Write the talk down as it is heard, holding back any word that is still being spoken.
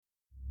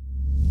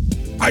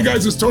Hi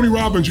guys, it's Tony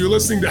Robbins. You're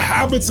listening to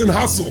Habits and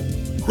Hustle.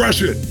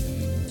 Crush it.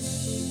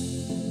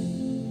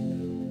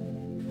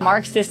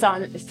 Mark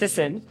Sisson,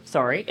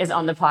 is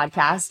on the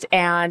podcast,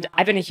 and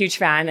I've been a huge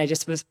fan. I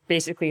just was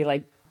basically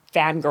like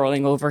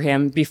fangirling over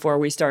him before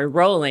we started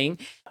rolling.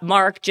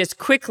 Mark, just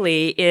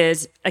quickly,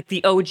 is like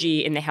the OG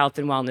in the health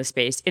and wellness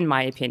space, in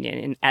my opinion.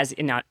 And as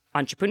an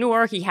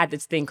entrepreneur, he had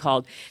this thing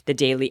called the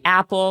Daily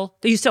Apple.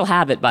 You still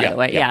have it, by the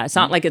way. Yeah, it's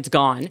not like it's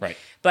gone. Right.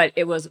 But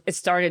it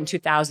started in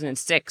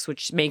 2006,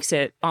 which makes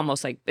it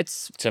almost like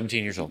it's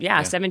 17 years old.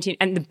 Yeah, 17,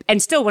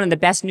 and still one of the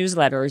best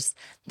newsletters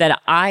that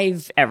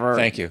I've ever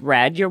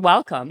read. You're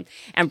welcome.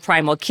 And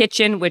Primal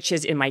Kitchen, which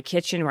is in my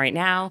kitchen right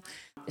now.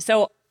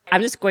 So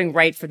I'm just going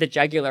right for the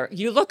jugular.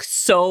 You look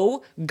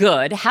so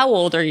good. How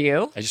old are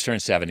you? I just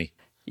turned 70.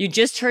 You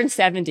just turned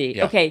 70.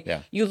 Yeah, okay.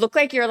 Yeah. You look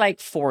like you're like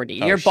 40.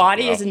 Your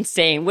body is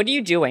insane. What are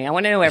you doing? I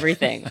want to know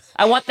everything.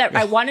 I want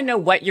to know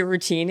what your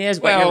routine is,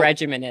 what your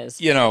regimen is.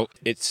 You know,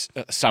 it's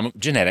some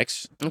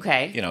genetics.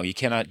 Okay. You know, you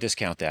cannot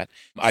discount that.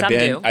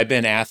 I've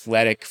been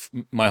athletic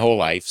my whole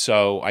life.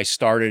 So I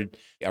started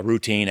a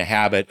routine, a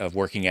habit of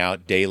working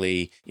out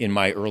daily in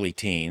my early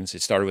teens.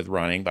 It started with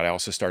running, but I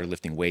also started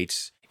lifting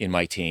weights in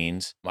my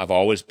teens. I've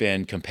always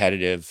been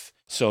competitive.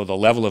 So the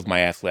level of my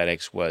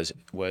athletics was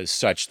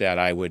such that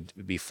I would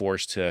be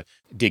forced to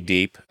dig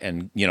deep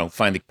and, you know,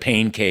 find the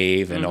pain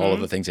cave and all of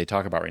the things they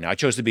talk about right now. I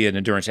chose to be an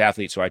endurance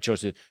athlete. So I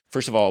chose to,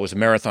 first of all, I was a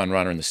marathon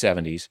runner in the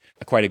 70s,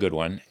 quite a good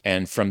one.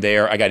 And from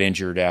there, I got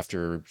injured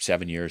after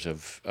 7 years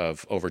of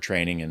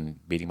overtraining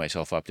and beating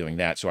myself up doing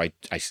that. So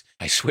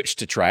I switched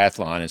to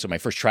triathlon. And so my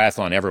first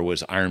triathlon ever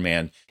was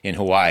Ironman in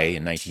Hawaii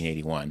in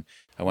 1981.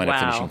 I wound up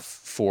finishing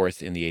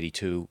fourth in the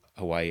 82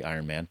 Hawaii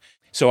Ironman.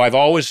 So I've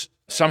always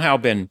somehow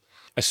been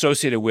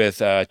associated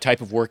with a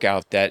type of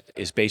workout that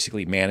is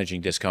basically managing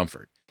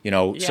discomfort. You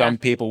know, some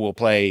people will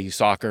play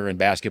soccer and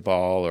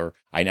basketball, or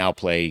I now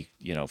play,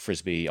 you know,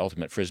 frisbee,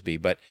 ultimate frisbee.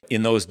 But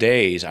in those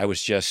days, I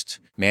was just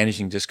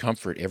managing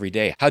discomfort every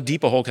day. How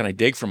deep a hole can I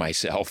dig for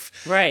myself?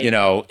 Right. You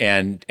know,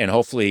 and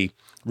hopefully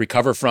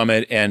recover from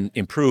it and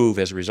improve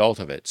as a result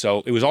of it.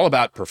 So it was all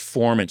about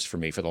performance for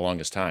me for the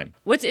longest time.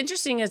 What's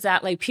interesting is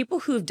that like people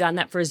who've done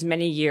that for as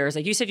many years,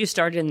 like you said, you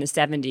started in the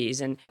 70s,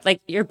 and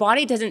like your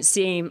body doesn't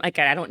seem like,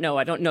 I don't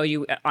know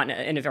you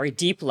in a very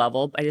deep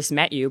level. I just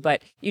met you,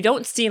 but you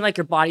don't seem like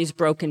your body's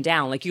broken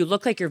down. Like you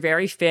look like you're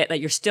very fit,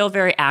 like you're still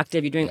very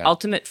active. You're doing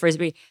ultimate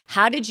frisbee.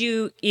 How did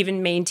you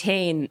even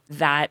maintain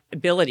that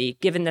ability,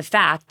 given the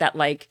fact that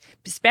like,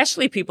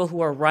 especially people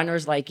who are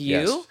runners like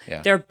you,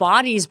 their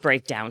bodies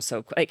break down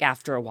so like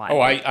after a while. Oh,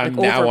 I'm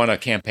now on a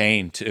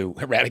campaign to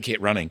eradicate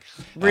running.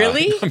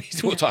 Really?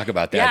 We'll talk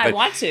about that. Yeah, I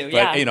want to.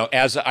 But, you know,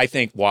 as I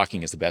think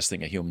walking is the best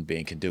thing a human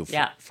being can do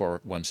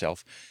for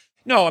oneself.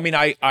 No, I mean,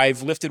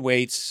 I've lifted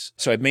weights,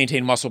 so I've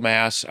maintained muscle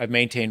mass. I've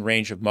maintained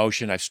range of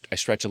motion. I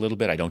stretch a little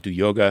bit. I don't do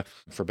yoga,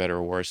 for better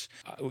or worse.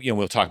 You know,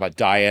 we'll talk about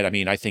diet. I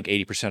mean, I think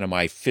 80% of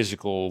my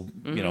physical,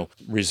 you know,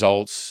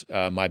 results,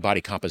 my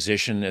body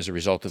composition as a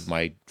result of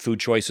my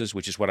food choices,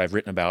 which is what I've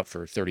written about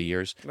for 30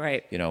 years.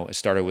 Right. You know, it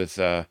started with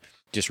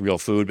just real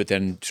food, but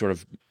then sort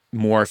of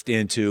morphed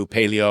into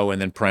paleo and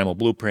then Primal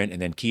Blueprint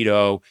and then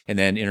keto and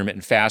then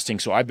intermittent fasting.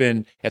 So I've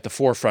been at the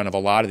forefront of a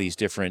lot of these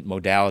different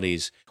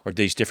modalities or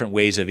these different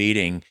ways of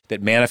eating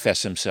that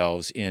manifest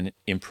themselves in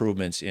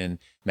improvements in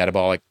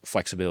metabolic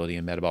flexibility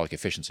and metabolic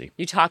efficiency.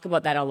 You talk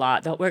about that a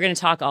lot. We're going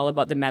to talk all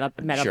about the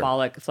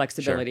metabolic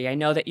flexibility. Sure. I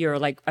know that you're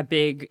like a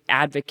big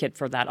advocate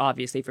for that,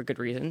 obviously, for good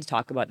reasons.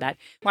 Talk about that.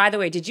 By the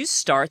way, did you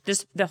start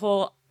the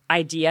whole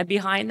idea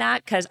behind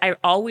that? Because I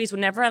always,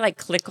 whenever I like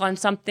click on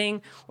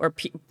something or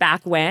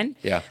back when,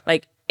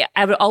 like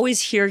I would always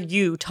hear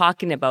you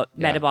talking about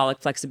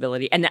metabolic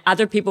flexibility, and the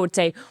other people would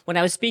say, when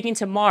I was speaking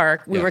to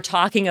Mark, we were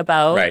talking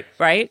about,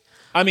 right?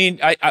 I mean,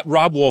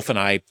 Rob Wolf and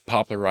I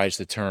popularized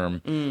the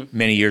term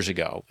many years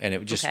ago, and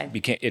it just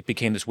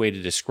became this way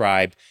to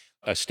describe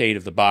a state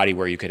of the body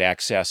where you could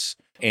access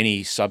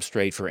any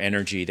substrate for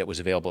energy that was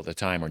available at the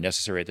time or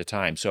necessary at the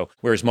time. So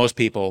whereas most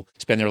people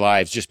spend their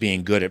lives just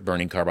being good at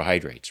burning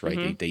carbohydrates,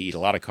 right? They eat a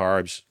lot of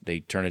carbs, they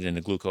turn it into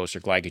glucose or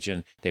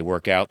glycogen, they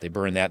work out, they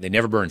burn that. They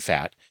never burn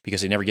fat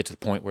because they never get to the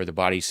point where the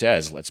body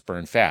says, let's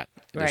burn fat.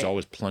 There's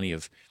always plenty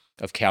of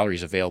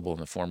calories available in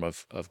the form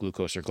of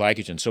glucose or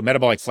glycogen. So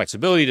metabolic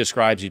flexibility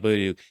describes the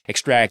ability to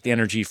extract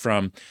energy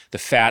from the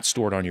fat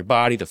stored on your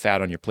body, the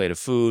fat on your plate of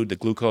food, the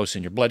glucose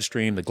in your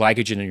bloodstream, the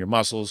glycogen in your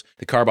muscles,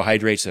 the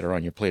carbohydrates that are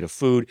on your plate of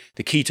food,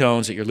 the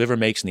ketones that your liver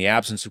makes in the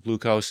absence of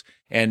glucose.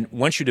 And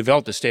once you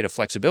develop the state of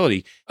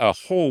flexibility, a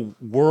whole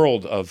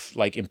world of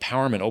like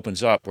empowerment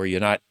opens up where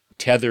you're not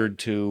tethered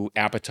to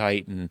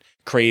appetite and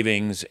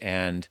cravings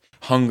and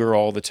hunger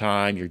all the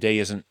time. Your day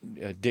isn't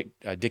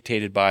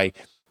dictated by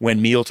when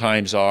meal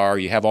times are.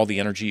 You have all the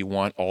energy you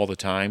want all the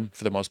time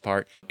for the most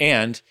part.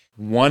 And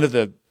one of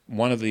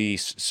the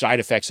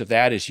side effects of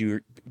that is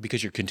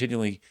because you're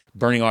continually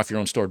burning off your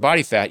own stored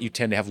body fat, you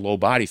tend to have low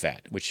body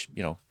fat, which,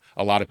 you know,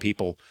 a lot of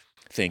people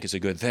think is a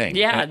good thing.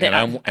 Yeah, and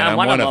I'm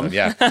one of them.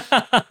 Yeah,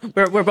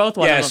 we're both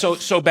one of them.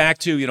 So back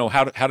to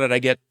how did I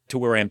get to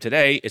where I am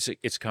today? It's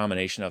a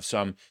combination of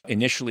some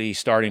initially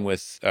starting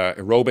with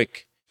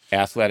aerobic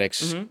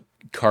athletics,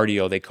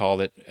 cardio they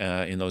called it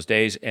in those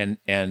days, and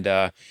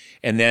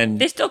then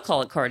they still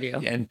call it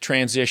cardio, and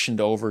transitioned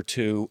over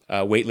to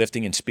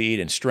weightlifting and speed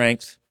and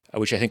strength,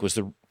 which I think was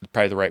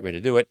probably the right way to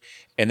do it,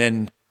 and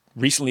then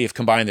recently have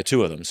combined the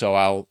two of them. So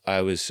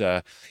I was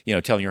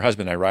telling your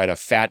husband I ride a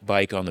fat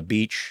bike on the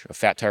beach, a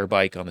fat tire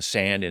bike on the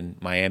sand in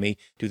Miami.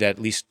 Do that at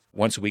least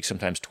once a week,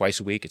 sometimes twice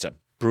a week. It's a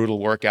brutal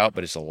workout,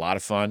 but it's a lot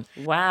of fun.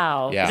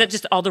 Wow. Yeah. Is it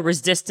just all the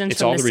resistance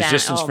it's from all the the sand?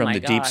 resistance from the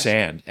deep gosh.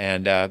 sand.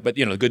 And but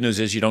the good news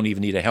is you don't even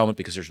need a helmet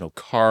because there's no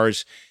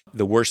cars.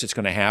 The worst that's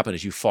going to happen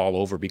is you fall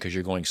over because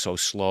you're going so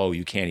slow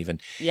you can't even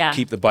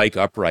keep the bike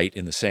upright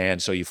in the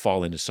sand, so you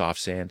fall into soft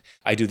sand.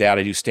 I do that.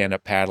 I do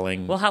stand-up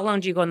paddling. Well, how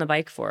long do you go on the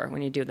bike for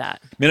when you do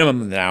that?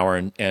 Minimum an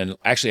hour. And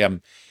actually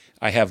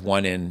I have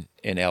one in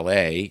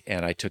LA,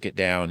 and I took it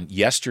down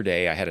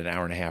yesterday. I had an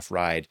hour and a half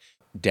ride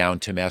down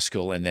to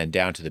Mescal and then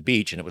down to the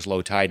beach, and it was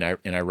low tide,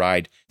 and I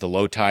ride the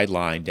low tide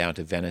line down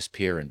to Venice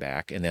Pier and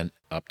back, and then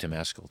up to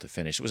Mescal to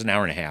finish. It was an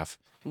hour and a half.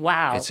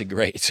 Wow,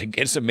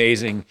 it's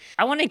amazing.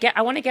 I want to get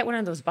one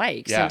of those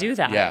bikes and do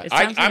that. Yeah,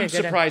 I'm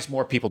surprised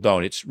more people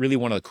don't. It's really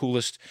one of the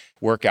coolest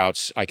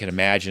workouts I can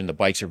imagine. The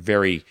bikes are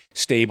very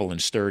stable and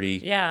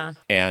sturdy. Yeah,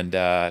 and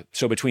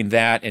so between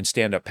that and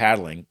stand-up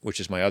paddling, which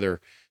is my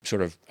other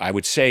sort of, I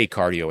would say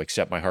cardio,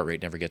 except my heart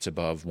rate never gets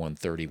above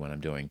 130 when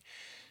I'm doing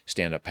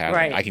stand-up paddling.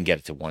 Right. I can get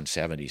it to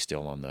 170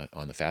 still on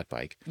the fat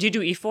bike. Do you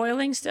do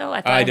e-foiling still?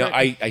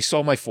 I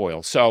sold my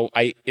foil. So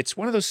it's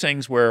one of those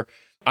things where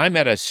I'm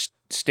at a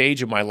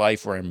stage of my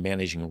life where I'm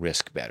managing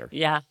risk better.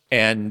 Yeah.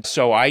 And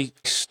so I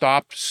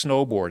stopped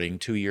snowboarding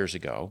 2 years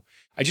ago.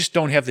 I just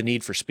don't have the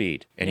need for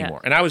speed anymore.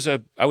 Yeah. And I was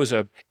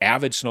a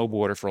avid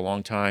snowboarder for a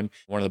long time.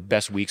 One of the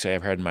best weeks I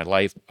ever had in my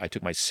life. I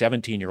took my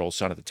 17-year-old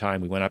son at the time.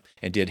 We went up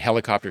and did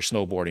helicopter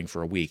snowboarding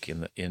for a week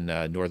in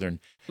northern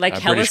hela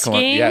British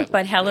skiing, Columbia.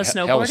 but hela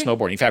snowboarding. Hella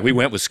snowboarding. In fact, we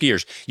went with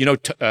skiers.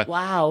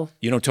 Wow.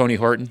 You know Tony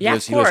Horton? Yeah,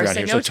 He lives around I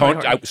here. know Tony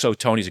Horton. So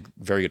Tony's a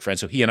very good friend.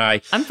 So he and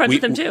I'm friends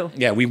with him too.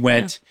 We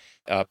went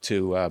up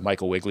to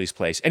Michael Wigley's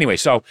place. Anyway,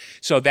 so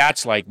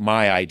that's like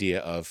my idea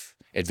of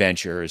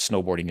adventure is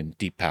snowboarding in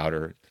deep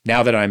powder.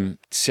 Now that I'm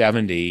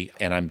 70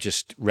 and I'm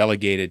just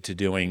relegated to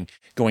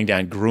going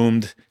down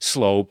groomed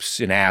slopes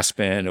in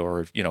Aspen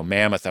or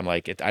Mammoth, I'm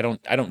like, I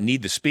don't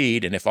need the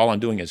speed, and if all I'm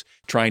doing is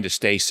trying to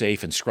stay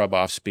safe and scrub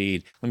off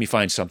speed, let me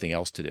find something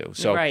else to do.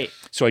 So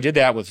I did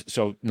that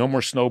so no more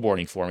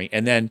snowboarding for me,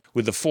 and then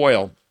with the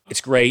foil,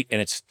 it's great,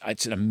 and it's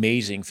an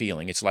amazing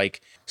feeling. It's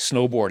like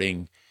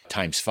snowboarding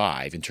times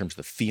 5 in terms of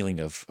the feeling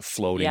of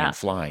floating and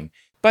flying.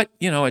 But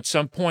at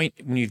some point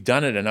when you've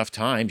done it enough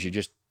times, you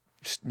just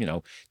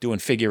doing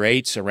figure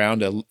eights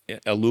around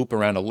a loop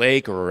around a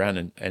lake or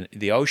around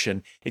the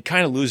ocean, it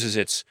kind of loses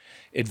its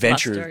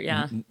adventure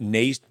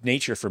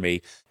nature for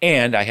me.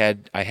 And I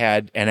had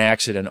an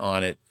accident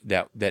on it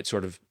that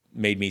sort of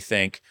made me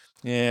think,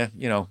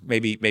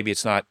 maybe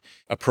it's not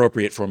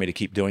appropriate for me to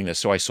keep doing this.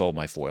 So I sold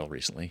my foil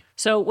recently.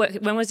 So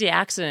when was the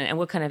accident, and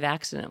what kind of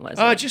accident was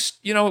it?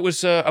 It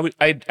was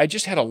I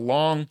just had a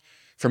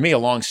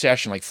long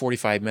session, like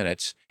 45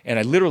 minutes. And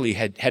I literally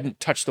hadn't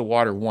touched the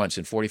water once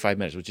in 45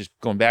 minutes. It was just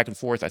going back and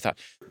forth. I thought,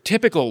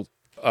 typical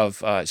of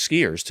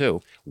skiers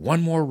too,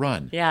 one more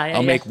run.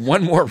 I'll make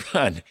one more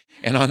run.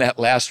 And on that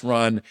last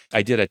run,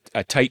 I did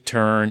a tight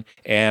turn,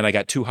 and I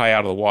got too high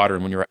out of the water.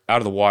 And when you're out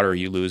of the water,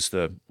 you lose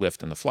the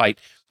lift and the flight.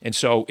 And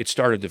so it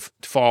started to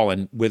fall.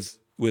 And with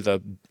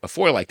a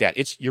foil like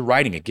that, you're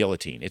riding a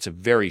guillotine. It's a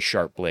very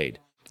sharp blade,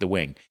 the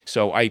wing.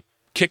 So I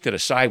kicked it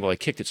aside. Well, I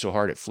kicked it so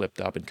hard it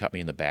flipped up and cut me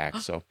in the back.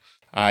 So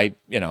I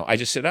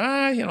just said,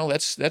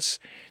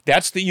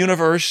 that's the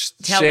universe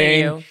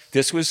saying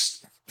this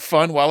was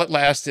fun while it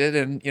lasted,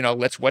 and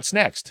what's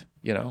next,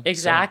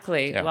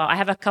 Exactly. So, yeah. Well, I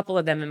have a couple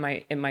of them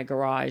in my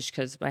garage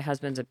because my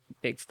husband's a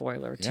big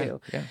foiler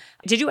too. Yeah.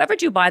 Did you ever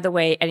do, by the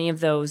way, any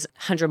of those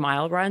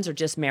 100-mile runs or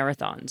just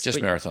marathons? Just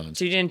marathons.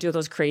 So you didn't do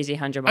those crazy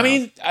 100 miles? I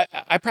mean,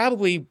 I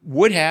probably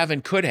would have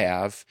and could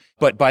have,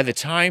 but by the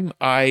time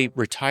I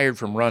retired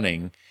from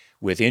running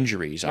with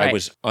injuries, I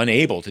was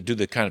unable to do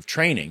the kind of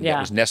training that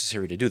was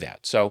necessary to do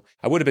that. So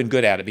I would have been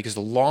good at it because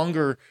the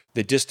longer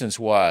the distance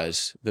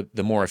was,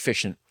 the more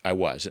efficient I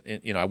was.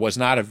 I was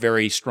not a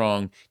very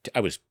strong,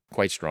 I was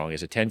quite strong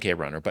as a 10K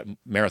runner, but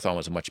marathon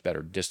was a much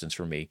better distance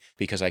for me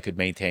because I could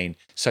maintain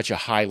such a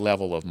high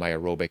level of my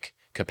aerobic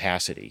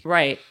capacity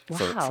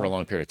for a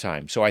long period of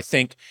time. So I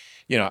think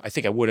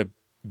I would have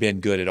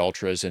been good at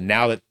ultras. And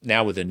now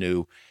with the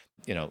new,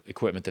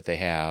 equipment that they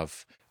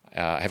have,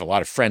 I have a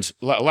lot of friends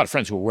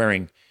who are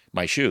wearing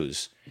my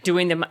shoes,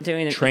 doing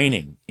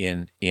training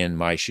in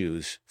my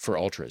shoes for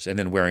ultras, and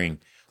then wearing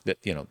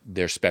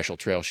their special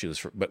trail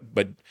shoes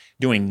but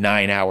doing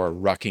 9-hour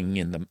rucking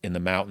in the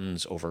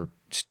mountains over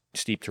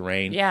steep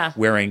terrain,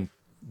 wearing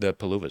the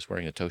paluvas,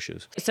 wearing the toe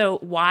shoes. So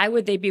why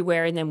would they be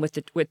wearing them with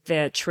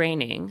the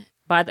training?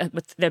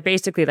 They're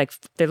basically like,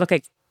 they look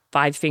like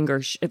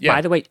 5-finger,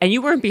 by the way. And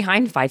you weren't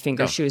behind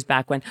 5-finger shoes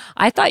back when.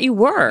 I thought you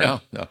were.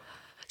 No.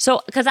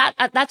 So, because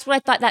that's what I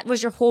thought, that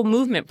was your whole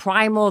movement,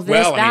 Primal,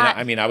 that.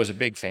 I mean, I was a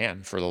big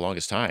fan for the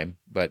longest time,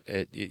 but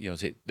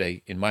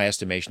they, in my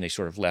estimation, they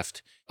sort of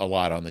left a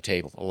lot on the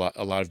table,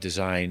 a lot of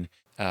design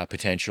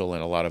potential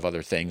and a lot of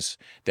other things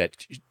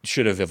that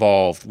should have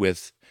evolved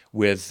with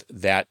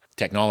that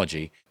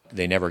technology.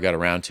 They never got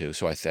around to.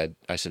 So I said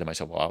to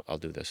myself, well, I'll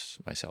do this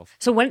myself.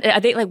 So when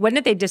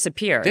did they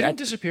disappear? They didn't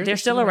disappear. They're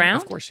still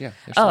around? Of course, yeah.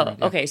 They're still around,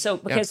 yeah. Okay. So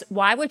because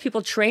why would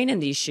people train in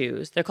these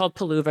shoes? They're called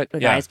Palooza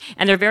guys,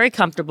 and they're very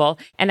comfortable.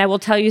 And I will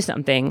tell you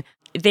something.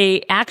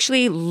 They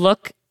actually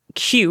look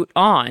cute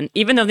on,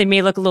 even though they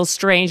may look a little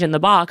strange in the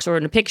box or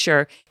in a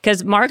picture,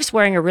 because Mark's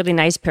wearing a really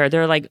nice pair.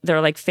 They're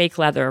like fake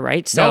leather,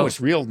 right? So no,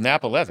 it's real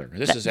Napa leather.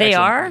 This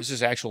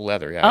is actual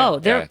leather. Yeah. Oh,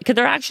 they're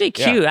actually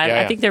cute.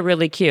 I think they're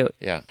really cute.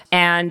 Yeah.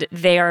 And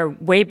they are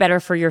way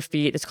better for your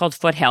feet. It's called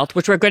foot health,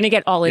 which we're going to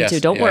get all into.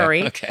 Don't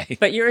worry. Okay.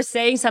 But you're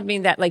saying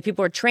something that like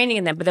people are training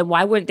in them, but then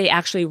why wouldn't they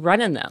actually run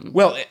in them?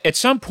 Well, at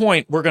some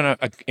point we're going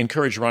to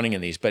encourage running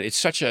in these, but it's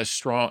such a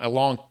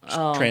long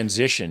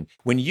transition.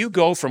 When you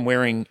go from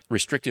wearing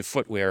restrictive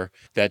footwear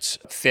that's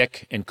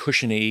thick and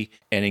cushiony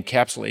and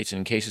encapsulates and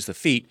encases the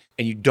feet,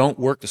 and you don't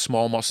work the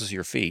small muscles of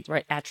your feet.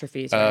 Right,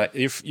 atrophies.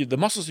 The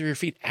muscles of your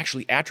feet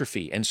actually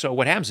atrophy. And so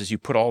what happens is you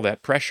put all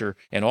that pressure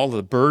and all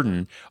the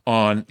burden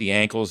on the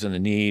ankles and the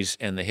knees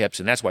and the hips,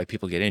 and that's why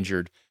people get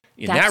injured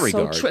in that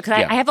regard. That's so true,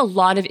 because I have a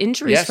lot of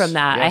injuries from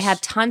that. Yes. I have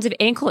tons of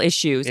ankle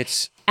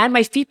issues. And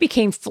my feet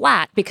became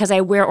flat because I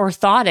wear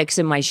orthotics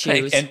in my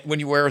shoes. And when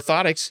you wear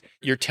orthotics,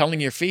 you're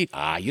telling your feet,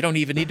 you don't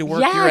even need to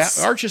work your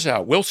arches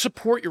out. We'll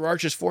support your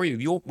arches for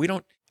you. We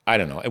don't. I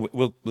don't know.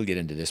 We'll get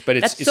into this, but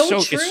it's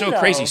so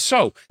crazy.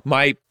 So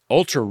my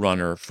ultra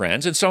runner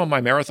friends and some of my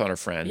marathoner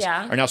friends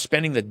are now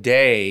spending the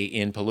day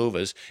in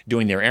Palouvas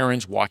doing their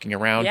errands, walking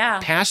around,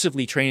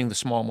 passively training the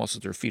small muscles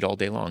of their feet all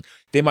day long.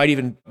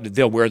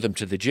 They'll wear them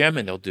to the gym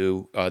and they'll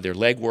do their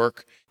leg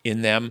work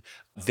in them.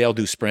 They'll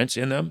do sprints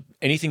in them.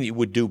 Anything that you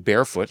would do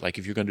barefoot, like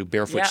if you're going to do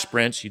barefoot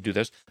sprints, you do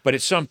this. But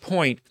at some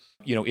point,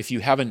 if you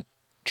haven't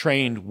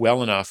trained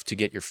well enough to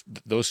get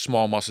those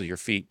small muscles of your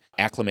feet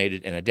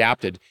acclimated and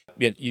adapted,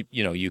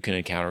 you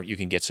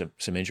can get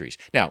some injuries.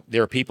 Now,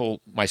 there are people,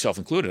 myself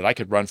included, I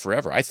could run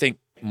forever. I think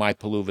my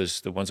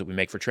Palouvas, the ones that we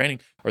make for training,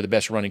 are the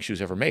best running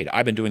shoes ever made.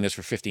 I've been doing this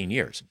for 15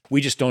 years.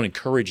 We just don't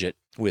encourage it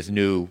with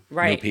new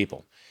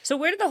people. So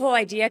where did the whole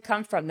idea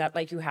come from that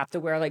like you have to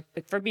wear, like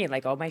for me,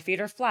 like, oh, my feet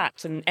are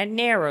flats and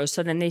narrow.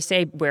 So then they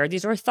say wear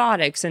these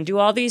orthotics and do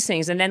all these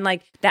things. And then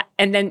like that,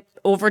 and then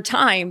over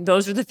time,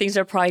 those are the things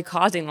that are probably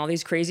causing all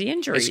these crazy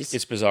injuries.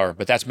 It's bizarre,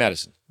 but that's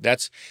medicine.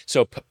 That's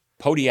so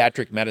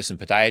podiatric medicine,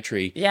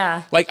 podiatry.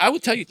 Yeah. Like I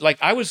would tell you, like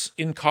I was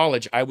in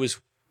college, I was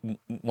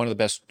one of the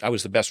best. I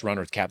was the best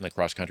runner, captain of the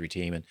cross country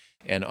team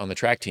and on the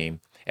track team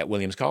at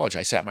Williams College.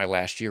 I sat my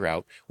last year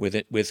out with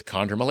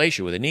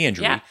chondromalacia, with a knee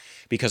injury,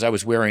 because I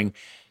was wearing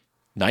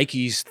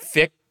Nike's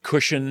thick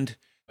cushioned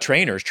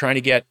trainers trying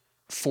to get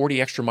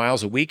 40 extra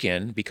miles a week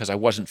in because I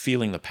wasn't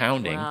feeling the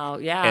pounding. Wow,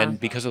 yeah. And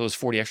because of those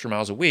 40 extra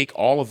miles a week,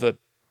 all of the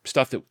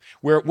stuff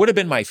where it would have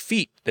been my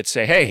feet that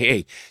say,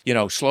 hey,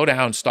 slow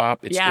down,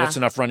 stop. That's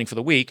enough running for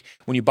the week.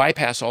 When you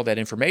bypass all that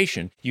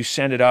information, you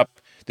send it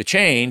up the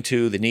chain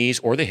to the knees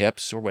or the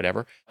hips or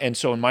whatever. And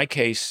so in my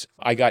case,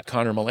 I got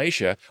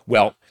chondromalacia.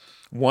 Well,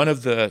 one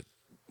of the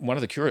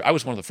cures, I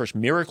was one of the first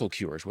miracle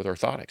cures with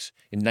orthotics.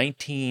 In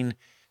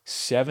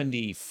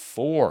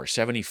 1974,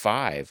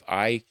 75,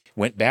 I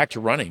went back to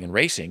running and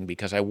racing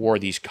because I wore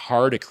these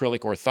hard acrylic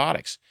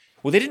orthotics.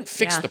 Well, they didn't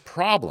fix the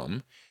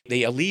problem.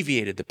 They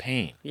alleviated the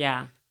pain.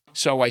 Yeah.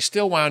 So I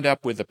still wound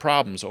up with the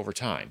problems over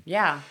time.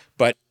 Yeah.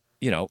 But,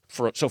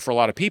 for a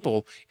lot of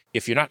people,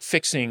 if you're not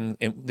fixing,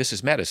 and this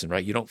is medicine,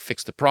 right? You don't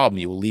fix the problem,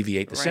 you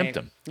alleviate the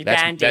symptom. You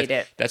Band-Aid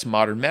it. That's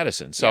modern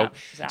medicine. So,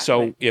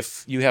 so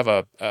if you have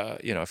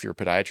if you're a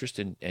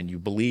podiatrist and you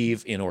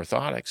believe in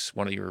orthotics,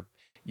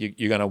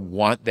 you're going to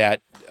want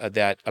that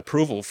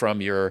approval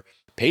from your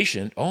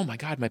patient. Oh my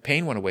God, my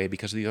pain went away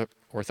because of the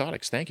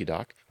orthotics. Thank you,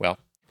 doc. Well,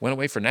 went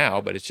away for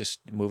now, but it's just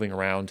moving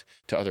around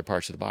to other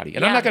parts of the body.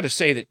 And I'm not going to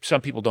say that some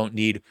people don't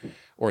need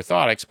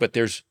orthotics, but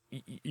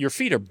your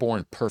feet are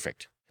born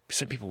perfect.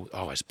 Some people,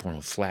 I was born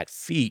with flat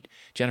feet.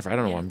 Jennifer, I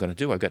don't know what I'm going to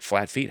do. I've got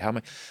flat feet.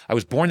 I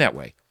was born that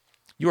way.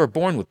 You are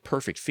born with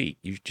perfect feet.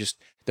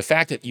 The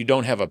fact that you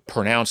don't have a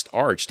pronounced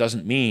arch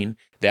doesn't mean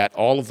that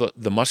all of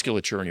the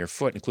musculature in your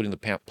foot, including the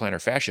plantar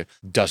fascia,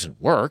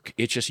 doesn't work.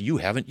 It's just you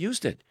haven't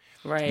used it.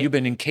 Right. You've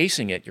been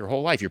encasing it your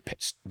whole life.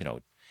 It's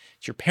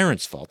your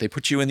parents' fault. They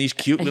put you in these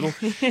cute little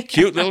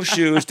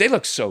shoes. They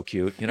look so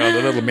cute, the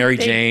little Mary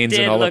Janes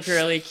and all that. They look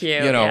really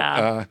cute.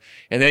 And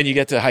then you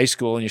get to high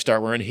school and you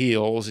start wearing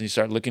heels and you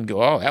start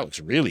oh, that looks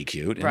really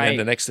cute. And then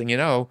the next thing you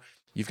know,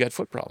 you've got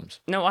foot problems.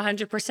 No,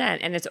 100%.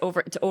 And it's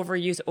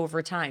overused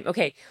over time.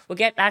 Okay, we'll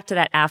get back to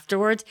that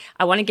afterwards.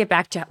 I want to get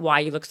back to why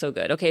you look so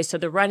good. Okay, so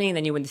the running,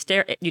 then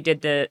you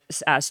did the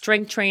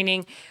strength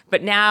training,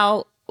 but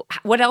now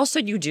what else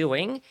are you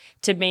doing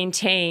to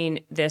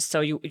maintain this?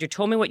 So you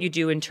told me what you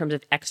do in terms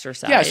of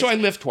exercise. Yeah, so I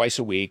lift twice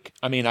a week.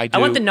 I mean, I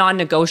want the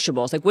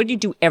non-negotiables. Like, what do you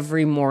do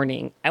every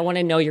morning? I want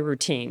to know your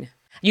routine.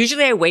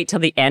 Usually I wait till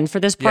the end for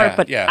this part,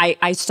 but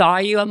I saw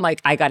you. I'm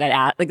like, I got to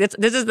ask. Like, this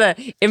is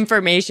the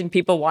information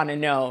people want to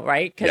know,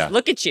 right? Because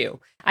look at you.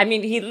 I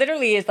mean, he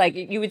literally is like,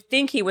 you would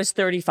think he was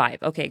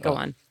 35. Okay, go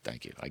on.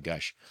 Thank you. I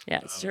gush. Yeah,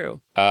 it's true.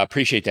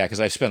 Appreciate that,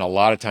 because I've spent a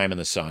lot of time in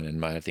the sun,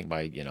 and I think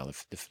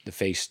the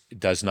face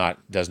does not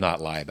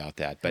lie about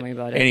that. But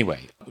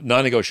anyway,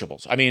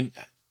 non-negotiables. I mean,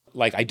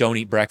 like, I don't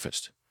eat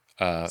breakfast.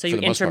 So you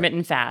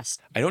intermittent fast.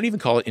 I don't even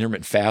call it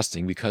intermittent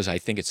fasting, because I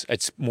think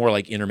it's more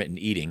like intermittent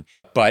eating,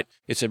 but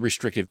it's a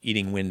restrictive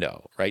eating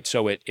window, right?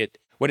 So what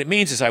it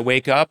means is I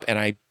wake up and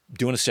I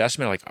do an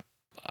assessment, like,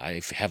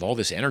 I have all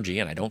this energy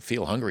and I don't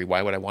feel hungry.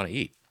 Why would I want to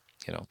eat?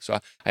 So I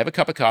have a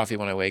cup of coffee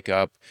when I wake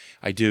up.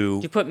 I do.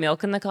 Do you put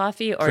milk in the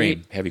coffee or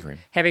cream? Heavy cream.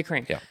 Heavy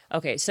cream. Yeah.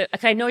 Okay. So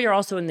I know you're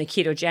also in the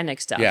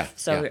ketogenic stuff. Yeah.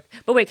 So,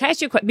 but wait, can I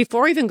ask you a question?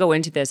 Before we even go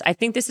into this, I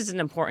think this is an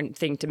important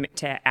thing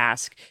to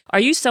ask. Are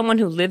you someone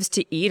who lives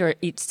to eat or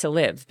eats to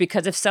live?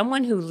 Because if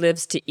someone who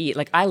lives to eat,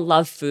 like, I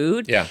love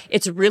food,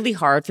 it's really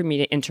hard for me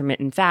to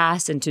intermittent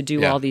fast and to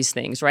do all these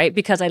things, right?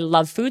 Because I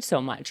love food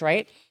so much,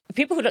 right?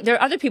 There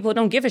are other people who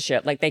don't give a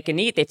shit. Like, they can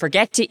eat, they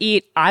forget to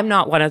eat. I'm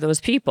not one of those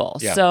people.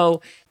 Yeah.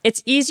 So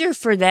it's easier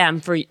for them.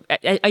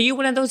 Are you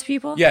one of those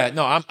people? Yeah,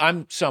 no,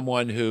 I'm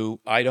someone who,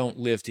 I don't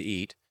live to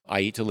eat. I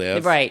eat to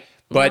live. Right.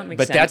 But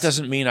that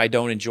doesn't mean I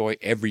don't enjoy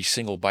every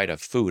single bite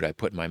of food I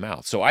put in my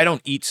mouth. So I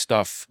don't eat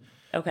stuff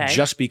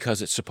just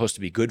because it's supposed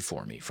to be good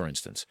for me, for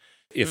instance.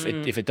 If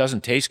it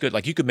doesn't taste good,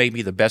 like, you could make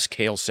me the best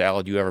kale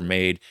salad you ever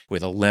made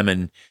with a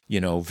lemon,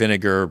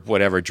 vinegar,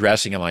 whatever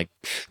dressing. I'm like,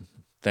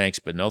 thanks,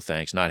 but no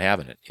thanks, not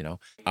having it.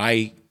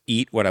 I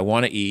eat what I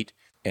want to eat,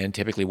 and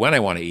typically when I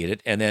want to eat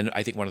it. And then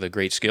I think one of the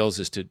great skills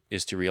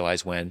is to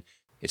realize when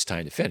it's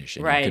time to finish.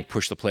 And you can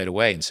push the plate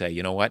away and say,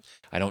 you know what?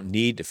 I don't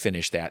need to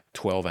finish that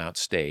 12-ounce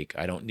steak.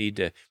 I don't need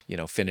to,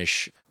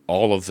 finish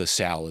all of the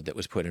salad that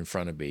was put in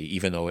front of me,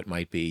 even though it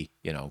might be,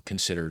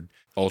 considered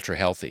ultra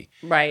healthy.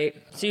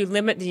 Right. So you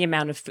limit the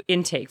amount of food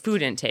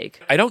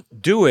intake. I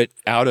don't do it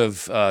out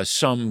of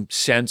some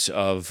sense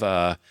of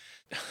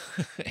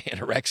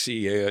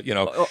anorexia,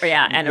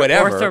 and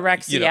whatever.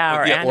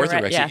 Orthorexia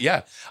orthorexia.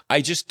 Yeah.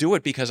 I just do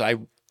it because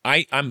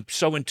I'm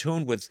so in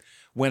tune with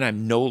when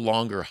I'm no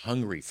longer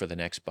hungry for the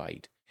next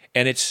bite.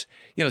 And it's,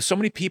 so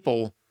many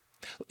people,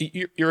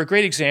 you're a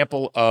great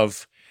example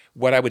of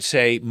what I would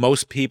say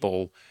most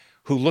people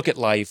who look at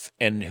life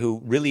and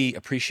who really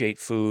appreciate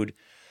food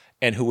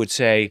and who would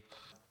say,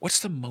 what's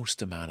the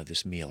most amount of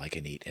this meal I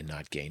can eat and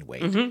not gain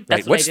weight? Mm-hmm.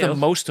 Right? What's the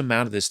most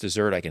amount of this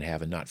dessert I can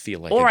have and not feel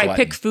like a glutton? glutton? I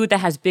pick food that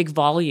has big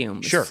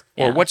volumes. Sure.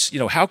 Yeah.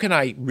 Or how can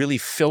I really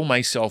fill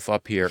myself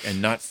up here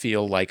and not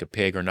feel like a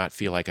pig or not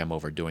feel like I'm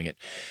overdoing it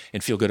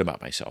and feel good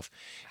about myself?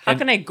 How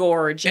can I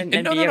gorge and be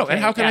okay? And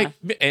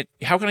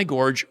how can I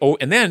gorge? Oh,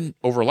 and then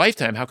over a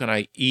lifetime, how can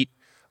I eat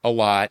a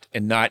lot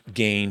and not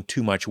gain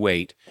too much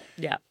weight?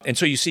 Yeah. And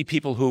so you see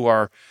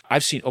people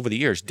I've seen over the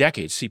years,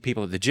 decades, see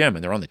people at the gym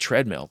and they're on the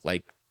treadmill,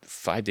 like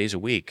 5 days a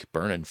week,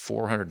 burning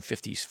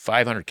 450,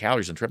 500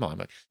 calories on treadmill. I'm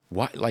like,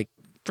 why? Like,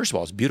 first of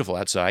all, it's beautiful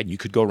outside. You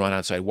could go run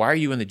outside. Why are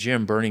you in the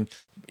gym burning,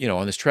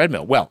 on this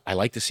treadmill? Well, I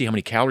like to see how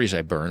many calories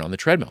I burn on the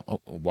treadmill.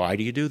 Oh, why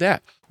do you do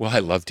that? Well, I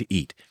love to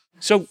eat.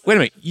 So wait a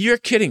minute, you're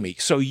kidding me.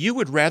 So you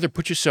would rather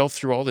put yourself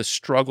through all this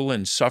struggle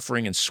and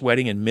suffering and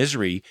sweating and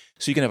misery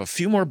so you can have a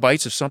few more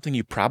bites of something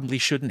you probably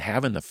shouldn't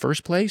have in the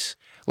first place?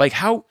 Like,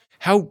 how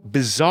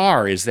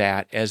bizarre is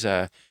that as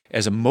a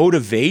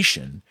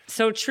motivation?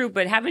 So true,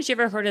 but haven't you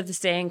ever heard of the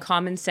saying,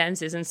 common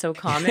sense isn't so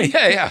common?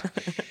 Yeah.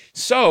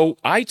 So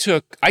I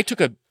took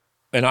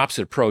an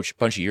opposite approach a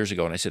bunch of years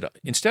ago, and I said,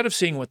 instead of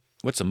seeing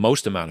what's the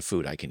most amount of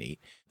food I can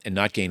eat and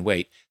not gain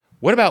weight,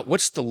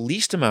 what's the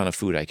least amount of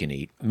food I can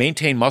eat,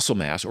 maintain muscle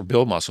mass or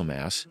build muscle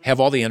mass, have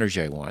all the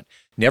energy I want,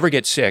 never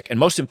get sick, and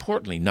most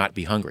importantly, not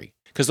be hungry?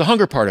 Because the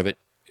hunger part of it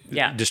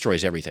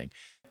destroys everything.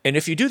 And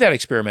if you do that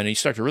experiment and you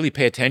start to really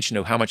pay attention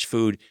to how much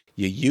food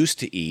you used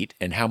to eat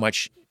and how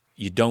much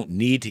you don't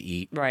need to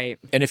eat. Right.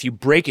 And if you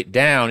break it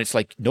down, it's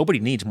like nobody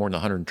needs more than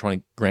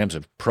 120 grams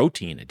of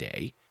protein a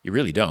day. You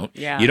really don't.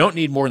 Yeah. You don't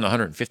need more than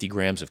 150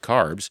 grams of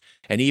carbs.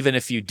 And even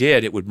if you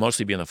did, it would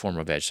mostly be in the form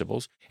of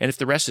vegetables. And if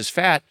the rest is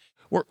fat,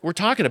 we're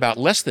talking about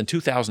less than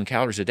 2,000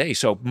 calories a day.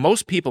 So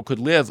most people could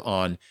live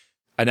on,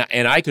 and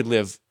I could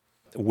live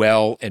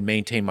well and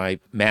maintain my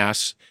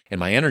mass and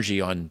my energy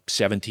on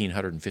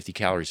 1,750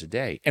 calories a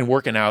day and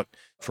working out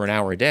for an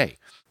hour a day.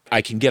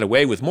 I can get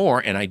away with more,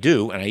 and I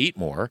do, and I eat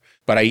more,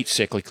 but I eat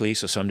cyclically.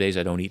 So some days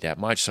I don't eat that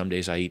much. Some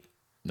days I eat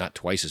not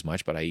twice as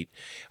much, but I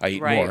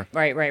eat more.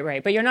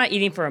 Right. But you're not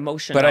eating for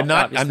emotion. But I'm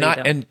not,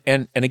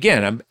 and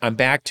again, I'm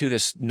back to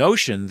this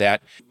notion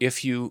that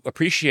if you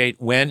appreciate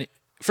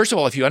first of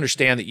all, if you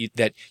understand that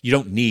you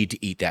don't need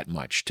to eat that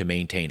much to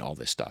maintain all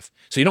this stuff.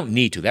 So you don't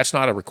need to. That's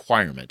not a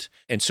requirement.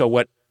 And so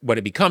what what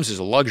it becomes is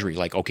a luxury.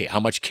 Like, okay, how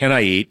much can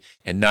I eat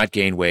and not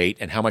gain weight,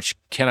 and how much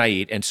can I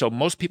eat? And so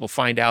most people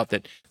find out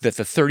that the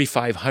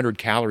 3,500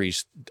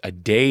 calories a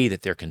day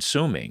that they're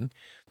consuming,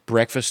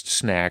 breakfast,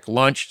 snack,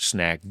 lunch,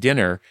 snack,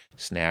 dinner,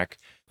 snack,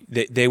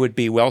 they would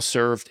be well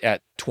served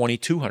at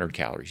 2,200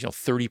 calories,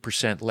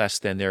 30% less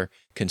than they're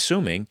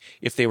consuming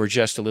if they were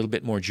just a little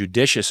bit more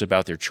judicious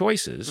about their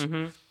choices,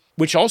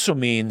 which also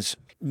means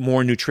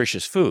more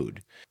nutritious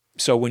food.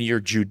 So when you're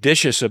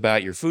judicious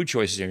about your food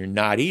choices and you're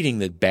not eating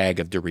the bag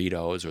of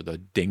Doritos or the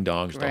Ding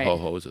Dongs, the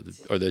Ho-Hos,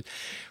 or the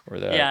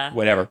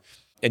whatever,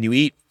 and you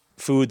eat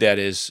food that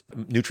is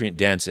nutrient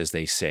dense, as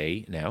they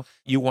say now,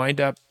 you wind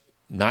up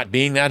not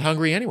being that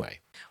hungry anyway.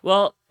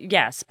 Well,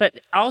 yes, but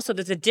also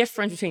there's a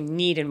difference between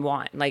need and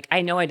want. Like,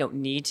 I know I don't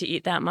need to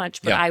eat that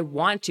much, but I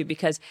want to,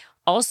 because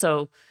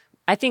also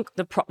I think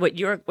what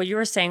you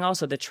were saying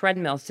also, the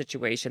treadmill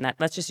situation, that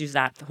let's just use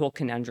that whole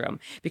conundrum,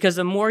 because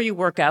the more you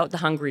work out, the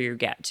hungrier you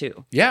get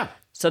too. Yeah.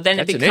 So then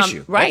That's it becomes an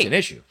issue. right. That's an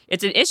issue.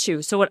 It's an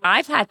issue. So what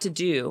I've had to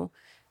do,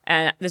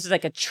 and this is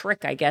like a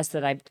trick, I guess,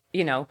 that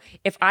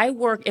if I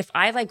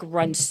like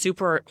run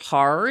super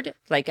hard,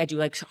 like I do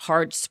like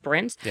hard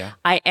sprints,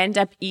 I end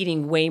up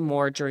eating way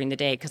more during the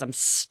day because I'm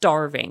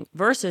starving.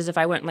 Versus if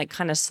I went like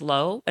kind of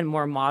slow and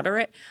more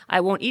moderate,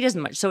 I won't eat as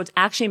much. So it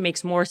actually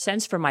makes more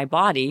sense for my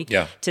body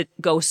to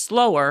go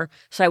slower,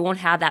 so I won't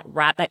have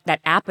that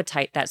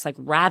appetite that's like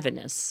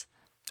ravenous.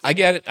 I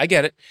get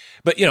it.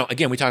 But,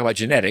 again, we talk about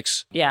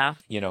genetics. Yeah.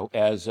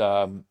 As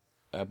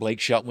Blake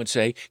Shelton would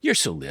say, you're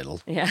so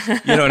little. Yeah.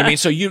 You know what I mean?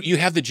 So you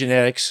have the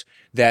genetics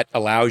that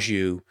allows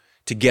you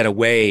to get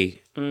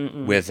away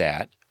with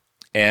that.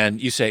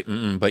 And you say,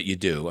 but you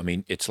do. I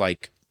mean, it's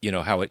like,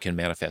 how it can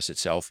manifest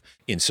itself.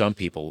 In some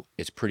people,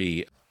 it's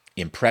pretty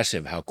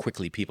impressive how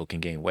quickly people can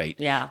gain weight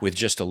with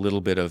just a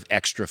little bit of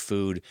extra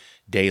food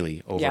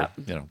daily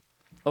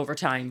over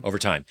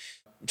time.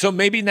 So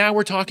maybe now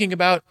we're talking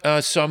about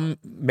some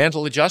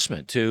mental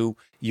adjustment to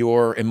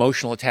your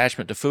emotional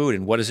attachment to food,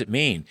 and what does it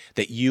mean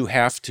that you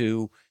have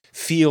to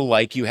feel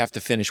like you have to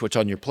finish what's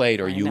on your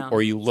plate, or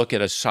you look at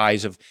a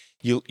size of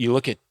you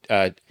look at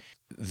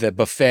the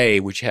buffet,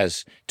 which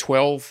has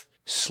 12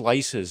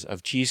 slices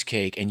of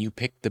cheesecake, and you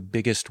pick the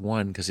biggest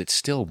one because it's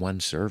still one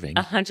serving.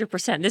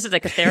 100%. This is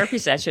like a therapy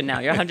session now.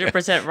 You're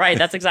 100% right.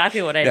 That's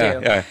exactly what I do.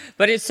 Yeah.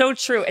 But it's so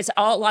true.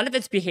 A lot of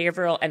it's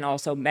behavioral and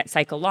also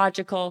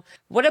psychological.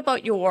 What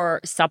about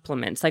your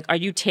supplements? Like,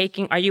 I've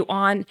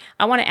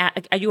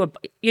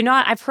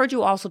heard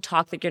you also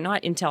talk that you're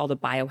not into all the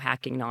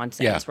biohacking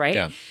nonsense, right?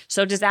 Yeah.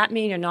 So does that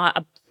mean you're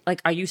not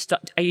are you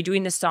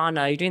doing the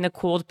sauna? Are you doing the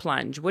cold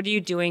plunge? What are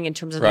you doing in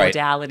terms of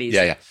modalities?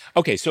 Yeah.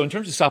 Okay, so in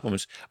terms of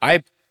supplements,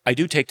 I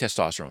do take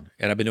testosterone,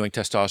 and I've been doing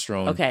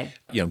testosterone,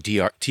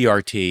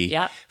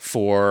 TRT,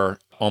 for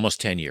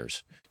almost 10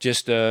 years.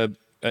 Just a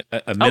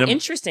minimum. Oh,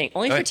 interesting.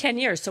 Only for 10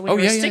 years. So when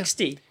you were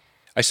 60.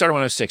 I started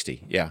when I was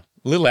 60, a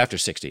little after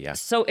 60, yeah.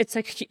 So it's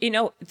like,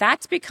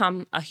 that's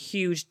become a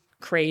huge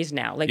craze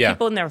now. Like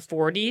people in their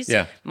 40s,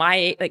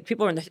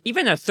 people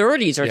even their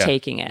 30s are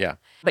taking it. Yeah.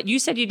 But you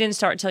said you didn't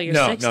start until you're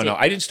 60. No.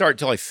 I didn't start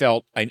until I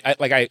felt,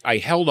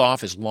 I held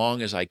off as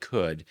long as I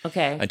could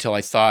until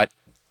I thought,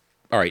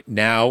 all right,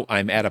 now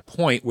I'm at a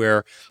point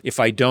where if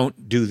I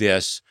don't do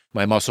this,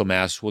 my muscle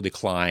mass will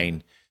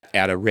decline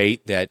at a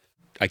rate that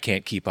I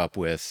can't keep up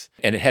with.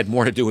 And it had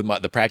more to do with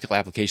the practical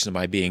application of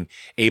my being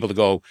able to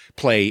go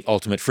play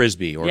ultimate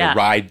frisbee or to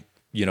ride,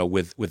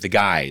 with the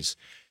guys,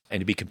 and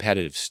to be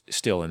competitive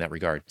still in that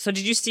regard. So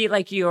did you see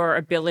like your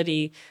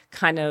ability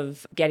kind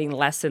of getting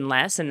less and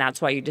less, and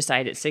that's why you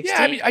decided at 60?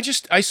 Yeah, I mean,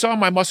 I saw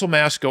my muscle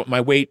mass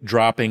my weight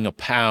dropping a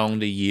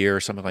pound a year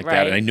or something like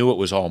that, and I knew it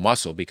was all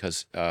muscle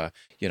because,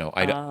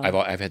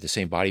 I've had the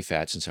same body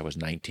fat since I was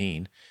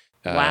 19.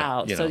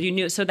 Wow. So you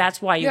knew, so that's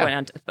why you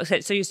went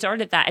on. So you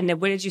started that. And then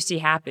what did you see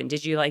happen?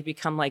 Did you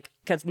become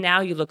because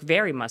now you look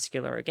very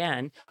muscular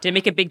again. Did it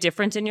make a big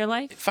difference in your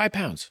life? 5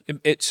 pounds.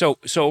 So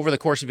over the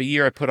course of a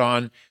year, I put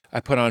on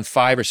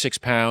 5 or 6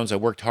 pounds. I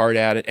worked hard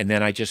at it. And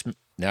then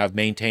now I've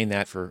maintained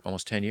that for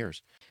almost 10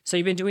 years. So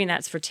you've been doing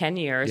that for 10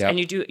 years, and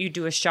you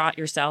do a shot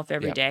yourself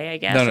every day, I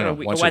guess? No.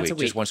 Once a week.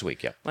 Just once a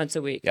week, yeah. Once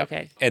a week,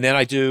 okay. And then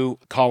I do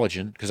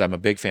collagen because I'm a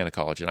big fan of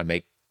collagen. I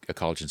make a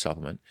collagen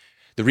supplement.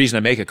 The reason I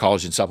make a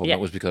collagen supplement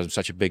was because I'm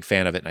such a big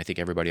fan of it, and I think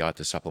everybody ought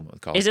to supplement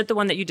with collagen. Is it the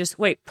one that you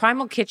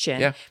Primal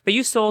Kitchen? Yeah. But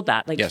you sold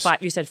that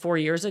you said 4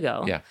 years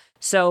ago. Yeah.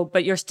 So,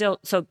 but you're still,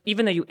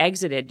 even though you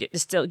exited,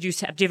 do you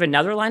have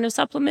another line of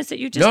supplements that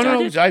you just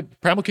started? No.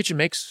 Primal Kitchen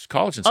makes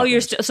collagen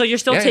supplements. You're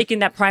still taking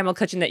that Primal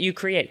Kitchen that you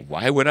created.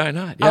 Why would I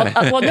not?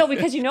 Yeah. Well, no,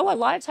 because a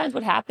lot of times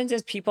what happens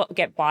is people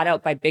get bought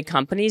out by big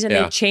companies and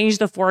they change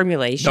the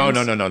formulations.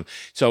 No.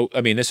 So,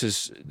 I mean,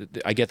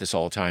 I get this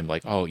all the time.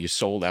 Like, oh, you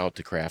sold out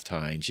to Kraft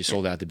Heinz. You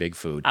sold out to Big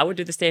Food. I would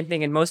do the same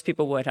thing, and most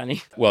people would,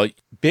 honey. Well,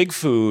 Big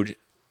Food,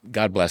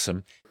 God bless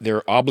them,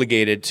 they're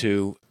obligated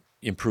to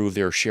improve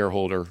their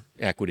shareholder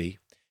equity.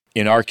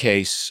 In our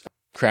case,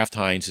 Kraft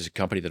Heinz is a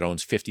company that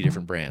owns 50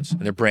 different brands,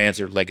 and their brands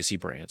are legacy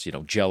brands.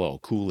 Jell-O,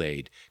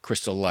 Kool-Aid,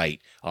 Crystal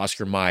Light,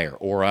 Oscar Mayer,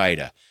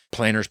 Ore-Ida,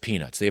 Planters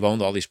Peanuts. They've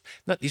owned all these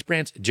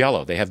brands.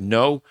 Jell-O, they have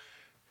no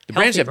The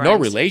brands have no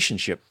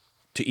relationship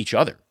to each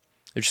other.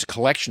 They're just a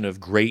collection of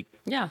great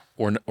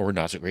or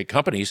not so great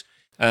companies.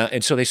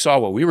 And so they saw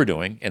what we were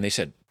doing, and they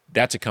said,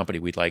 that's a company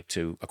we'd like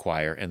to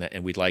acquire,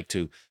 and we'd like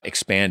to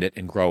expand it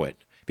and grow it.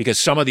 Because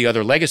some of the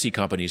other legacy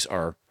companies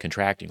are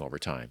contracting over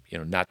time.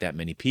 Not that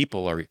many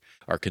people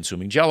are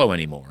consuming Jell-O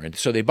anymore. And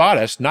so they bought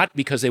us, not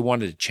because they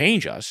wanted to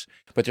change us,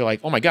 but they're like,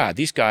 oh my God,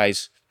 these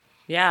guys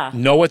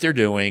know what they're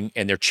doing,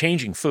 and they're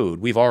changing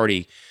food. We've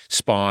already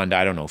spawned,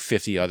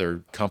 50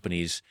 other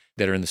companies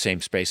that are in the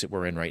same space that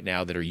we're in right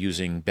now that are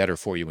using better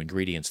for you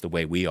ingredients the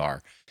way we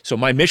are. So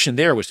my mission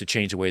there was to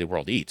change the way the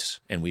world eats,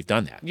 and we've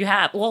done that. You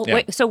have. Well,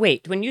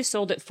 wait, when you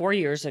sold it 4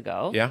 years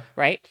ago,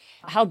 right?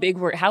 How big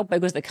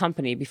was the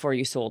company before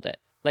you sold it?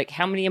 Like,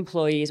 how many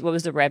employees? What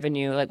was the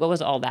revenue? Like, what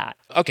was all that?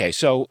 Okay,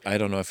 so I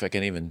don't know if I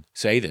can even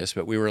say this,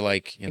 but we were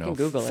like, you can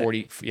Google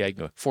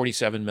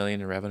 47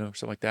 million in revenue or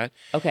something like that.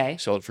 Okay.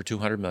 Sold it for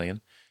 200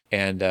 million,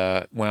 and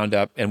wound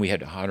up, and we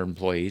had 100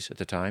 employees at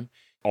the time.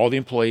 All the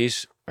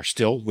employees are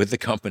still with the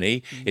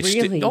company.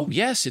 Really?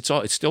 Yes.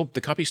 It's still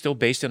the company's still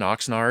based in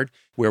Oxnard,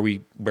 where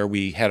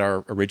we had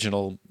our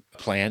original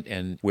plant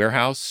and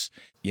warehouse.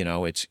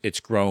 It's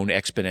grown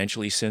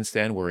exponentially since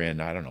then. We're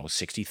in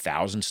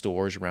 60,000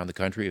 stores around the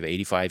country of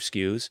 85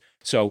 SKUs.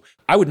 So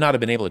I would not have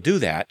been able to do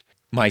that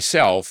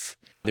myself.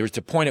 There was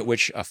a point at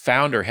which a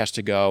founder has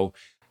to go,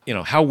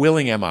 how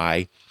willing am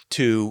I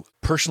to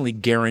personally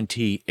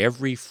guarantee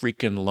every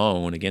freaking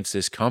loan against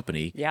this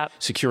company,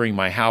 securing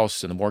my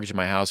house and the mortgage of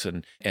my house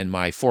and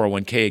my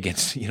 401k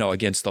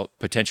against the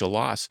potential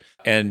loss.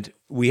 And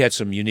we had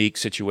some unique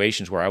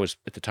situations where I was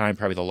at the time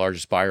probably the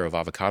largest buyer of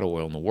avocado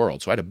oil in the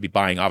world. So I had to be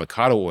buying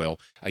avocado oil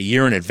a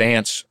year in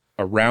advance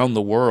around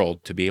the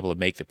world to be able to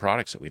make the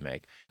products that we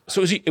make.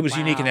 So it was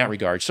unique in that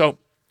regard. So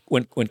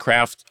when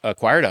Kraft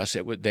acquired us,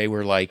 they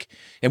were like,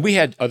 and we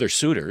had other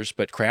suitors,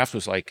 but Kraft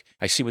was like,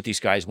 I see what these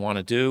guys want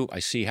to do. I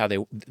see how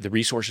the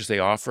resources they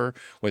offer,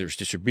 whether it's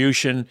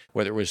distribution,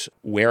 whether it was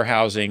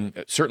warehousing,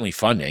 certainly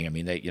funding. I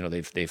mean,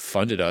 they've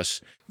funded us.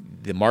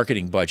 The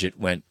marketing budget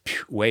went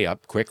way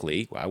up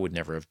quickly. I would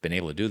never have been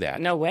able to do that.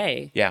 No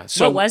way. Yeah.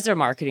 So what was their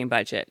marketing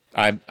budget?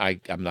 I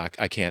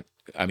can't.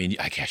 I mean,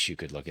 I guess you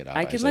could look it up.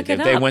 I could look it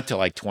up. They went to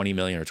like 20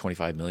 million or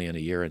 25 million a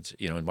year,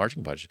 in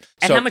marketing budget.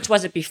 And how much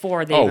was it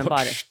before they even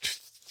bought it?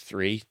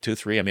 3.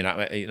 I mean,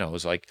 it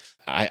was like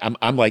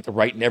I'm like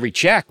writing every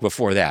check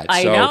before that.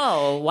 I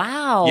know.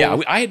 Wow.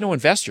 Yeah, I had no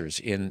investors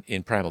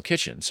in Primal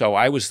Kitchen, so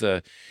I was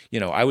the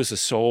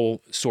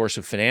sole source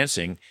of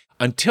financing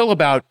until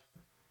about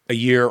a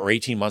year or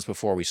 18 months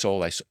before we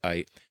sold.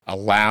 I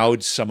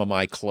allowed some of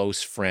my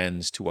close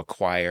friends to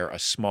acquire a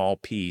small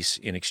piece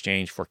in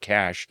exchange for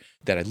cash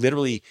that I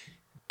literally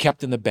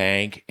kept in the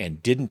bank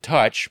and didn't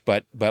touch.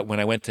 But when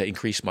I went to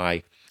increase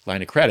my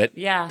line of credit,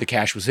 the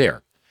cash was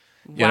there.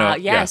 Wow.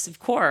 Yes, of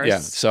course. Yeah.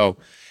 So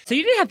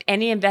you didn't have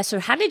any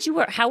investor.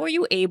 How were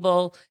you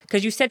able?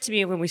 Because you said to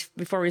me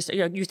before we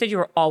started, you said you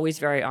were always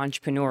very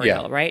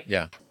entrepreneurial, right?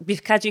 Yeah.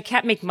 Because you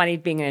can't make money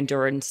being an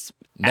endurance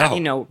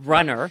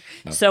runner.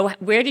 No. So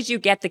where did you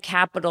get the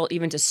capital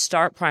even to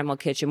start Primal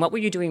Kitchen? What were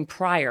you doing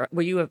prior?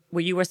 Were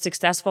you a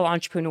successful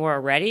entrepreneur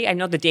already? I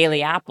know the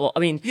Daily Apple. I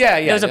mean,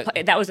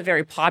 that was a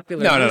very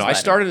popular. No. I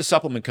started a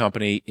supplement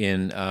company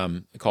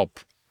called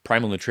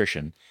Primal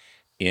Nutrition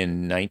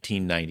in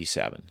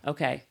 1997.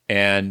 Okay.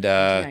 And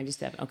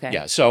 1997. Okay.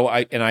 Yeah. So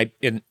I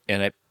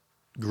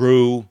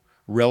grew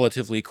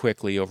relatively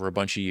quickly over a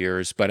bunch of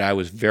years, but I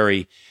was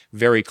very,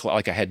 very close.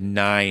 Like I had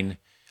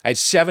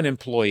 7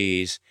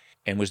 employees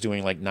and was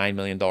doing like $9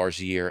 million a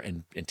year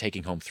and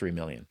taking home $3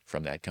 million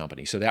from that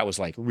company. So that was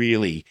like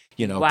really,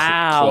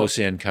 close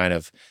in kind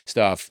of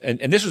stuff. And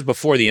this was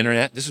before the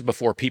internet. This is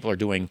before people are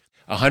doing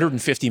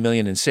 $150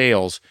 million in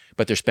sales,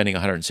 but they're spending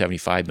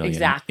 $175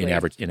 million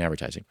in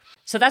advertising.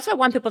 So that's what I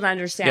want people to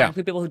understand,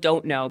 for people who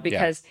don't know,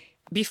 because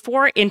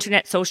before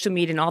internet, social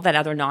media, and all that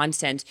other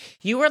nonsense,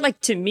 you were like,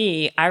 to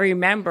me, I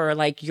remember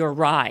like your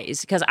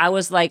rise, because I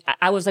was like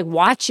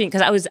watching,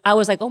 because I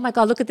was like, oh my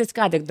God, look at this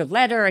guy, the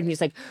letter, and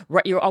he's like,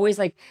 you're always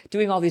like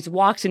doing all these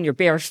walks in your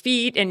bare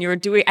feet, and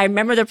I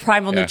remember the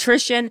Primal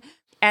Nutrition.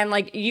 And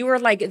like you were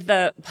like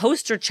the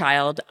poster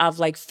child of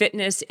like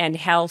fitness and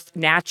health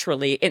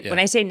naturally. When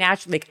I say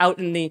naturally, like out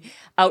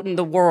in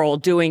the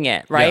world doing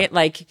it, right? Yeah.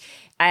 Like,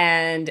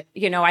 and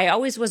I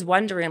always was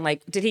wondering,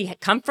 like, did he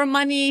come from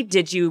money?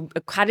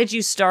 How did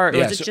you start? Or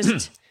was it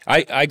just?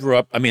 I grew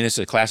up. I mean, it's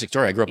a classic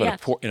story. I grew up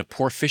in a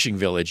poor fishing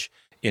village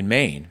in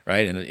Maine,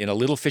 right? In a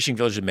little fishing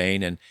village in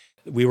Maine, and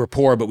we were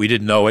poor, but we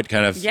didn't know it.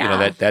 Kind of,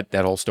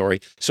 that whole story.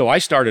 So I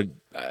started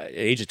at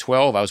the age of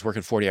 12. I was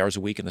working 40 hours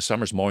a week in the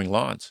summers mowing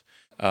lawns.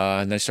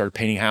 And then I started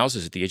painting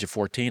houses at the age of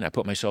 14. I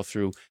put myself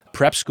through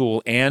prep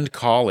school and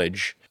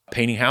college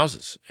painting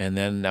houses. And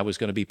then I was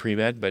going to be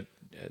pre-med, but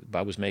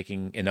I was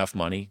making enough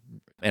money.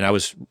 And I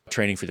was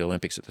training for the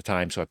Olympics at the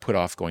time, so I put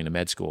off going to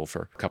med school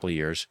for a couple of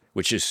years,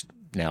 which is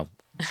now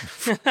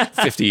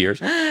 50 years.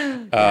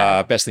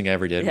 Best thing I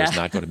ever did was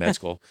not go to med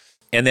school.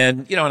 And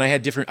then, and I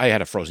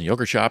had a frozen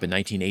yogurt shop in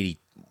 1980.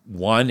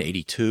 81,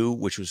 82,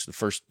 which was the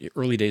first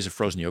early days of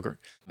frozen yogurt.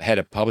 I had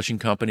a publishing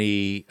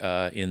company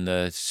in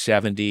the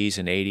 70s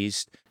and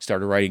 80s,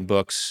 started writing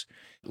books.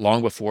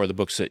 Long before the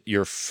books that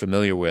you're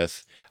familiar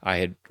with, I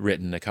had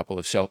written a couple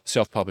of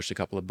self-published a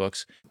couple of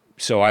books.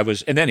 So I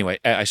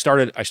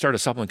started a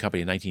supplement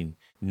company in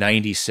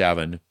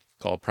 1997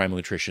 called Primal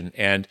Nutrition,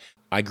 and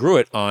I grew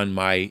it on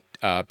my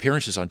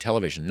appearances on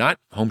television, not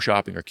Home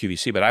Shopping or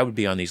QVC, but I would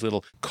be on these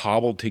little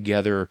cobbled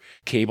together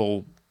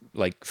cable,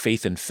 like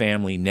Faith and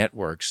Family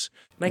networks.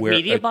 Like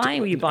media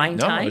buying? Were you buying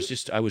time?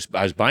 No, I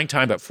was buying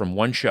time, but from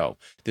one show.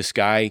 This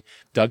guy,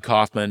 Doug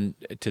Kaufman,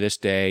 to this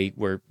day,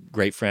 we're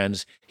great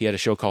friends. He had a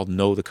show called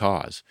Know the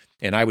Cause,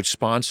 and I would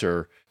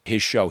sponsor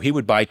his show. He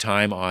would buy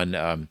time on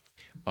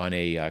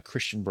a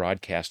Christian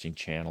broadcasting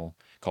channel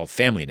called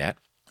FamilyNet.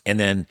 And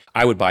then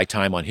I would buy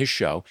time on his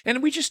show,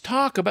 and we just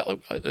talk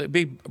about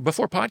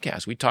before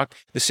podcasts. We talk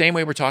the same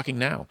way we're talking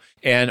now.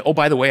 And oh,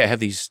 by the way, I have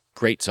these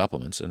great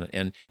supplements,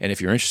 and if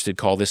you're interested,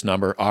 call this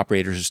number.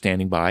 Operators are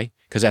standing by,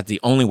 because that's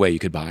the only way you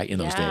could buy in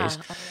those days.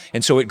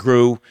 And so it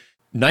grew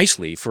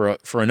nicely for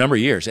a number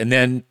of years. And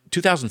then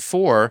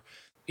 2004,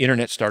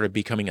 internet started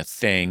becoming a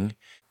thing.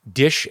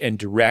 Dish and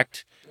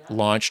Direct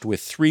launched with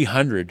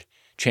 300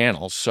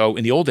 channels. So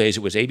in the old days,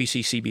 it was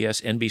ABC,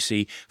 CBS,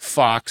 NBC,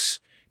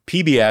 Fox,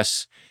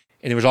 PBS.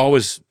 And it was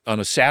always on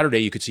a Saturday,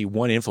 you could see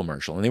one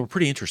infomercial, and they were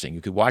pretty interesting.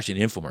 You could watch an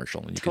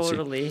infomercial, and you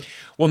Totally. could see.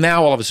 Well,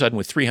 now all of a sudden,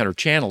 with 300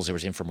 channels, there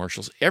was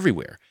infomercials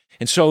everywhere,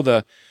 and so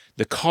the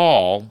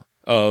call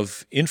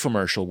of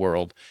infomercial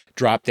world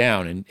dropped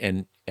down.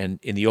 And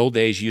in the old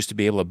days, you used to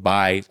be able to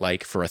buy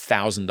like for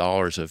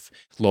 $1,000 of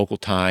local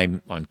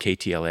time on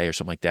KTLA or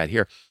something like that.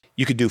 Here,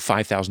 you could do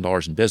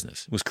 $5,000 in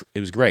business. It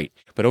was great.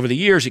 But over the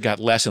years, it got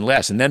less and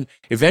less. And then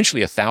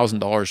eventually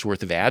 $1,000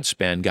 worth of ad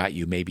spend got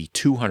you maybe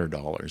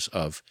 $200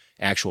 of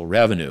actual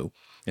revenue.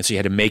 And so you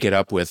had to make it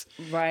up with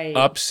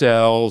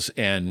upsells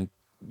and,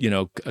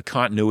 a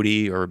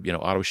continuity or,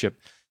 auto ship.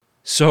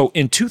 So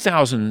in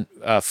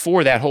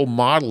 2004, that whole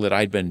model that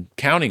I'd been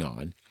counting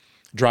on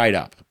dried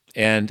up.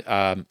 And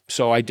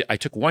so I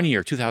took 1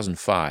 year,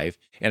 2005,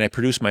 and I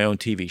produced my own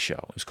TV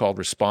show. It was called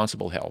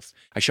Responsible Health.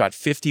 I shot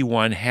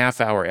 51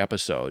 half-hour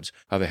episodes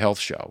of a health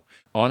show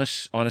on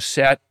a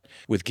set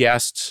with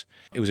guests.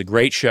 It was a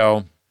great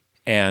show,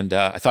 and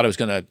I thought I was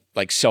going to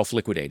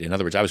self-liquidate. In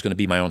other words, I was going to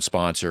be my own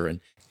sponsor,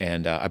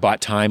 and I bought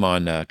time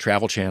on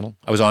Travel Channel.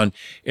 I was on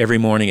every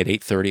morning at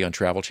 8:30 on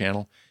Travel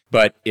Channel,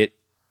 but it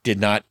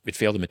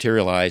failed to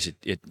materialize.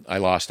 I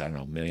lost, I don't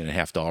know, $1.5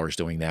 million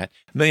doing that.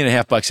 $1.5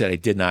 million that I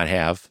did not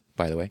have,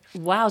 by the way.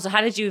 Wow. So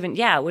how did you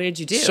what did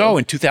you do? So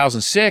in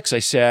 2006, I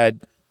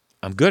said,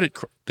 I'm good at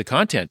the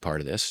content part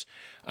of this.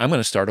 I'm going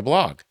to start a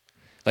blog.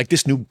 Like,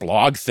 this new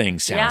blog thing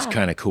sounds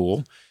kind of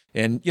cool.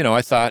 And,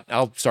 I thought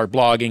I'll start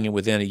blogging, and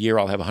within a year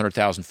I'll have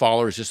 100,000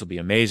 followers. This will be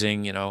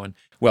amazing, and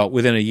well,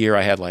 within a year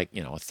I had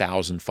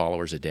 1,000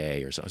 followers a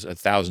day or so,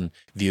 1,000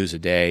 views a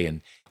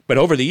day. But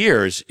over the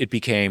years, it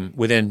became,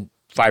 within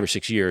 5 or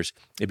 6 years,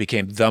 it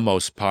became the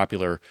most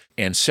popular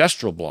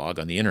ancestral blog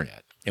on the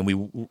internet. And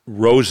we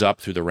rose up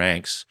through the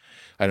ranks.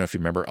 I don't know if you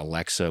remember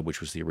Alexa, which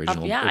was the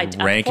original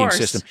ranking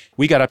system.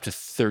 We got up to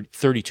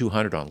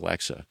 3,200 on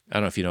Alexa. I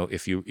don't know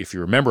if you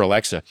remember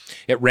Alexa.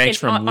 It ranks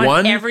from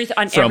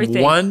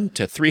one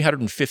to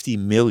 350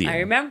 million. I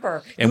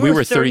remember. And we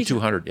were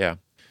 3,200. Yeah.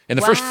 And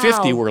the first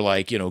 50 were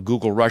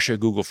Google Russia,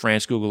 Google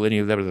France, Google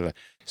India, blah, blah, blah.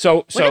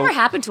 So whatever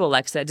happened to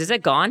Alexa? Is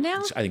it gone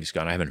now? I think it's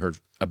gone. I haven't heard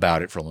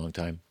about it for a long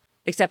time.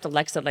 Except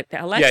Alexa, tell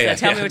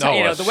me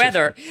the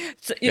weather.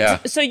 So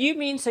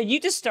you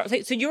just start.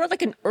 So you were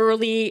like an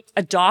early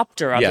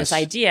adopter of this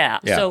idea.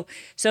 Yeah.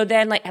 So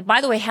then,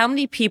 by the way, how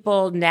many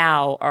people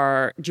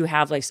now do you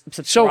have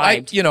subscribed? So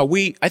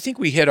I think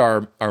we hit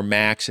our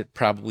max at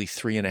probably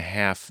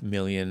 3.5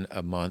 million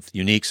a month,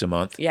 uniques a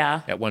month.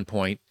 Yeah. At one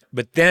point,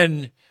 but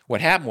then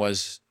what happened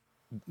was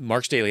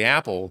Mark's Daily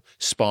Apple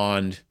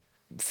spawned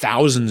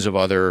thousands of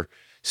other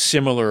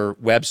similar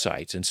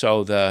websites. And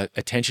so the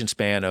attention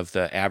span of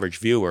the average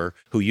viewer,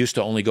 who used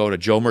to only go to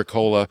Joe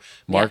Mercola,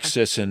 Mark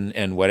Sisson,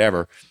 and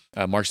whatever,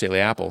 Mark's Daily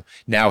Apple,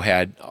 now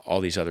had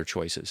all these other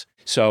choices.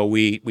 So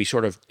we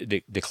sort of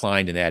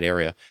declined in that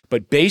area.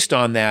 But based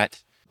on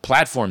that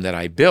platform that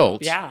I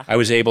built, I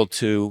was able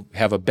to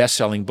have a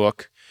best-selling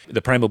book.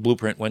 The Primal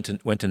Blueprint went to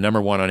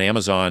 #1 on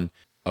Amazon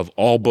of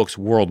all books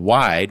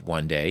worldwide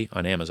one day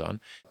on Amazon,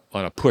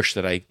 on a push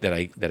that I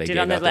did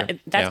on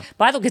that.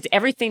 By the way, because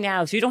everything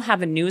now, if you don't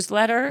have a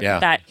newsletter,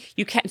 that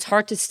you can't. It's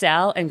hard to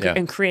sell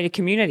and create a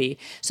community.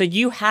 So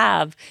you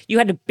had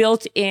a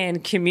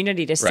built-in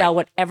community to sell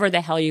whatever the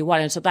hell you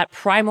want. And so that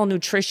Primal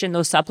Nutrition,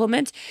 those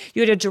supplements,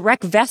 you had a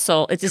direct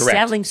vessel into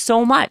selling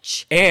so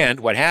much. And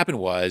what happened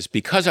was,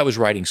 because I was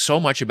writing so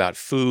much about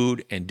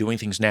food and doing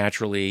things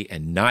naturally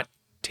and not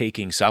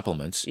taking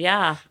supplements,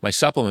 my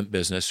supplement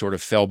business sort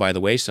of fell by the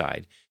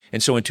wayside.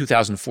 And so in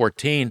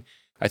 2014.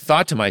 I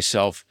thought to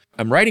myself,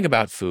 I'm writing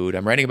about food.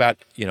 I'm writing about,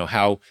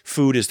 how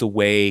food is the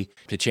way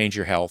to change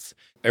your health.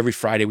 Every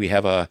Friday we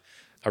have a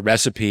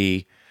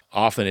recipe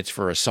Often it's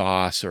for a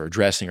sauce or a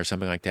dressing or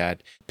something like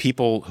that.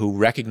 People who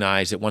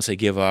recognize that once they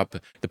give up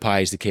the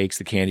pies, the cakes,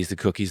 the candies, the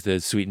cookies,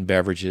 the sweetened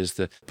beverages,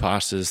 the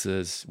pastas,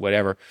 the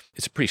whatever,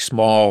 it's a pretty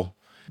small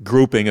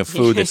grouping of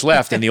food that's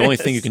left. And the only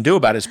thing you can do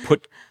about it is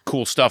put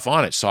cool stuff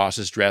on it: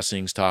 sauces,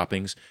 dressings,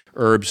 toppings,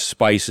 herbs,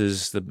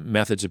 spices, the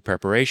methods of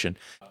preparation.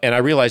 And I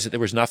realized that there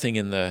was nothing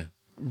in the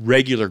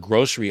regular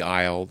grocery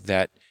aisle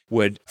that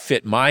would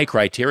fit my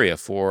criteria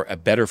for a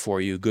better for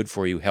you, good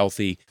for you,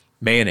 healthy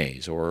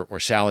mayonnaise or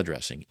salad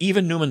dressing,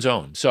 even Newman's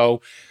Own.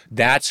 So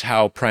that's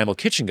how Primal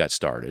Kitchen got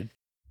started.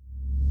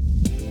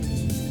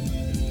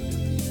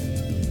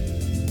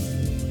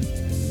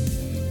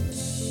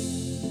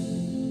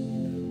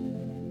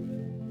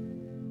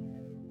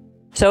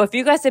 So if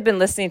you guys have been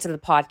listening to the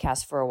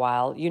podcast for a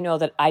while, you know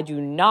that I do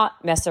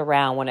not mess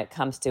around when it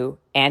comes to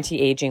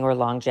anti-aging or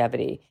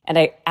longevity. And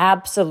I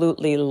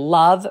absolutely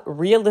love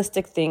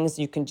realistic things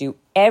you can do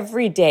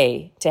every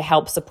day to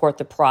help support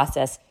the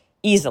process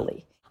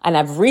easily. And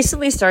I've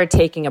recently started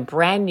taking a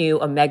brand new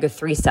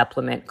omega-3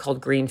 supplement called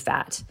Green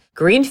Fat.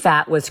 Green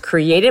Fat was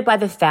created by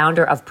the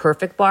founder of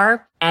Perfect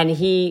Bar, and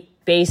he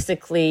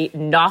basically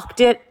knocked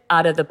it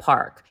out of the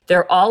park.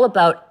 They're all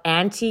about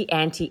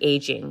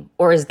anti-aging,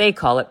 or as they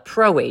call it,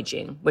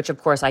 pro-aging, which of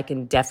course I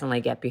can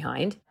definitely get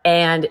behind.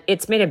 And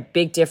it's made a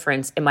big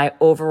difference in my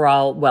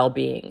overall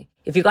well-being.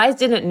 If you guys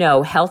didn't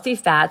know, healthy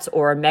fats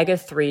or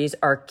omega-3s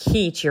are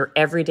key to your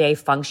everyday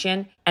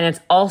function. And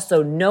it's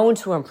also known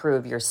to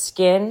improve your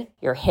skin,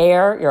 your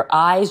hair, your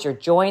eyes, your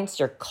joints,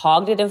 your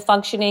cognitive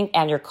functioning,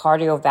 and your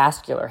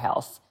cardiovascular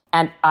health.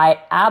 And I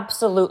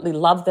absolutely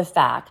love the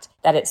fact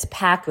that it's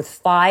packed with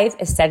 5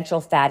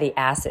 essential fatty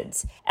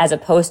acids, as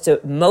opposed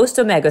to most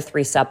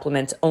omega-3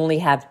 supplements only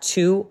have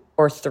 2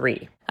 or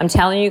 3. I'm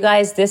telling you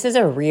guys, this is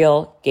a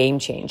real game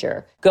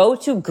changer. Go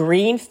to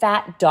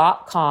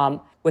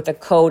greenfat.com with the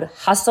code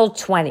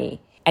HUSTLE20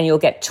 and you'll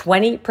get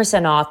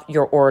 20% off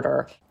your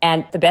order.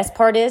 And the best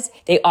part is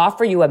they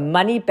offer you a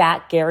money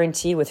back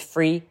guarantee with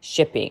free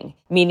shipping,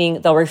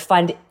 meaning they'll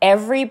refund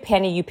every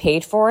penny you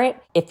paid for it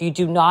if you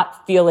do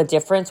not feel a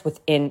difference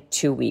within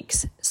 2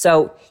 weeks.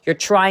 So you're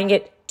trying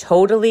it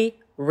totally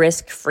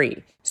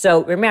risk-free.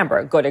 So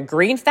remember, go to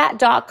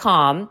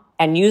greenfat.com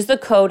and use the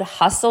code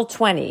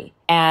HUSTLE20.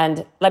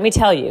 And let me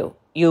tell you,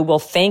 you will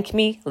thank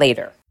me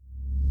later.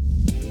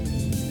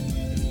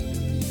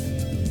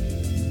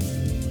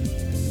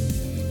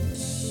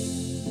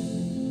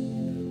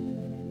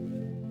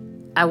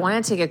 I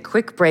want to take a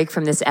quick break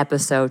from this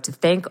episode to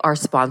thank our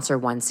sponsor,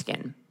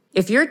 OneSkin.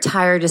 If you're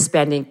tired of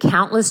spending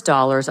countless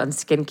dollars on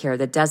skincare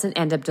that doesn't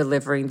end up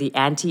delivering the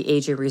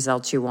anti-aging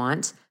results you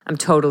want, I'm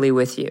totally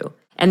with you.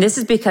 And this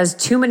is because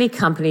too many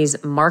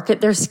companies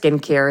market their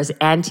skincare as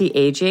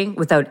anti-aging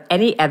without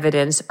any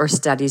evidence or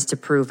studies to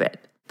prove it.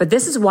 But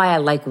this is why I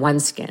like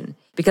OneSkin,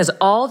 because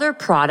all their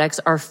products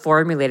are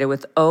formulated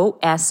with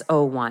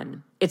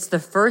OSO1. It's the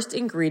first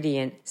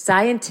ingredient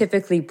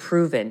scientifically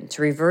proven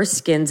to reverse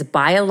skin's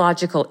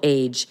biological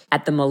age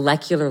at the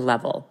molecular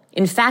level.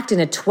 In fact, in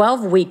a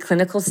 12-week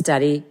clinical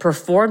study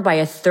performed by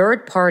a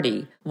third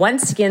party,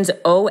 OneSkin's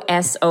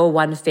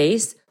OSO1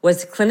 face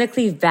was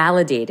clinically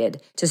validated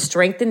to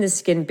strengthen the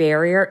skin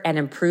barrier and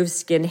improve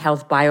skin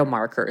health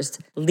biomarkers,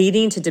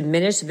 leading to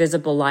diminished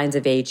visible lines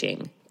of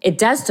aging. It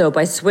does so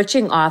by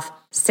switching off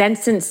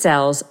senescent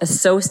cells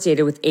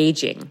associated with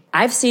aging.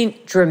 I've seen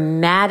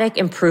dramatic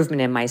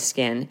improvement in my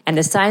skin, and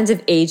the signs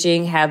of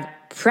aging have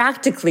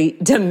practically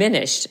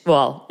diminished.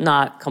 Well,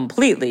 not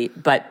completely,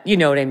 but you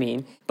know what I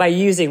mean, by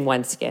using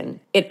OneSkin.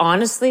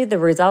 Honestly, the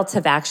results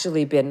have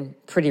actually been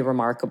pretty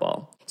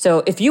remarkable.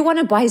 So if you want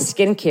to buy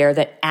skincare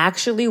that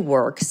actually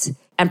works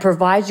and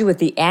provides you with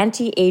the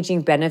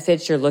anti-aging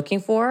benefits you're looking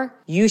for,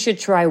 you should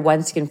try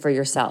OneSkin for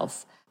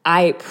yourself.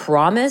 I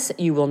promise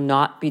you will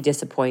not be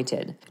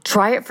disappointed.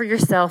 Try it for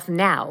yourself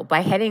now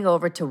by heading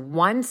over to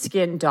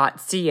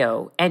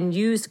oneskin.co and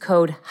use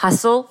code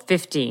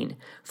HUSTLE15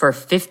 for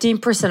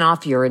 15%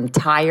 off your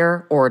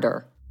entire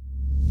order.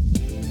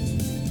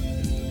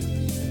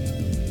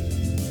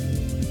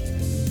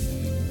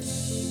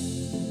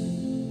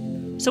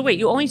 So wait,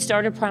 you only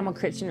started Primal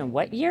Kitchen in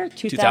what year?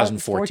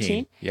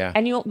 2014. Yeah.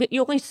 And you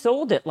only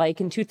sold it like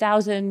in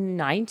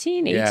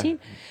 2019, 18? Yeah.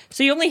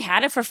 So you only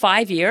had it for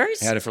 5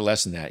 years? I had it for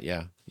less than that,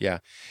 yeah. Yeah.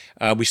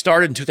 We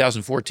started in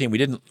 2014. We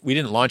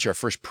didn't launch our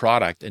first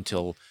product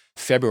until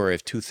February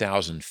of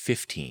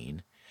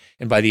 2015.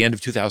 And by the end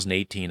of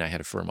 2018, I had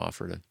a firm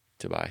offer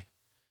to buy.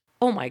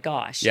 Oh my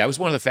gosh. Yeah, it was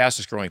one of the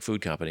fastest growing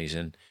food companies.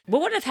 And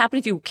what would have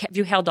happened if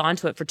you held on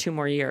to it for 2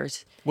 more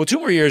years? Well, 2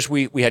 more years,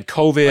 we had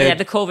COVID. Oh, yeah,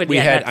 the COVID. We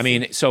had, I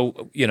mean,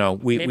 so, you know,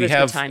 we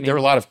have, there were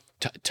a lot of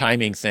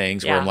timing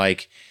things where I'm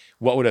like,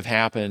 what would have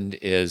happened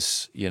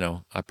is, you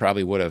know, I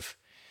probably would have,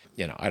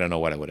 you know, I don't know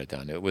what I would have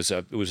done. It was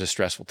a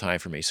stressful time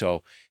for me.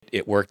 So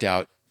it worked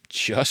out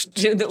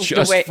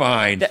Just way,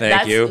 fine,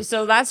 thank you.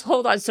 So that's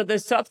hold on. So the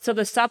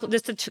supplement,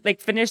 just to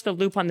like finish the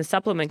loop on the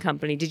supplement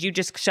company. Did you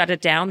just shut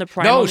it down? The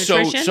Primal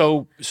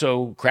Nutrition?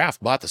 So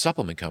Kraft bought the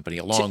supplement company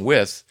along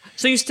with.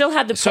 So you still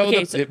had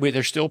the.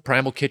 They're still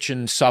Primal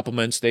Kitchen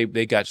supplements. They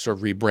got sort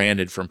of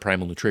rebranded from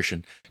Primal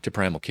Nutrition to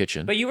Primal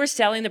Kitchen. But you were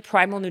selling the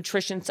Primal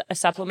Nutrition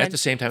supplement at the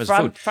same time as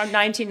food from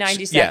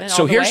 1997.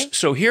 Yeah.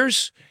 So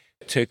here's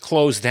to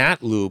close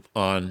that loop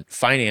on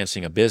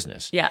financing a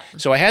business. Yeah.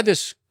 So I had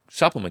this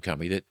supplement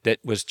company that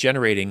was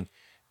generating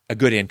a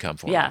good income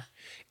for me.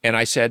 And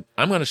I said,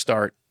 I'm going to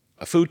start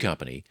a food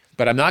company,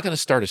 but I'm not going to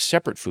start a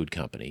separate food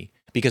company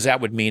because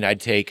that would mean I'd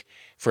take,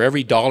 for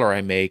every dollar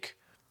I make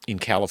in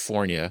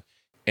California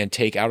and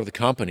take out of the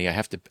company,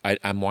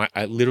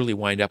 I literally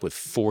wind up with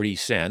 40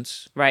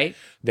 cents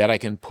that I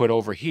can put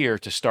over here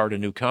to start a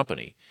new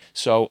company.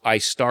 So I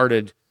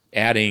started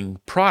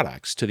adding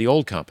products to the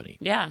old company.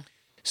 Yeah.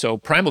 So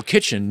Primal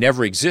Kitchen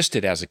never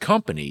existed as a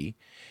company.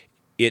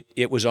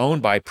 It was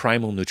owned by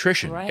Primal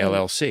Nutrition,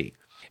 LLC.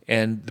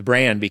 And the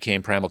brand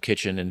became Primal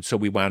Kitchen, and so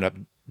we wound up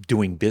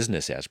doing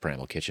business as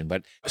Primal Kitchen.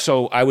 But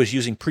so I was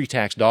using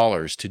pre-tax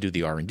dollars to do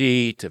the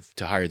R&D,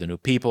 to hire the new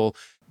people,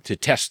 to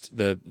test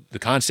the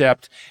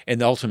concept,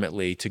 and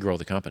ultimately to grow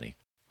the company.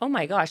 Oh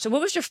my gosh. So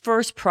what was your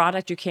first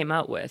product you came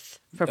out with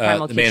for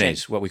Primal Kitchen? The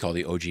mayonnaise, what we call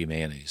the OG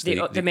mayonnaise.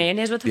 The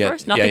mayonnaise was the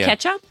first? Not the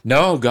ketchup?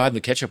 No, God,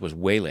 the ketchup was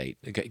way late.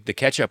 The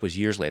ketchup was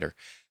years later.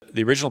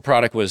 The original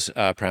product was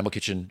Primal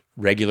Kitchen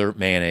regular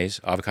mayonnaise,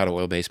 avocado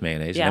oil-based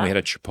mayonnaise. And then we had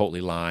a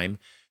chipotle lime.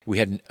 We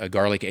had a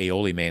garlic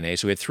aioli mayonnaise.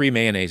 So we had 3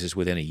 mayonnaises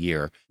within a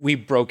year. We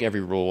broke every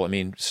rule. I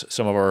mean,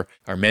 some of our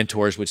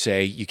mentors would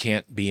say, you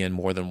can't be in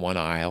more than one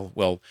aisle.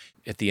 Well,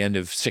 at the end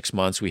of 6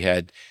 months, we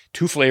had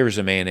 2 flavors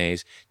of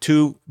mayonnaise,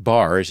 2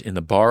 bars in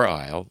the bar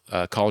aisle,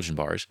 collagen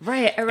bars.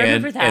 Right, I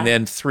remember that. And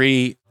then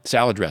 3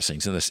 salad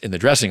dressings in the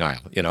dressing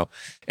aisle,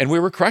 And we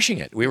were crushing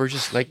it. We were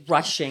just like...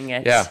 Rushing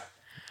it. Yeah.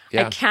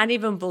 I can't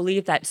even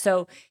believe that.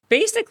 So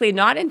basically,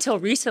 not until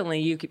recently,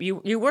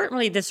 you weren't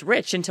really this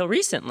rich until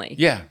recently.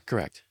 Yeah,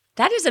 correct.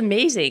 That is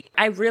amazing.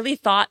 I really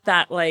thought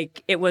that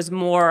it was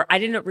more. I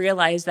didn't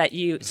realize that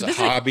you. It's a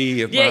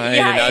hobby of mine.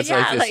 And I was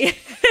like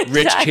this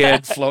rich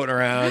kid floating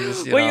around.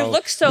 Just, you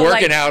look so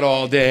working out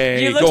all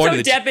day. You look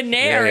so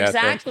debonair,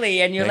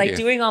 exactly. And you're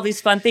doing all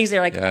these fun things.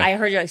 They're like, I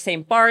heard you're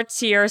saying Bart's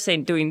here,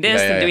 saying doing this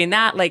and doing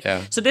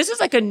that. So this is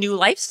like a new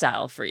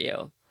lifestyle for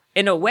you,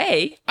 in a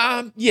way.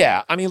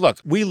 Yeah. I mean, look,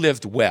 we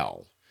lived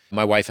well.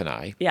 My wife and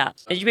I. Yeah.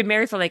 And you've been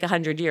married for like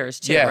 100 years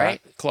too,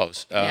 right?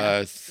 Close.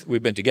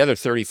 We've been together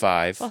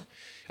 35. Oh.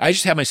 I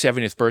just had my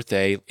 70th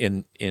birthday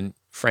in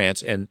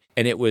France, and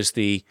it was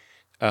the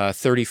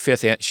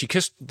 35th.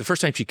 And the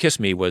first time she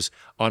kissed me was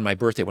on my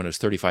birthday when I was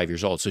 35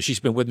 years old. So she's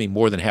been with me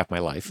more than half my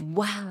life.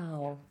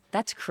 Wow.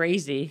 That's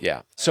crazy.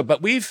 Yeah. So,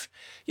 but we've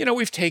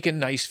taken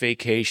nice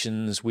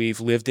vacations. We've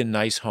lived in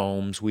nice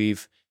homes.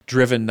 We've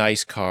driven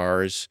nice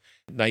cars,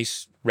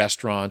 nice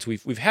restaurants.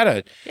 We've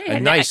had a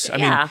nice.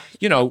 I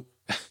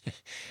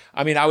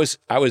mean, I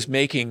was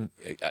making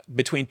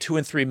between $2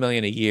 and $3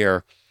 million a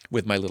year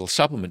with my little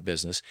supplement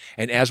business,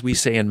 and as we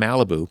say in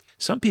Malibu,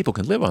 some people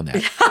can live on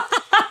that.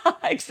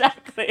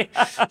 Exactly.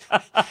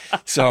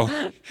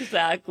 So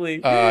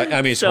exactly.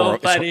 I mean,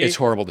 it's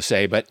horrible to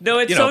say, but no,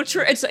 it's so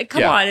true. It's like,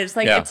 come on, it's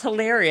like it's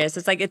hilarious.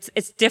 It's like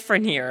it's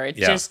different here. It's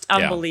just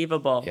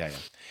unbelievable. Yeah.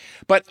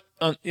 But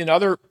in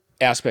other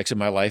aspects of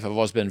my life, I've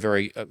always been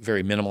very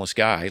minimalist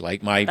guy.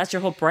 Like that's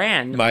your whole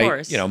brand, of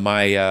course.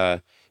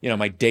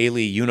 My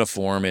daily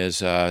uniform is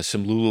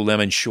some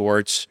Lululemon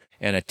shorts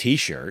and a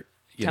T-shirt.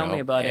 Tell me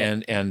about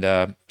it. And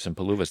some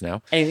pullovers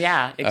now. And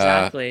yeah,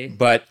 exactly.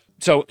 But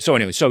so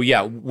anyway,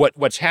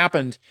 what's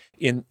happened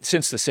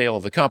since the sale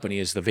of the company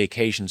is the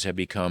vacations have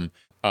become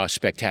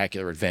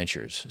spectacular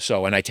adventures.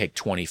 And I take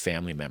 20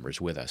 family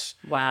members with us.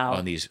 Wow.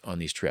 On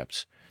these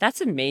trips. That's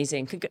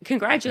amazing.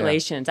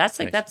 Congratulations.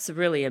 Yeah. That's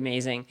really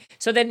amazing.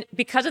 So then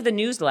because of the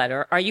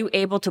newsletter, are you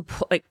able to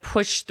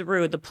push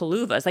through the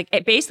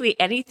pullovers? Basically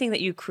anything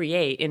that you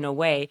create, in a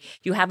way,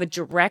 you have a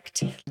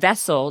direct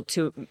vessel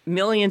to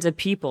millions of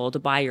people to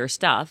buy your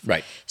stuff.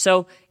 Right.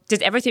 So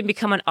does everything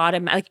become an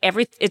automatic?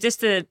 Is this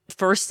the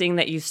first thing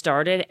that you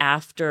started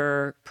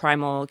after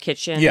Primal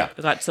Kitchen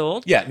got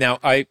sold? Yeah. Now,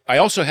 I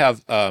also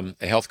have a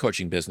health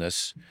coaching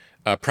business,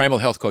 Primal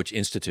Health Coach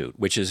Institute,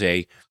 which is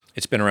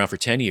it's been around for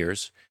 10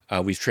 years.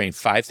 We've trained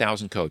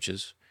 5,000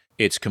 coaches.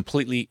 It's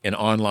completely an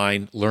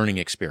online learning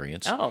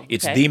experience. Oh, okay.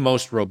 It's the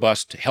most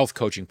robust health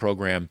coaching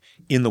program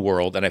in the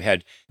world. And I've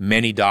had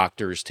many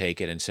doctors take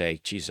it and say,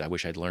 geez, I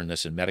wish I'd learned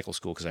this in medical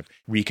school because I've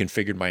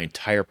reconfigured my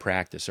entire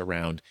practice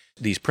around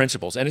these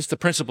principles. And it's the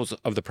principles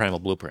of the Primal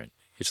Blueprint.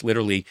 It's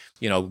literally,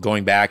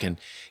 going back and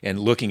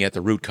looking at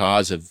the root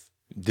cause of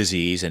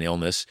disease and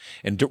illness,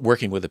 and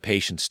working with the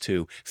patients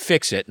to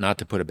fix it, not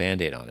to put a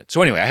Band-Aid on it.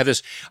 So anyway,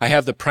 I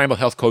have the Primal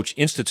Health Coach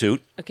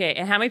Institute. Okay,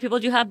 and how many people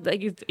do you have?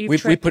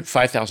 We put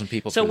 5,000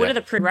 people so through what that. are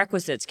the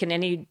prerequisites? Can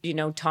any,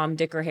 Tom,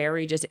 Dick, or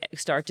Harry just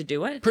start to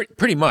do it?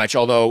 Pretty much,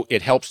 although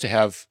it helps to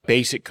have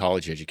basic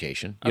college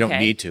education. You don't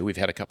need to. We've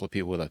had a couple of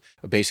people with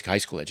a basic high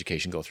school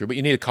education go through, but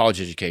you need a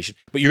college education.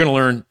 But you're going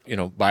to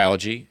learn,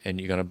 biology, and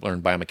you're going to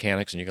learn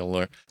biomechanics, and you're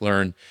going to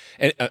learn.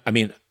 And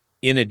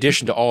in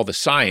addition to all the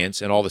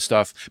science and all the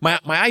stuff, my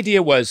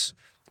idea was,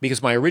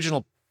 because my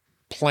original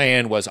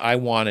plan was I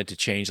wanted to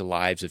change the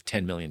lives of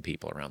 10 million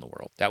people around the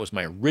world. That was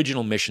my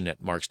original mission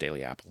at Mark's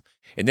Daily Apple.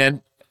 And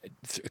then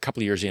a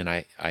couple of years in,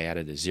 I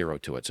added a 0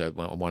 to it. So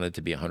I wanted it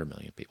to be 100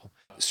 million people.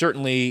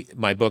 Certainly,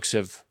 my books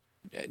have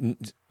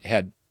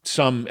had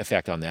some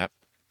effect on that.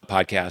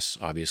 Podcasts,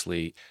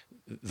 obviously,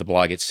 the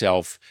blog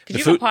itself.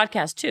 Because you have a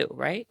podcast too,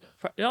 right?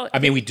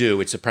 We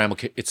do. It's a Primal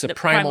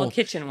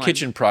Kitchen one.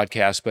 Kitchen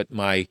podcast, but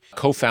my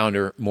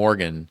co-founder,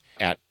 Morgan,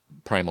 at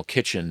Primal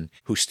Kitchen,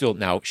 who's still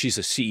now, she's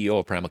the CEO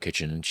of Primal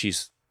Kitchen, and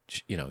she's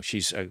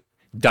a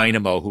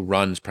dynamo who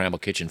runs Primal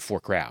Kitchen for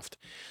Kraft.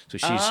 So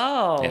she's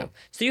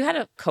So you had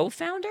a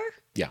co-founder?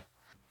 Yeah.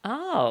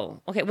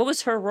 Oh, okay. What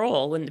was her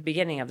role in the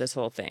beginning of this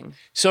whole thing?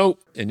 So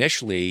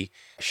initially,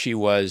 she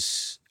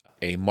was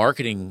a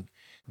marketing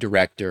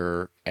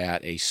director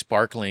at a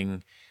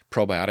sparkling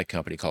probiotic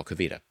company called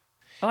Kavita.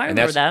 Oh, I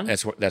remember them.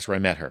 That's where I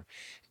met her.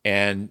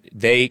 And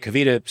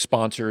Kavita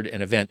sponsored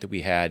an event that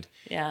we had,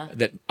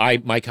 that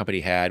my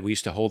company had. We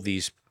used to hold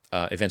these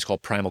events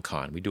called Primal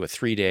Con. We'd do a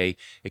 3-day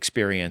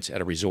experience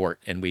at a resort,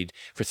 and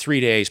for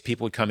 3 days,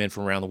 people would come in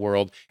from around the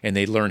world, and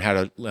they'd learn how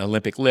to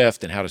Olympic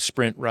lift, and how to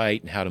sprint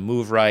right, and how to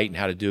move right, and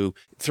how to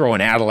throw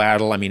an addle.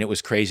 It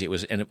was crazy. It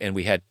was, and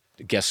we had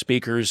guest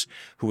speakers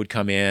who would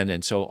come in,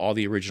 and so all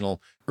the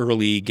original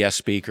early guest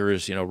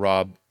speakers,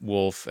 Rob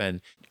Wolf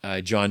and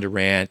John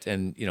Durant,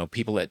 and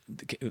people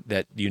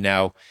that you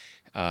now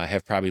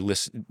have probably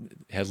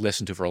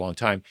listened to for a long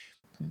time.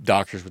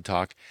 Doctors would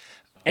talk.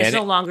 It's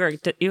no longer,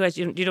 you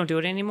don't do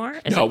it anymore?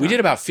 No, we did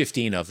about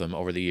 15 of them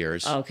over the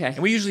years. Oh, okay. And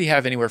we usually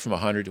have anywhere from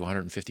 100 to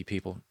 150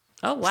 people.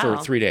 Oh, wow.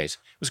 For 3 days.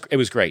 It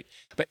was great.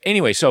 But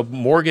anyway, so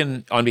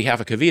Morgan, on behalf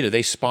of Kavita,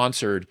 they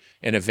sponsored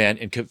an event,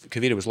 and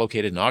Kavita was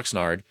located in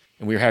Oxnard,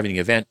 and we were having an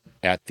event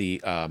at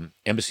the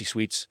Embassy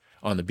Suites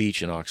on the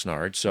beach in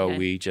Oxnard. So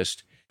we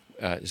just,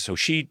 so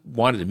she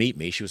wanted to meet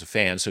me. She was a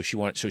fan, so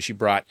she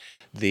brought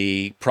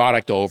the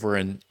product over,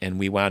 and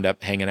we wound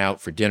up hanging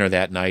out for dinner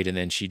that night, and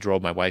then she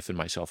drove my wife and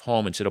myself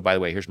home and said, oh, by the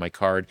way, here's my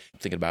card. I'm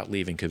thinking about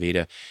leaving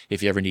Kavita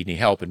if you ever need any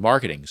help in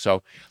marketing.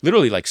 So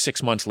literally like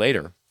 6 months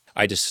later,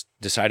 I just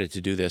decided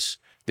to do this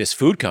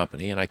food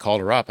company, and I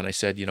called her up and I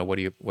said, what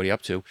are you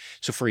up to?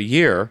 So for a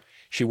year,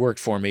 she worked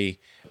for me,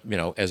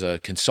 as a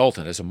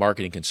consultant, as a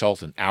marketing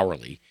consultant,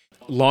 hourly.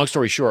 Long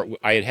story short,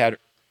 I had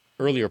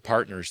earlier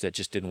partners that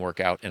just didn't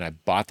work out, and I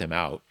bought them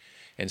out.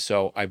 And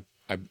so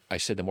I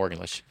said to Morgan,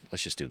 let's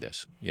just do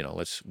this.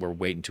 We're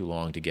waiting too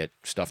long to get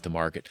stuff to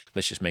market.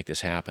 Let's just make this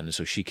happen. And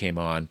so she came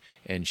on,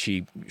 and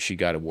she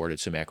got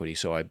awarded some equity.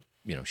 So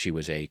she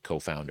was a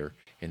co-founder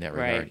in that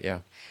regard. Right. Yeah.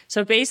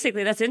 So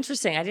basically, that's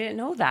interesting. I didn't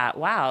know that.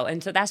 Wow.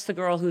 And so that's the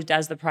girl who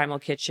does the Primal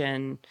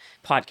Kitchen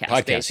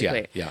podcast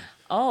basically. Yeah.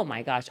 Oh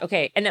my gosh.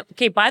 Okay. And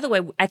by the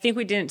way, I think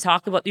we didn't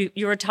talk about,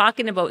 you were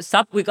talking about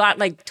we got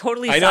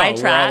totally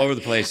sidetracked. We're all over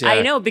the place. Yeah.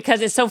 I know, because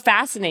it's so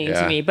fascinating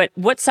to me. But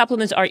what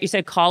supplements you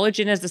said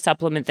collagen is the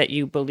supplement that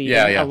you believe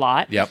in a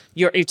lot. Yep.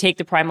 You take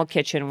the Primal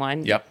Kitchen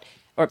one. Yep.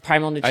 Or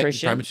Primal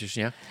Nutrition. Primal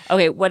Nutrition, yeah.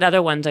 Okay. What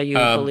other ones are you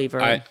a believer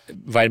in?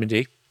 Vitamin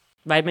D.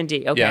 Vitamin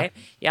D. Okay.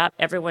 Yeah.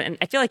 Everyone, and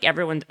I feel like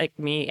everyone, like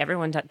me,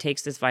 everyone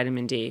takes this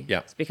vitamin D. Yeah.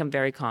 It's become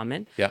very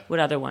common. Yeah. What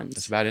other ones?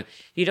 That's about it.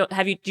 Do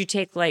you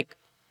take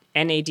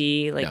NAD?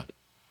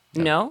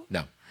 No.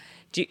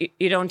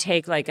 You don't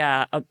take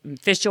a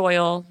fish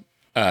oil?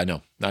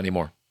 No, not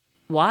anymore.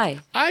 Why?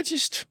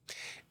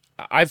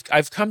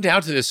 I've come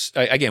down to this,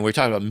 again, we're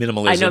talking about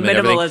minimalism. I know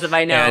minimalism,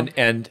 I know.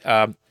 And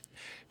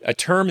a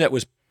term that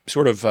was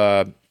sort of,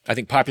 I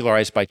think,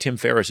 popularized by Tim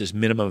Ferriss is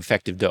minimum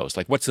effective dose.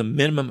 What's the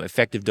minimum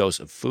effective dose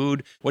of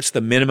food? What's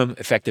the minimum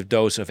effective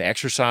dose of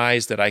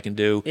exercise that I can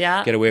do,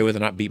 get away with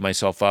and not beat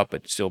myself up,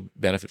 but still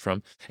benefit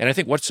from? And I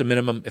think, what's the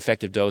minimum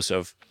effective dose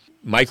of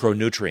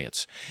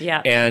micronutrients?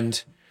 Yeah.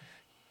 And,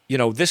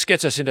 this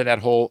gets us into that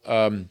whole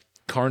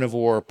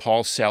carnivore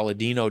Paul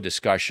Saladino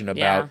discussion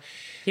about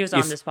he was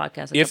on this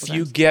podcast if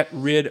you get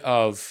rid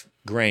of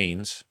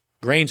grains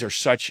are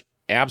such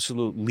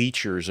absolute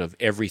leechers of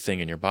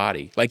everything in your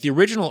body. Like the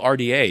original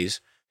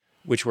RDAs,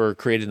 which were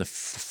created in the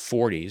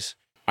 40s,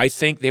 I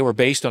think they were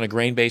based on a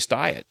grain-based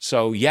diet.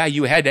 So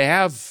you had to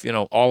have,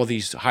 all of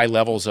these high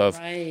levels of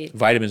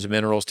vitamins and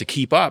minerals to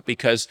keep up,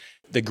 because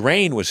the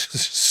grain was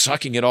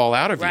sucking it all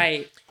out of you.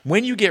 Right.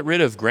 When you get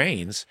rid of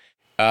grains,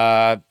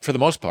 for the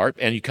most part,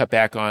 and you cut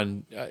back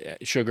on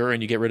sugar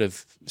and you get rid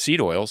of seed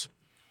oils,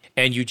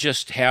 and you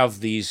just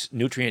have these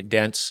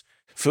nutrient-dense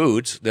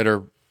foods that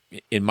are,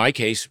 in my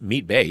case,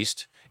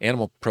 meat-based,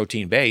 animal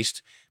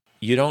protein-based,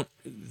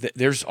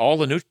 there's all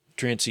the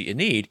nutrients that you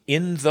need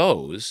in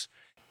those,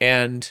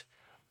 And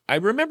I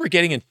remember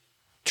getting in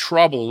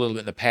trouble a little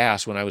bit in the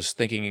past when I was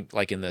thinking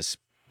like in the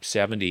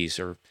 70s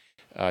or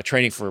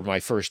training for my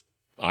first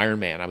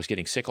Ironman. I was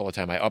getting sick all the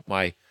time. I upped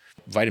my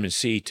vitamin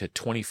C to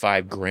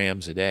 25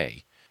 grams a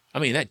day. I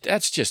mean,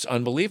 that's just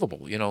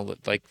unbelievable. You know,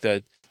 like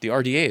the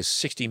RDA is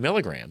 60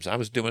 milligrams. I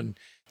was doing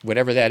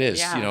whatever that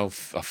is,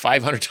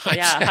 500 times.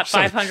 Yeah,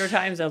 500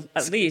 times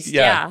at least.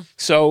 Yeah.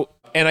 So,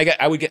 and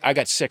I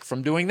got sick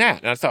from doing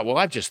that. And I thought, well,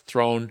 I've just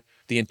thrown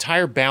the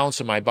entire balance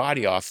of my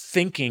body off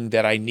thinking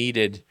that I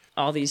needed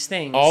all these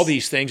things,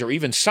 or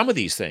even some of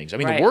these things. I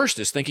mean, the worst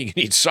is thinking you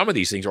need some of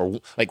these things, or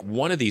like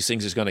one of these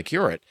things is going to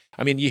cure it.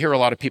 I mean, you hear a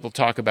lot of people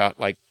talk about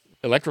like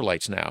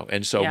electrolytes now,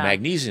 and so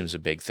magnesium is a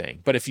big thing.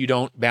 But if you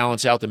don't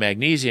balance out the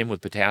magnesium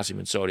with potassium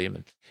and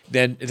sodium,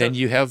 then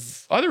you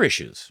have other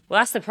issues. Well,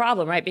 that's the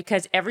problem, right?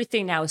 Because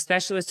everything now,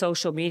 especially with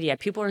social media,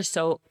 people are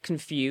so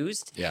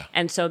confused. Yeah.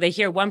 And so they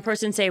hear one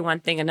person say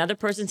one thing, another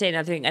person say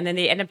another thing, and then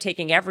they end up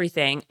taking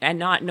everything and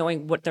not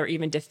knowing what they're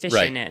even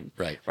deficient in.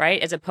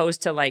 Right. As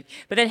opposed to like,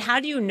 but then how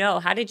do you know?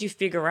 How did you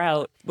figure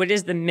out what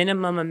is the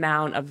minimum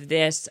amount of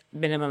this,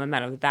 minimum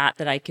amount of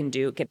that I can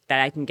do,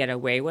 that I can get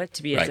away with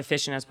to be as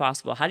efficient as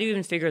possible? How do you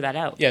even figure that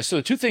out? Yeah. So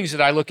the two things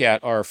that I look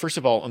at are, first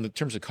of all, in the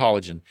terms of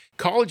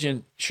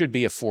collagen should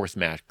be a fourth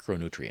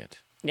macronutrient.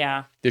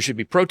 Yeah. There should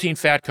be protein,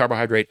 fat,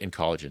 carbohydrate, and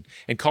collagen.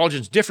 And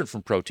collagen's different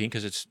from protein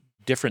because it's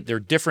different. They're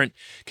different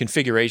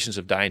configurations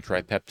of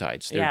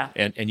ditripeptides.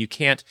 And you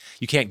can't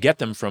get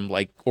them from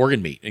like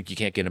organ meat. You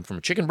can't get them from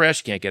a chicken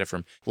breast. You can't get it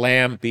from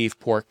lamb, beef,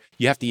 pork.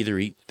 You have to either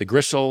eat the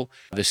gristle,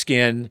 the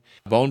skin,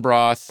 bone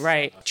broth,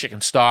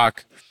 chicken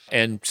stock.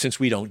 And since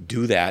we don't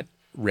do that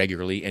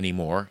regularly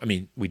anymore. I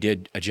mean, we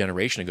did a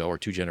generation ago or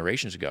 2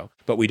 generations ago,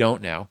 but we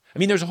don't now. I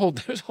mean, there's a whole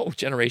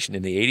generation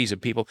in the 80s of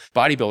people,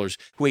 bodybuilders,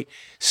 who ate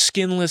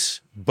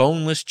skinless,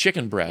 boneless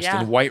chicken breast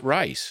and white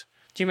rice.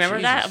 Do you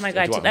remember that? Oh my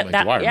God. Do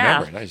I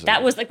remember it?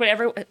 That was like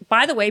whatever.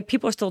 By the way,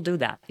 people still do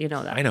that. You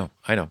know that. I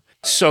know.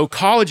 So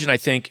collagen, I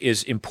think,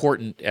 is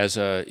important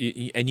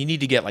and you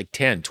need to get like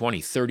 10,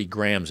 20, 30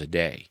 grams a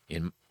day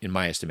in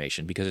my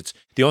estimation, because it's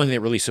the only thing that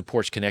really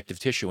supports connective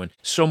tissue. And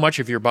so much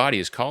of your body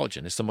is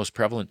collagen. It's the most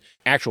prevalent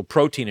actual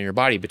protein in your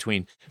body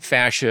between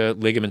fascia,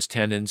 ligaments,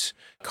 tendons,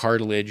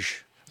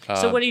 cartilage.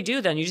 So what do you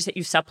do then?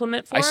 You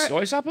supplement for it? So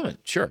I supplement,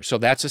 sure. So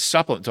that's a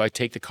supplement. So I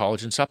take the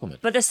collagen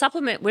supplement. But the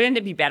supplement, wouldn't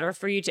it be better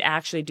for you to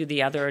actually do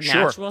the other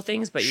natural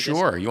things? But you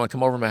You want to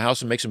come over to my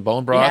house and make some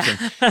bone broth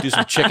and do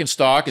some chicken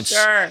stock and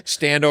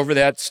stand over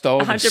that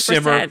stove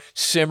 100%. And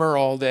simmer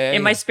all day.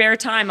 In my spare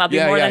time, I'll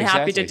be more than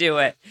happy to do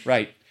it.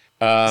 Right.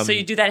 So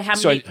you do that.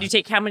 You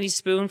take how many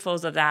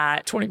spoonfuls of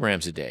that? 20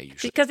 grams a day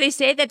usually. Because they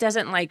say that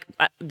doesn't I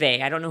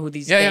don't know who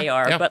these they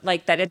are, but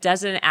like that it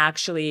doesn't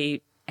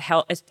actually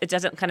help. It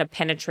doesn't kind of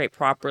penetrate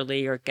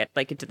properly or get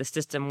like into the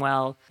system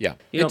well. Yeah.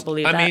 You don't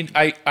believe that? I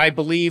mean, I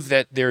believe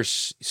that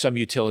there's some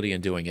utility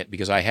in doing it,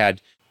 because I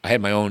had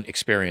my own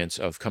experience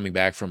of coming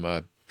back from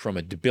a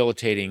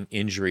debilitating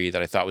injury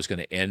that I thought was going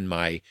to end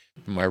my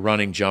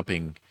running,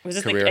 jumping career. Was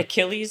this the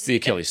Achilles? The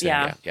Achilles thing,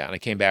 yeah. And I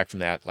came back from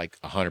that like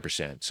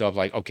 100%. So I'm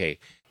like, okay,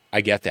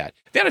 I get that.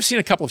 Then I've seen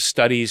a couple of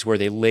studies where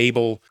they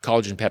label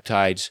collagen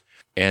peptides,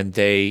 and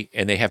they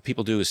have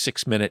people do a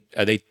 6-minute,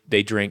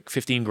 they drink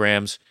 15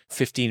 grams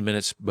 15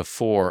 minutes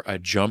before a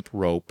jump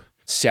rope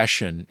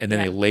session, and then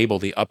they label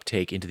the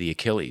uptake into the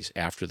Achilles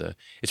after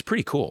it's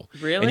pretty cool.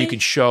 Really? And you can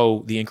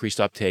show the increased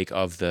uptake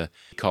of the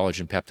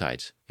collagen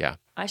peptides. Yeah.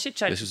 I should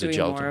try doing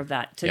more of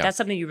that. So that's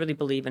something you really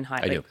believe in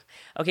highly. I do.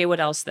 Okay,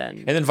 what else then?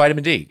 And then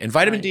vitamin D. And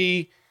vitamin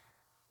D,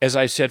 as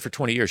I've said for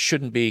 20 years,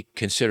 shouldn't be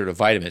considered a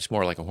vitamin. It's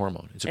more like a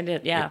hormone. It's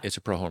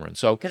a prohormone.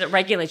 So because it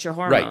regulates your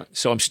hormone. Right.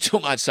 So I'm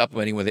still not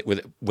supplementing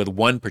with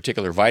one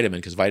particular vitamin,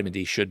 because vitamin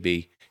D should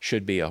be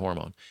a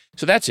hormone.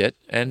 So that's it.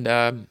 And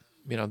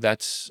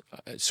that's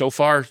so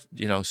far,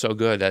 so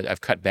good.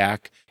 I've cut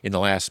back in the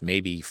last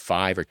maybe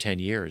 5 or 10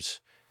 years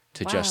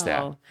to just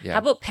that. Yeah. How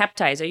about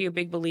peptides? Are you a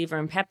big believer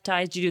in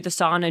peptides? Do you do the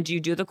sauna? Do you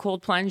do the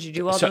cold plunge? Do you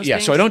do all those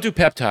things? So I don't do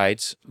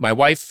peptides. My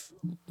wife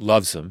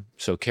loves them.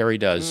 So Carrie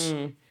does.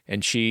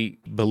 And she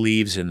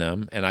believes in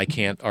them, and I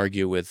can't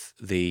argue with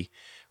the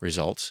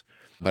results.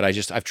 But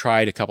I've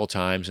tried a couple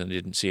times and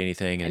didn't see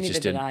anything, and it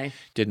just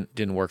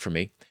didn't work for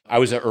me. I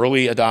was an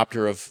early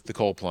adopter of the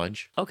cold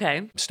plunge.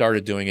 Okay.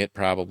 Started doing it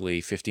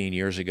probably 15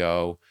 years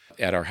ago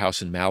at our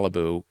house in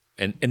Malibu,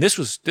 and this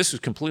was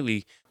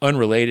completely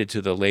unrelated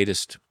to the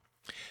latest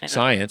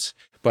science.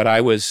 But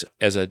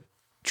as a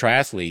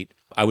triathlete,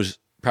 I was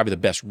probably the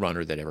best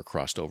runner that ever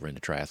crossed over into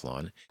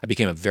triathlon. I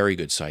became a very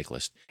good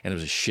cyclist, and I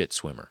was a shit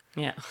swimmer.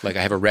 Yeah. Like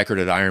I have a record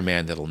at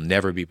Ironman that'll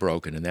never be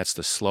broken, and that's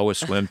the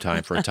slowest swim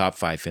time for a top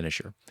 5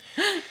 finisher.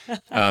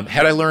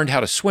 Had I learned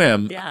how to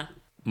swim,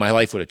 my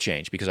life would have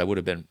changed, because I would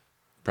have been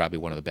probably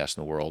one of the best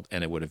in the world,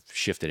 and it would have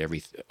shifted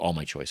all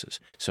my choices.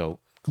 So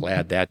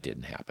glad that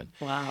didn't happen.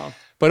 Wow.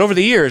 But over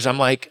the years, I'm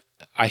like,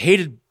 I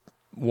hated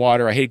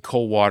water. I hated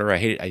cold water. I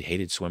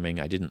hated swimming.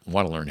 I didn't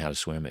want to learn how to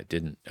swim.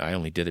 I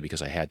only did it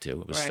because I had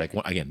to. It was like,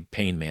 again,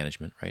 pain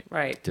management, right?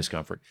 Right.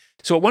 Discomfort.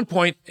 So at one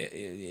point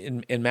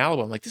in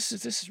Malibu, I'm like, this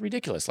is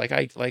ridiculous. Like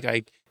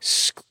I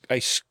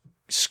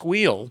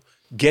squeal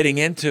getting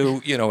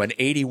into, an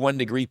 81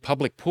 degree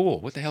public pool.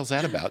 What the hell's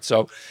that about?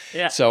 So,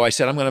 so I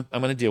said, I'm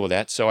gonna deal with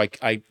that. So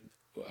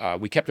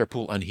we kept our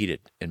pool unheated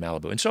in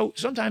Malibu. And so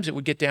sometimes it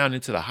would get down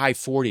into the high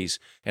 40s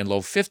and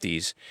low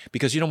 50s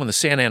because, when the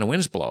Santa Ana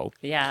winds blow,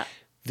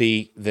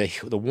 the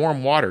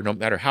warm water, no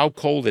matter how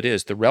cold it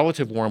is, the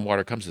relative warm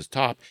water comes to the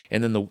top,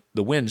 and then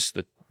the winds,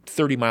 the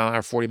 30 mile an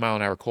hour, 40 mile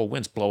an hour cold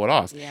winds blow it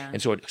off.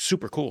 And so it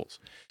super cools.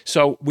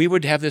 So we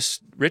would have this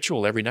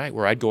ritual every night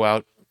where I'd go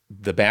out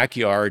the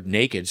backyard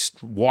naked,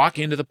 walk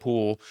into the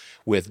pool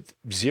with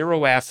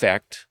zero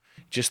affect,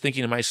 just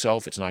thinking to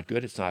myself, it's not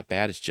good, it's not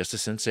bad, it's just a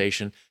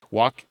sensation.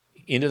 Walk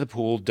into the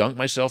pool, dunk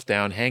myself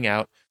down, hang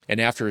out,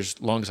 and after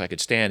as long as I could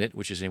stand it,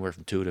 which is anywhere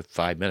from 2 to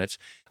 5 minutes,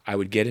 I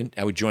would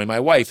join my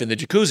wife in the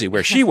jacuzzi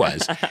where she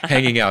was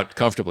hanging out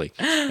comfortably.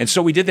 And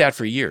so we did that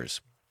for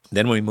years.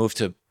 Then when we moved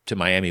to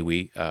Miami,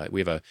 we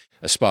have a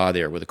spa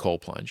there with a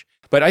cold plunge.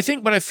 But I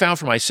think what I found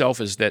for myself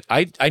is that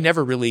I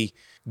never really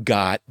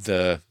got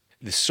the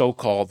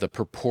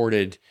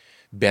purported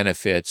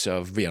benefits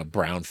of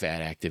brown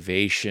fat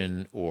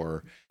activation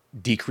or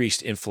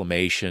decreased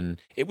inflammation.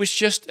 It was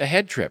just a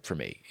head trip for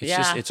me.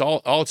 It's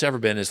all it's ever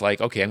been is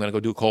like, okay, I'm going to go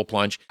do a cold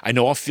plunge. I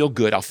know I'll feel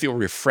good. I'll feel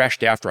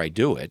refreshed after I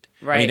do it.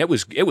 Right. I mean, it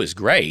was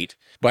great,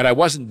 but I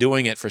wasn't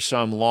doing it for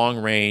some long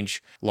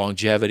range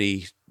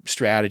longevity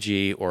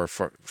strategy or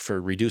for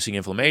reducing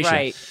inflammation.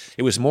 Right.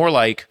 It was more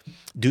like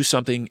do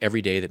something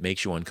every day that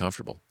makes you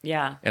uncomfortable.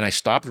 Yeah. And I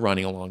stopped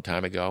running a long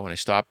time ago, and I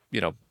stopped,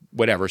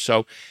 whatever.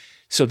 So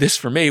this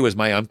for me was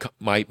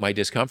my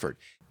discomfort.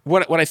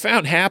 What I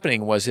found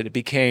happening was that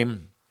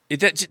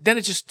then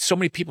it just so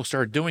many people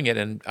started doing it,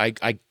 and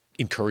I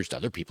encouraged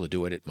other people to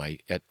do it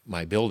at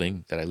my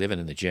building that I live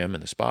in the gym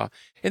and the spa.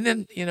 And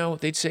then,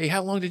 they'd say,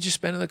 how long did you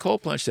spend in the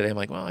cold plunge today? I'm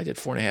like, well, I did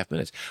 4.5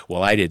 minutes.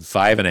 Well, I did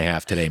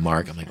 5.5 today,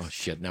 Mark. I'm like, oh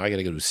shit, now I got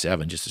to go to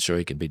 7 just to show you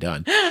it can be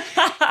done.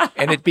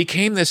 And it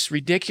became this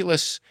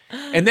ridiculous.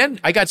 And then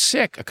I got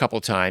sick a couple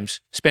of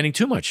times, spending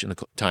too much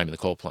time in the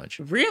cold plunge.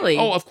 Really?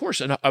 Oh, of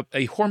course. And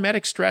a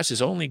hormetic stress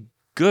is only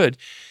good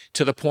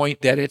to the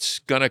point that it's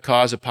going to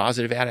cause a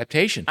positive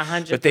adaptation.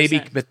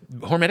 100%. But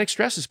hormetic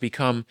stresses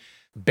become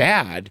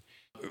bad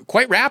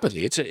quite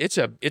rapidly. It's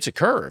a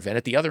curve, and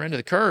at the other end of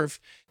the curve,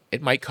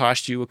 it might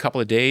cost you a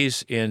couple of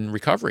days in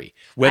recovery.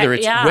 Whether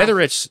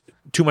it's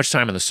too much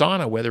time in the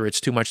sauna, whether it's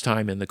too much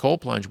time in the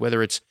cold plunge,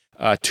 whether it's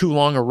too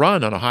long a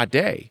run on a hot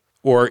day,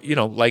 or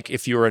like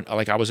if you're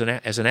like I was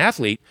as an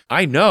athlete,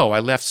 I know I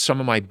left some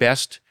of my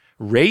best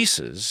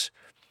races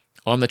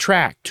on the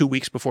track 2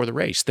 weeks before the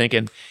race,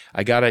 thinking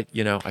I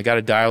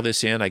gotta dial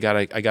this in. I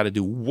gotta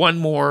do one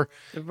more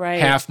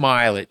half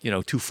mile at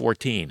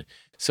 2:14.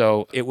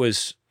 So it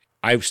was.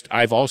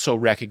 I've also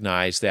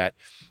recognized that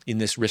in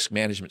this risk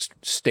management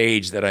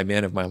stage that I'm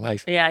in of my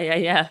life,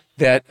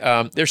 that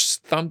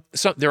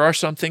there are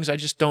some things I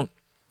just don't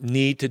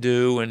need to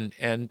do,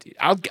 and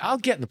I'll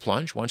get in the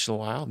plunge once in a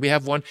while. We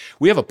have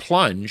a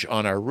plunge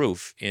on our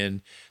roof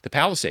in the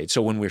Palisades.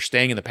 So when we're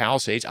staying in the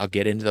Palisades, I'll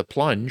get into the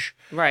plunge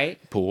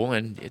pool,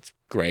 and it's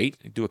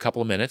great. Do a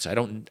couple of minutes. I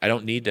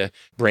don't need to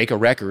break a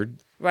record.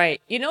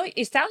 Right.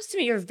 It sounds to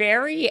me you're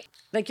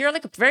you're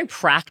a very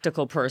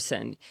practical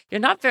person. You're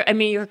not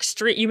very, you're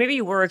extreme.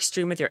 You were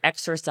extreme with your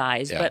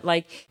exercise,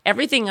 but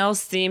everything else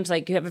seems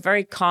like you have a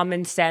very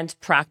common sense,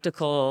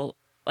 practical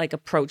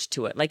approach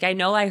to it. I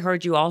know I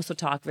heard you also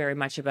talk very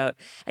much about,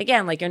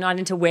 again, you're not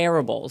into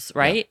wearables,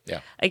 right? Yeah.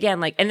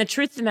 Again, and the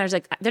truth of the matter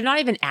is they're not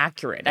even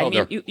accurate.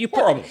 Oh, you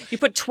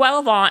put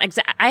 12 on.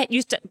 I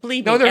used to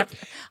believe me.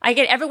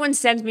 Everyone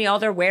sends me all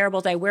their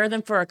wearables. I wear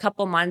them for a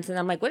couple months, and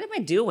I'm like, what am I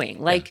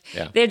doing?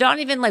 They're not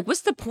even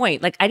what's the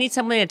point? I need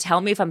someone to tell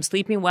me if I'm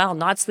sleeping well,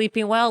 not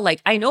sleeping well.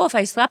 I know if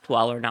I slept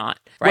well or not,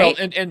 right?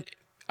 Well, and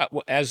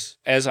as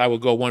I will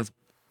go one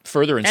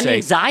further and say,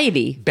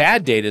 anxiety.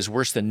 Bad data is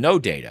worse than no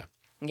data.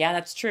 Yeah,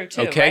 that's true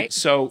too. Okay, right?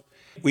 So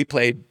we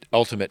played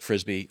ultimate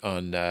frisbee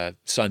on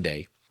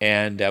Sunday,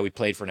 and we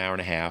played for an hour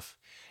and a half,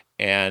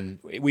 and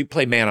we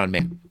played man on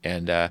man.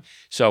 And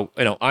so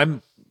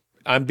I'm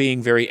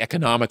being very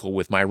economical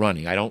with my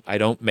running. I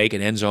don't make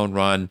an end zone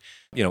run,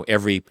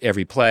 every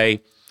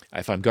play.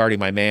 If I'm guarding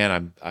my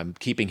man, I'm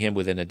keeping him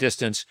within a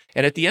distance.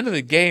 And at the end of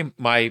the game,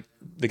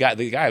 the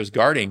guy I was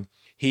guarding,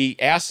 he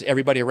asked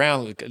everybody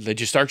around, did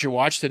you start your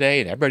watch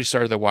today? And everybody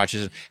started their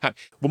watches.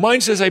 Well,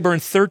 mine says I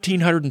burned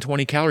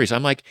 1,320 calories.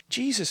 I'm like,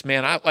 Jesus,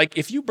 man,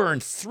 if you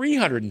burned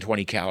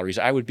 320 calories,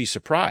 I would be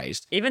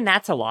surprised. Even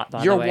that's a lot,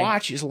 by the way. Your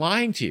watch is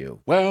lying to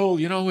you. Well,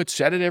 it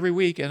said it every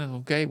week. And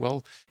okay,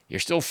 well, you're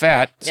still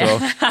fat. So.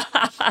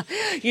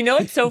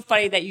 It's so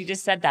funny that you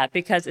just said that,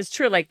 because it's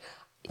true.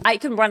 I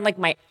can run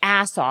my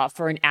ass off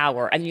for an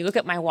hour, and you look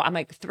at my watch,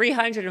 I'm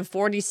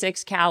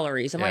 346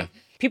 calories. I'm like,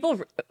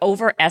 people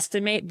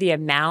overestimate the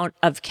amount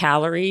of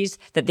calories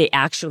that they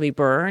actually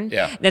burn.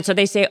 Yeah. And so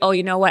they say, oh,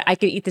 you know what? I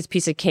could eat this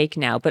piece of cake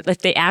now. But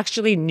if they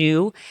actually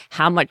knew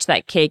how much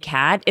that cake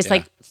had, it's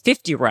like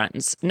 50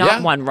 runs,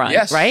 not one run,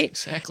 right?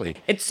 Exactly.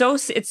 It's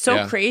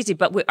so crazy,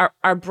 but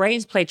our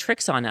brains play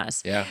tricks on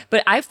us. Yeah.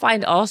 But I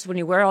find also when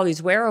you wear all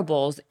these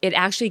wearables, it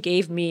actually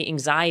gave me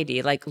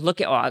anxiety. Like,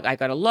 I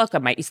got to look, I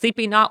might be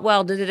sleeping not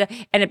well,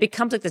 and it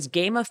becomes like this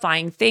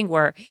gamifying thing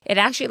where it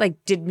actually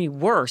like did me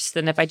worse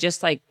than if I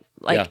just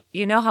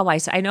you know how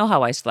I know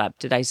how I slept.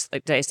 Did I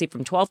sleep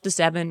from 12 to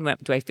 7?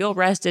 Do I feel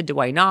rested? Do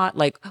I not?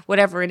 Like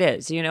whatever it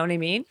is, you know what I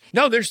mean?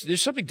 No,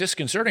 there's something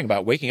disconcerting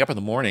about waking up in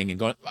the morning and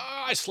going,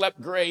 I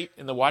slept great.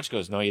 And the watch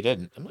goes, no, you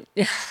didn't. I'm like,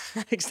 yeah,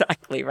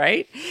 exactly.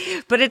 Right.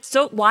 But it's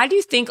why do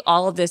you think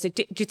all of this,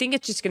 do you think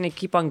it's just going to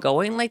keep on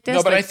going like this?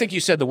 No, but I think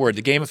you said the word,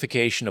 the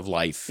gamification of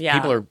life. Yeah.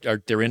 People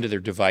they're into their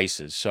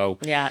devices. So,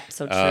 yeah,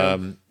 so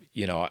true.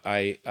 You know,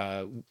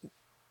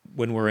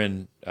 when we're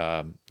in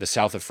the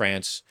south of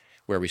France,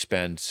 where we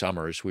spend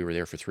summers. We were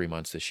there for 3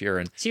 months this year,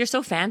 and so you're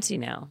so fancy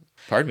now.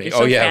 Pardon me. You're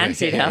so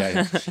fancy now.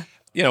 Yeah.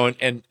 You know,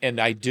 and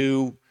I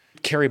do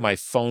carry my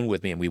phone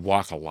with me, and we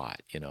walk a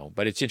lot. You know,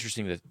 but it's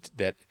interesting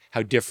that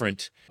how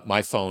different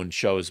my phone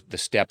shows the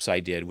steps I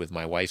did with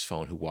my wife's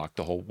phone, who walked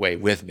the whole way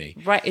with me.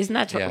 Right? Isn't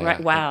that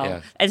right? Wow,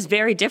 yeah. It's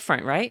very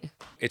different, right?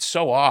 It's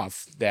so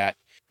off that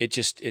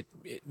it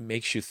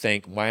makes you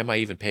think, why am I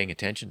even paying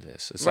attention to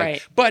this? It's right.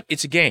 like, but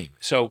it's a game.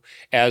 So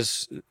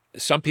as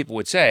some people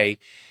would say,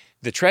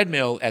 the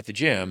treadmill at the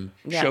gym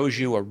shows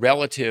you a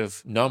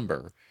relative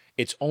number.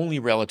 It's only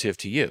relative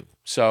to you.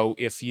 So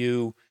if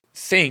you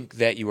think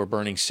that you are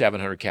burning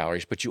 700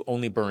 calories, but you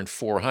only burned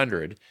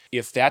 400,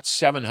 if that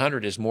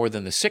 700 is more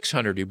than the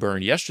 600 you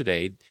burned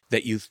yesterday,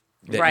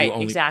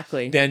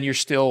 exactly, then it's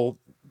still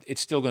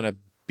going to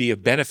be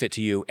of benefit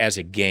to you as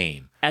a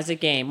game. As a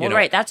game. Well,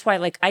 right. That's why,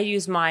 like, I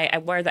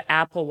wear the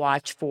Apple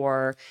Watch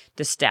for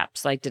the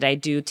steps. Like, did I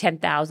do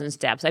 10,000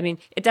 steps? I mean,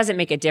 it doesn't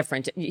make a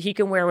difference. He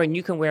can wear one,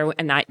 you can wear one,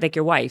 and like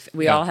your wife.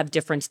 We all have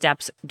different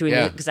steps doing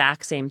the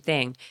exact same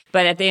thing.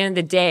 But at the end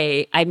of the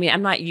day, I mean,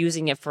 I'm not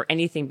using it for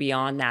anything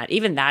beyond that.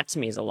 Even that to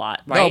me is a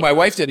lot, right? No, my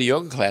wife did a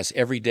yoga class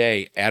every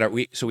day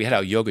so we had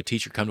a yoga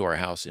teacher come to our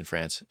house in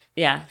France.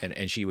 Yeah.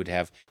 And she would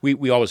have,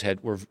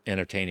 we're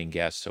entertaining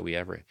guests. So we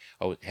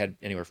had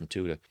anywhere from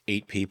 2 to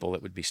 8 people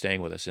that would be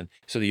staying with us. And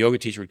so the yoga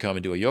teacher would come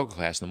and do a yoga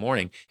class in the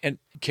morning, and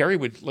Carrie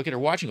would look at her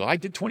watch and go, I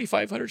did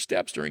 2,500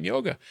 steps during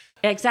yoga.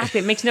 Exactly.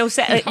 It makes no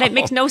sense. That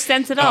makes no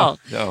sense at all.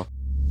 No.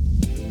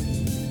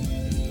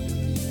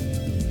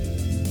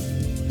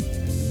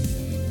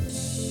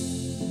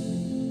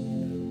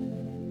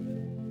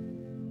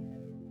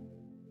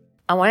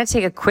 I want to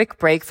take a quick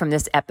break from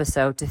this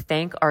episode to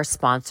thank our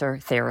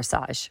sponsor,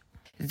 Therasage.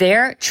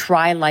 Their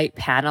Tri-Light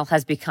panel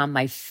has become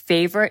my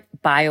favorite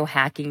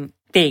biohacking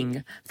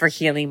thing for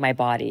healing my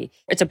body.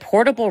 It's a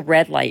portable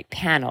red light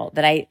panel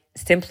that I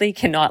simply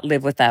cannot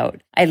live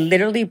without. I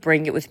literally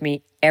bring it with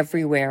me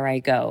everywhere I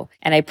go.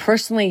 And I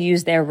personally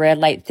use their red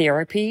light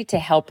therapy to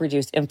help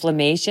reduce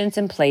inflammations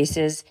in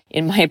places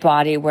in my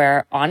body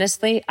where,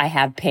 honestly, I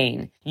have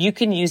pain. You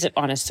can use it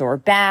on a sore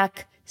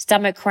back,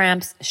 stomach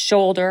cramps,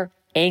 shoulder,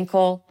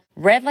 ankle.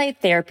 Red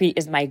light therapy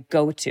is my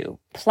go-to.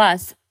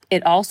 Plus,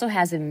 it also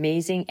has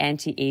amazing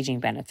anti-aging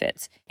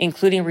benefits,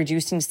 including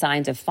reducing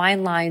signs of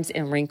fine lines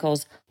and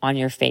wrinkles on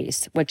your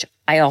face, which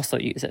I also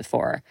use it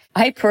for.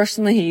 I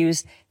personally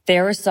use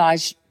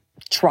Therasage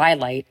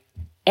Tri-Light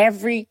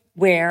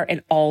everywhere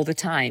and all the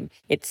time.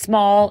 It's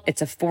small,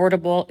 it's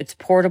affordable, it's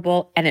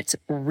portable, and it's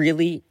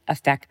really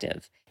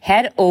effective.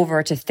 Head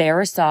over to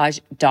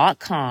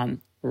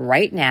Therasage.com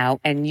right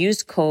now and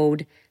use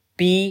code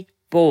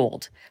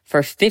BEBOLD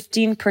for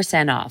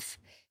 15% off.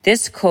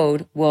 This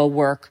code will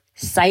work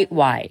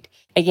site-wide.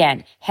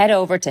 Again, head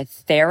over to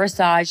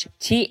Therasage,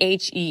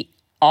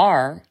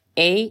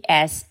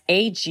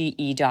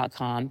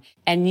 THERASAGE.com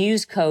and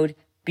use code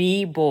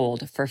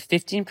BEBOLD for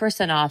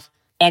 15% off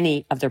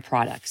any of their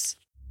products.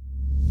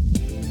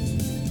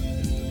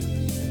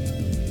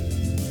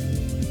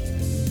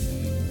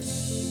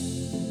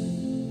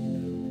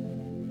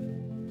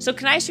 So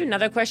can I ask you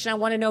another question? I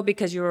want to know,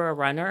 because you're a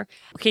runner.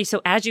 Okay,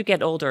 so as you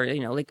get older,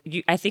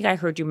 I think I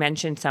heard you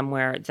mention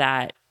somewhere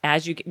that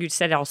as you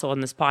said also on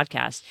this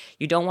podcast,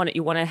 you want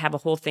to have a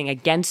whole thing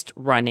against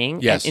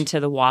running and into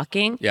the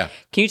walking. Yeah.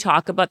 Can you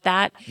talk about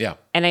that? Yeah.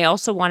 And I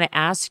also want to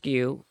ask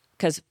you,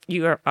 because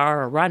you are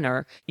a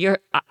runner, you're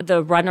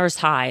the runner's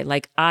high.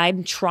 Like,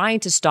 I'm trying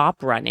to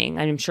stop running.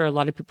 I'm sure a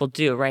lot of people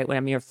do, right? When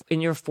I'm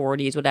in your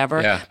 40s,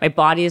 whatever, my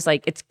body is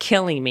like, it's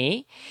killing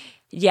me.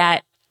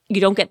 Yet you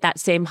don't get that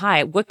same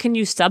high. What can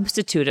you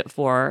substitute it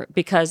for?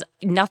 Because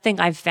nothing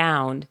I've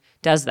found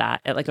does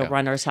that at a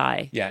runner's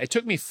high. Yeah, it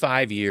took me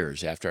 5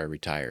 years after I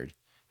retired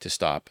to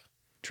stop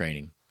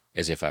training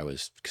as if I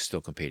was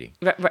still competing.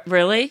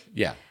 Really?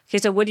 Yeah. Okay,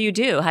 so what do you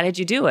do? How did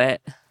you do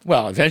it?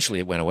 Well, eventually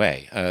it went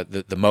away.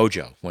 The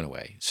mojo went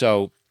away.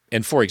 So,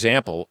 and for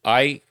example,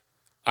 I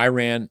I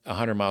ran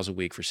 100 miles a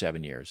week for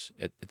 7 years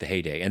at the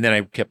heyday. And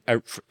then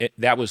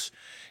that was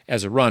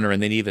as a runner.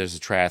 And then even as a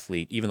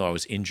triathlete, even though I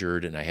was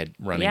injured and I had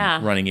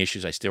running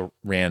issues, I still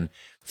ran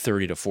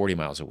 30 to 40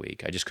 miles a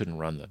week. I just couldn't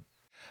run them.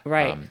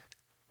 Right.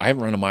 I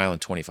haven't run a mile in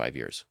 25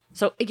 years.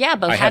 So, yeah,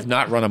 but I have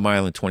not run a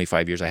mile in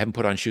 25 years. I haven't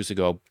put on shoes to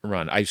go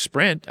run. I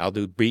sprint. I'll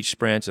do beach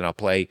sprints and I'll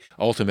play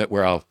ultimate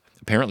where I'll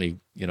apparently,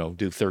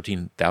 do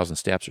 13,000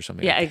 steps or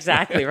something. Yeah, like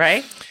exactly.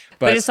 Right.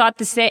 But it's not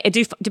the same.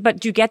 But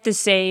do you get the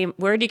same?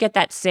 Where do you get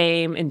that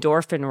same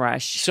endorphin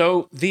rush?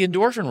 So the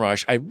endorphin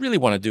rush, I really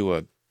want to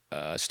do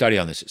a study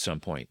on this at some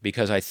point,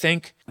 because I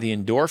think the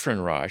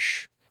endorphin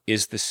rush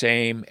is the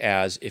same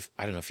as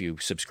I don't know if you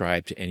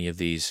subscribe to any of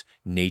these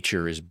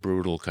nature is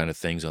brutal kind of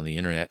things on the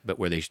internet, but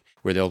where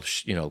they'll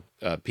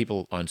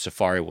people on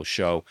safari will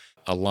show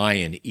a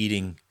lion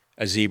eating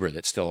a zebra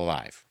that's still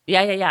alive.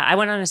 Yeah. I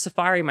went on a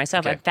safari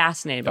myself. Okay. I'm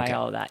fascinated by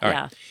all of that. All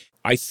right.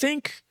 I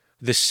think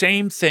the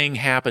same thing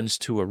happens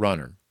to a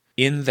runner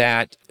in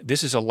that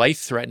this is a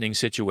life-threatening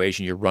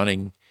situation.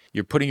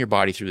 You're putting your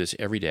body through this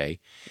every day.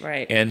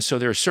 Right. And so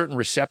there are certain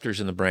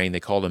receptors in the brain. They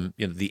call them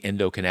the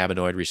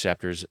endocannabinoid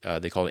receptors.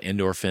 They call it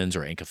endorphins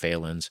or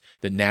enkephalins,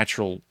 the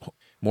natural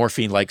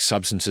morphine-like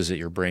substances that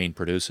your brain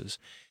produces.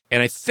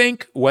 And I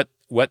think what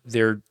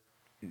they're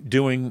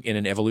doing in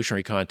an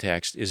evolutionary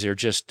context is they're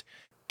just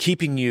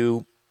keeping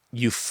you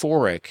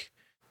euphoric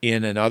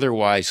in an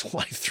otherwise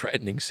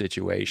life-threatening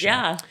situation.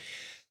 Yeah.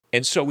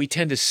 And so we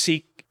tend to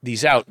seek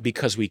these out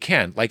because we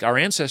can. Like our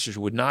ancestors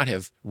would not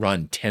have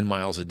run 10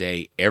 miles a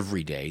day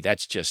every day.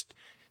 That's just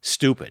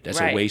stupid. That's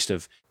a waste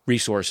of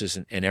resources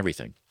and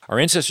everything. Our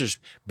ancestors,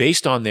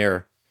 based on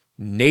their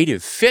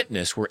native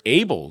fitness, were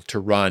able to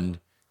run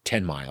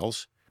 10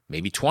 miles,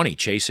 maybe 20,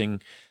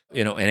 chasing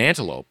an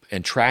antelope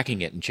and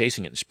tracking it and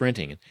chasing it and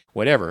sprinting and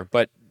whatever.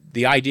 But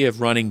the idea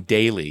of running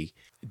daily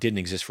didn't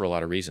exist for a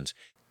lot of reasons.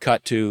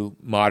 Cut to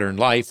modern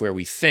life where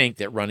we think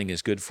that running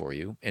is good for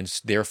you, and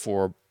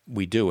therefore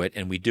we do it,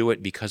 and we do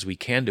it because we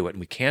can do it, and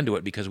we can do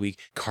it because we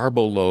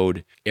carbo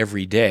load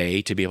every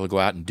day to be able to go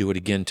out and do it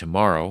again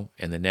tomorrow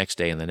and the next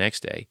day and the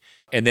next day.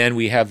 And then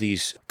we have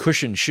these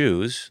cushioned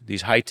shoes,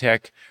 these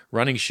high-tech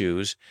running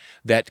shoes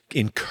that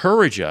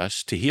encourage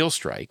us to heel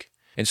strike.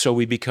 And so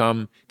we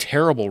become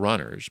terrible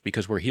runners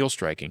because we're heel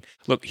striking.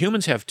 Look,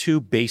 humans have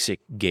two basic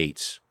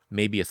gaits,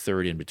 maybe a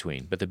third in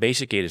between. But the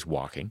basic gait is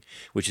walking,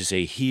 which is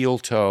a heel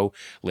toe,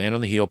 land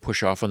on the heel,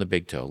 push off on the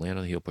big toe, land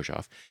on the heel, push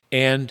off,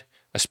 and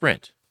a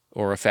sprint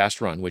or a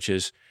fast run, which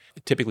is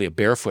typically a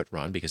barefoot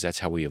run because that's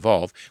how we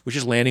evolved, which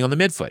is landing on the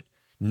midfoot,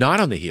 not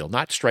on the heel,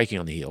 not striking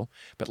on the heel,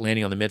 but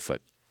landing on the midfoot.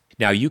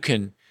 Now, you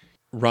can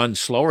run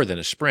slower than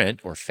a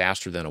sprint or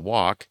faster than a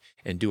walk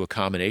and do a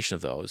combination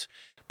of those.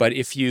 But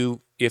if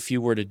you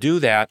were to do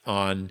that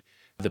on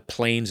the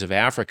plains of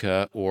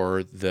Africa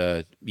or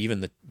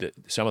even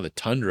some of the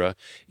tundra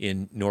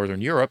in Northern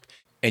Europe,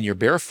 and you're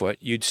barefoot,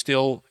 you'd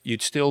still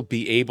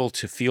be able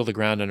to feel the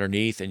ground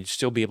underneath, and you'd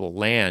still be able to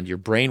land. Your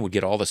brain would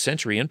get all the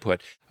sensory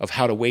input of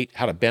how to wait,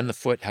 how to bend the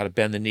foot, how to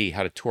bend the knee,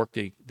 how to torque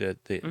the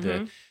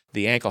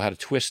ankle, how to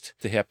twist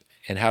the hip,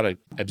 and how to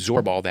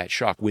absorb all that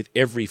shock with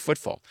every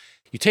footfall.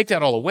 You take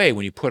that all away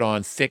when you put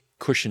on thick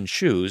cushioned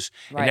shoes,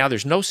 and now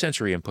there's no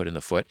sensory input in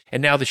the foot,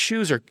 and now the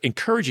shoes are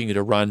encouraging you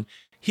to run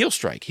heel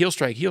strike, heel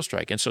strike, heel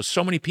strike. And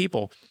so many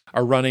people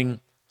are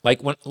running,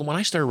 like when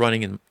I started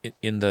running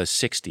in the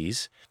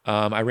 60s,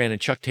 I ran in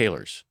Chuck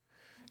Taylors.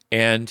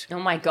 And oh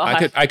my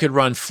God, I could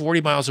run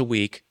 40 miles a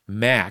week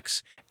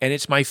max, and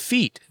it's my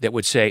feet that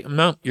would say,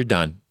 no, you're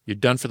done. You're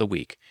done for the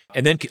week.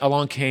 And then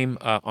along came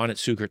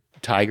Onitsuka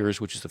Tigers,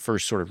 which is the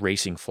first sort of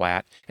racing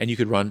flat, and you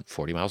could run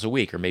 40 miles a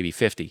week or maybe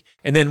 50.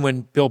 And then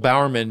when Bill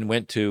Bowerman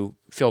went to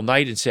Phil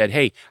Knight and said,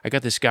 hey, I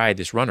got this guy,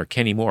 this runner,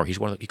 Kenny Moore. He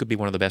could be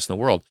one of the best in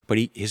the world, but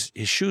his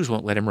shoes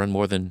won't let him run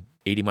more than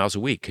 80 miles a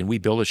week. Can we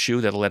build a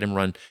shoe that'll let him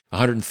run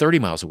 130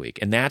 miles a week?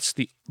 And that's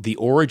the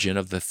origin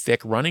of the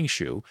thick running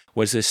shoe,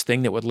 was this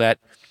thing that would let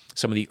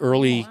some of the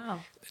early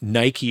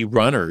Nike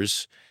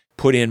runners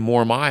put in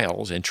more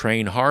miles and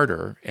train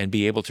harder and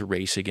be able to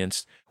race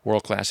against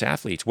world-class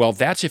athletes. Well,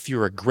 that's if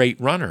you're a great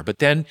runner. But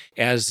then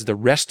as the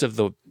rest of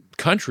the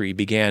country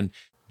began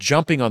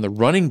jumping on the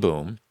running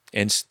boom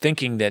and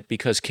thinking that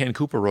because Ken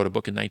Cooper wrote a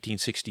book in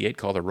 1968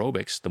 called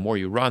Aerobics, the more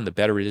you run, the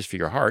better it is for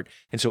your heart.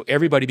 And so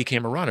everybody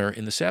became a runner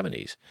in the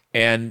 70s.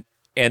 And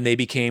they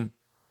became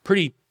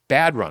pretty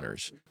bad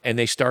runners. And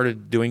they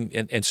started doing,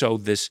 and so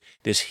this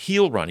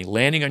heel running,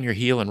 landing on your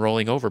heel and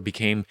rolling over,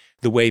 became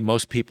the way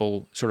most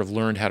people sort of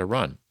learned how to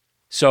run.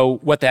 So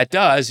what that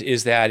does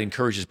is that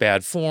encourages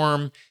bad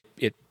form.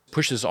 It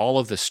pushes all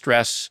of the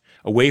stress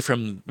away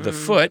from the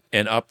foot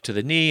and up to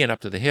the knee and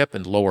up to the hip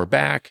and lower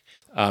back.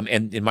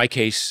 And in my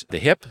case, the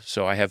hip.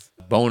 So I have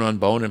bone on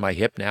bone in my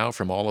hip now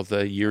from all of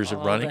the years of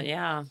running.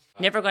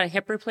 Never got a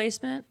hip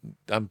replacement?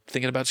 I'm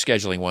thinking about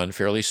scheduling one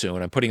fairly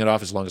soon. I'm putting it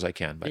off as long as I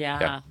can. But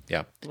yeah.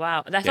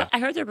 Wow. I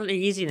heard they're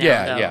really easy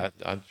now,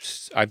 though.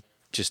 I've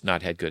just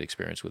not had good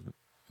experience with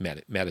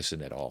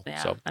medicine at all.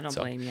 Yeah, so, I don't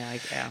blame you.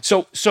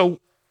 So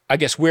I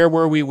guess where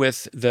were we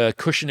with the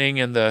cushioning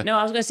and the? No,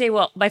 I was going to say,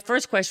 well, my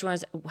first question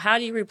was, how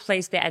do you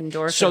replace the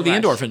endorphin? So the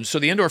rush?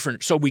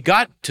 endorphin. So we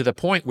got to the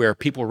point where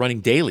people were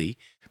running daily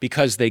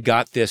because they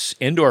got this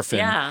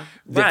endorphin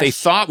that they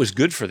thought was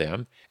good for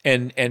them.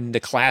 And the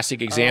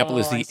classic example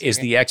is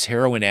the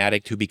ex-heroin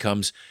addict who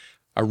becomes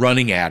a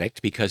running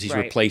addict because he's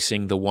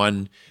replacing the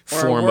one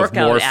form of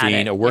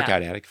morphine, a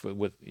workout addict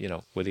with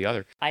the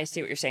other. I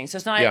see what you're saying. So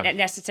it's not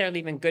necessarily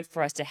even good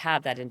for us to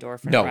have that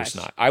endorphin No, rush. it's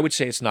not. I would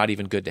say it's not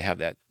even good to have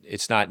that.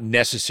 It's not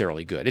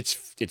necessarily good.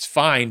 It's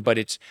fine,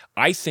 but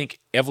I think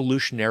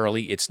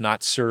evolutionarily it's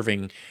not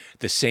serving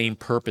the same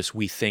purpose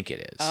we think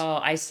it is.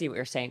 Oh, I see what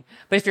you're saying.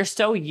 But if you're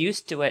so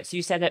used to it, so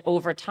you said that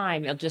over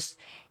time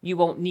you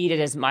won't need it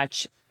as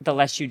much the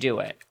less you do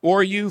it.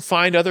 Or you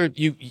find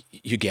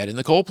you get in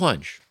the cold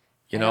plunge.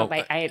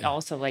 I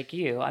also like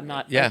you. I'm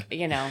not,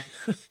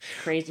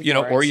 crazy.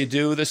 Or you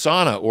do the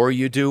sauna, or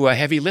you do a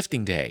heavy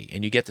lifting day,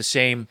 and you get the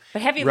same.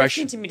 But heavy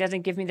lifting to me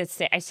doesn't give me the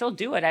same. I still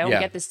do it. I don't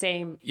get the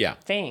same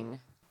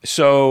thing.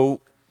 So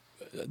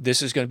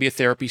this is going to be a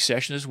therapy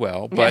session as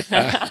well.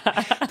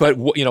 But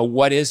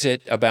what is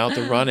it about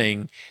the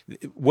running?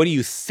 What do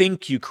you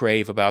think you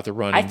crave about the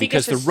running?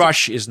 Because the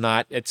rush is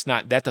not. It's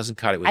not. That doesn't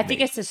cut it with me. I think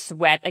it's the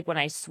sweat. Like when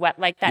I sweat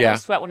like that, I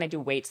sweat when I do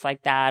weights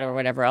like that or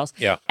whatever else.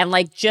 Yeah. And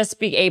like just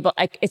being able,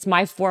 it's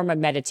my form of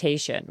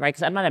meditation, right?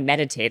 Because I'm not a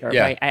meditator,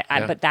 right?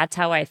 But that's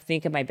how I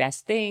think of my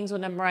best things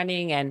when I'm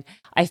running, and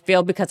I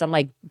feel because I'm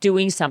like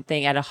doing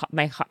something at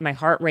my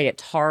heart rate.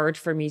 It's hard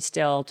for me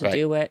still to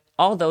do it.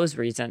 All those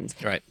reasons.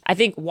 Right. I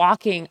think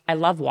walking. I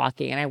love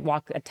walking, and I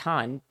walk a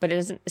ton, but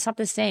it's not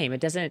the same.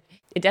 It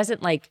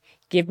doesn't like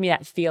give me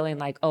that feeling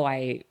like,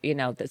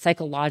 the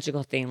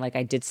psychological thing, like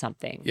I did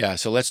something. Yeah.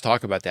 So let's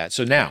talk about that.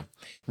 So now,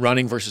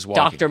 running versus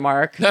walking. Dr.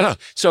 Mark. No.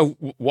 So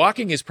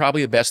walking is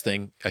probably the best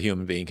thing a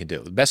human being can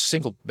do. The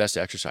best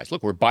exercise.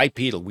 Look, we're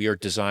bipedal. We are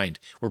designed.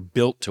 We're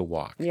built to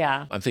walk.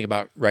 Yeah. I'm thinking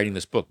about writing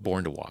this book,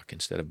 Born to Walk,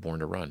 instead of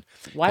Born to Run.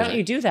 Why don't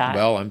you do that?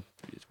 Well,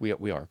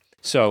 we are.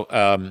 So,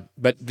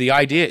 but the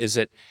idea is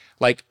that,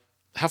 like,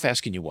 how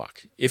fast can you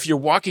walk? If you're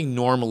walking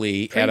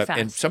normally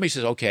and somebody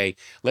says, okay,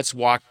 let's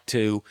walk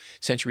to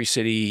Century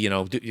City,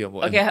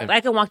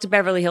 I can walk to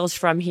Beverly Hills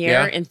from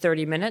here in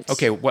 30 minutes.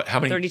 Okay. How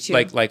many, 32.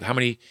 like how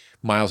many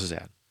miles is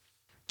that?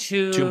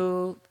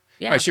 Two.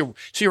 Yeah. All right, so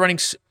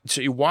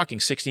you're walking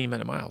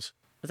 16-minute miles.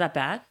 Was that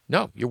bad?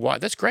 No,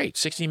 that's great.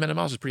 16-minute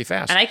miles is pretty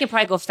fast. And I could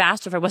probably go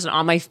faster if I wasn't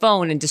on my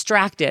phone and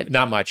distracted.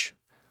 Not much.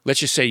 Let's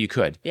just say you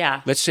could.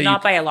 Yeah. Let's say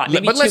not by a lot.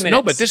 Maybe 2 minutes.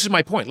 No, but this is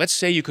my point. Let's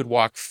say you could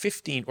walk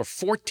 15 or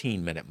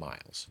 14-minute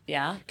miles.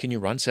 Yeah. Can you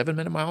run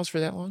 7-minute miles for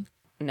that long?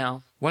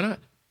 No. Why not?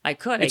 I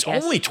could. It's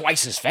only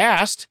twice as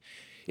fast.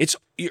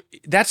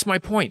 That's my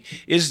point.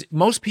 Is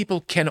most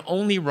people can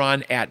only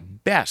run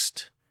at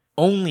best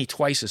only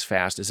twice as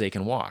fast as they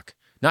can walk.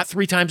 Not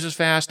 3 times as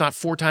fast, not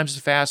 4 times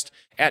as fast,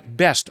 at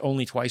best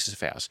only twice as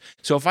fast.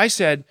 So if I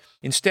said,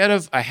 instead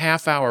of a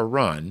half-hour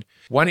run,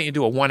 why don't you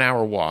do a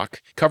 1-hour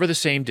walk, cover the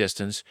same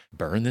distance,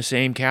 burn the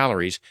same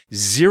calories,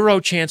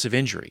 0 chance of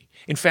injury.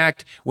 In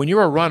fact, when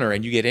you're a runner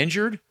and you get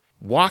injured,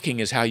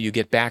 walking is how you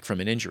get back from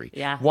an injury.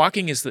 Yeah.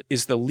 Walking is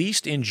the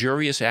least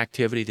injurious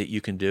activity that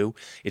you can do.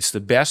 It's the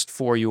best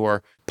for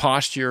your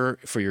posture,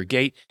 for your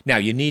gait. Now,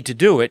 you need to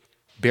do it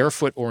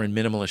barefoot or in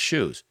minimalist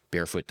shoes.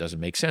 Barefoot doesn't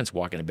make sense.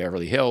 Walking to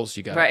Beverly Hills,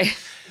 you got right.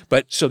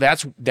 But so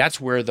that's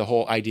where the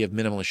whole idea of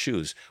minimalist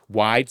shoes,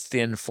 wide,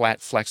 thin,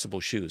 flat, flexible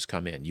shoes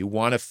come in. You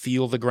want to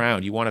feel the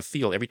ground. You want to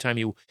feel every time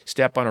you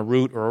step on a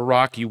root or a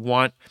rock, you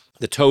want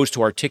the toes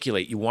to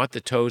articulate. You want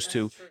the toes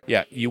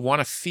you want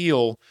to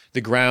feel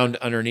the ground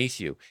underneath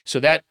you. So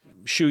that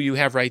shoe you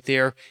have right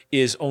there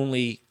is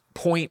only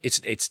it's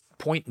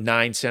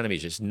 0.9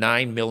 centimeters. It's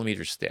 9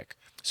 millimeters thick.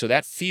 So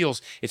that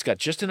it's got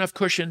just enough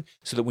cushion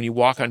so that when you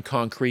walk on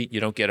concrete,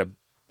 you don't get a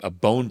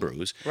bone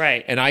bruise.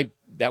 Right. And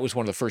that was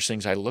one of the first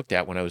things I looked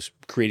at when I was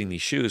creating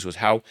these shoes was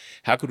how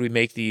could we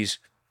make these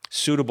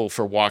suitable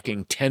for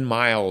walking 10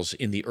 miles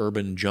in the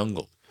urban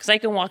jungle? Because I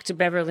can walk to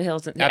Beverly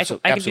Hills. And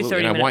absolutely. I can do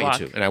 30 minute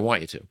walk. And I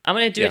want you to. I'm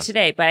going to do it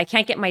today, but I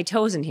can't get my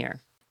toes in here.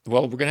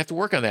 Well, we're going to have to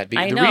work on that. The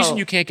reason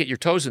you can't get your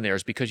toes in there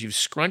is because you've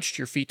scrunched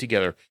your feet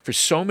together for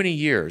so many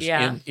years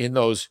in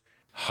those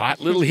hot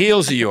little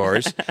heels of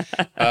yours,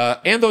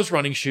 and those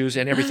running shoes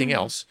and everything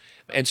else.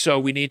 And so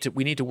we need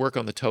to work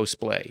on the toe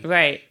splay.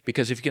 Right.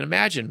 Because if you can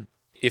imagine,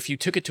 if you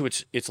took it to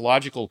its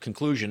logical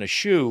conclusion, a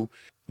shoe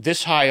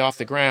this high off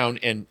the ground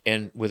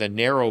and with a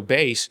narrow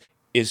base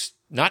is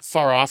not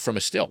far off from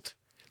a stilt.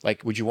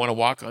 Like, would you want to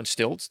walk on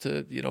stilts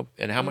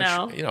and how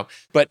much, No.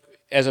 But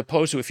as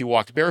opposed to if you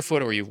walked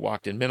barefoot or you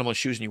walked in minimal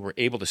shoes and you were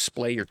able to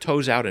splay your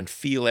toes out and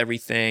feel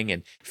everything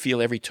and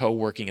feel every toe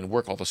working and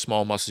work all the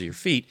small muscles of your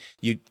feet,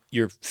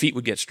 your feet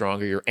would get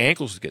stronger, your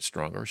ankles would get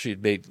stronger, so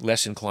you'd be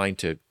less inclined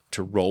to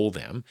roll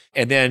them.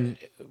 And then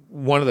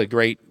one of the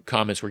great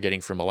comments we're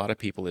getting from a lot of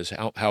people is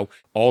how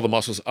all the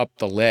muscles up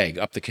the leg,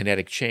 up the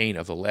kinetic chain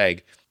of the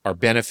leg, are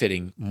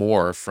benefiting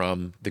more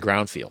from the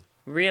ground feel.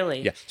 Really?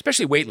 Yeah,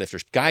 especially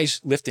weightlifters.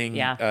 Guys lifting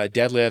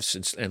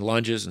deadlifts and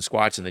lunges and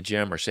squats in the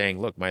gym are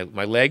saying, look, my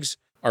legs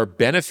are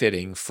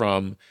benefiting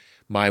from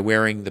my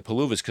wearing the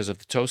pullovers because of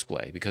the toe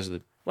splay, because of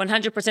the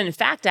 100%. In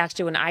fact,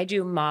 actually, when I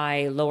do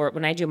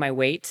my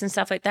weights and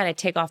stuff like that, I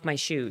take off my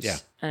shoes. Yeah.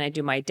 And I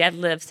do my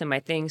deadlifts and my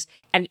things.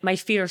 And my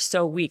feet are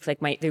so weak. Like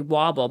they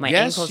wobble. My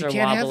Yes, ankles you are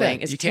can't have wobbling.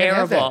 that. It's You can't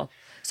have that. terrible.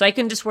 So I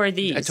can just wear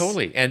these.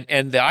 Totally.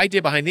 And the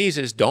idea behind these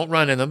is don't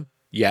run in them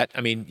yet.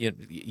 I mean,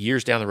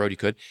 years down the road you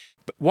could,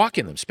 but walk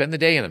in them, spend the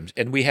day in them.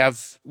 And we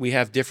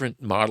have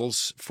different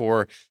models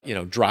for,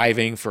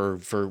 driving,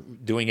 for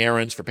doing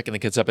errands, for picking the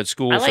kids up at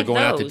school, for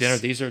going out to dinner.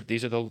 These are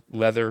the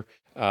leather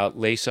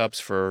lace ups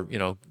for,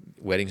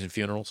 weddings and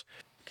funerals.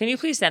 Can you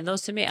please send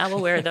those to me? I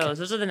will wear those.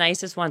 Those are the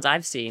nicest ones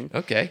I've seen.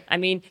 Okay. I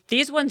mean,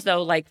 these ones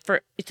though,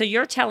 so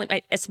you're telling,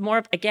 it's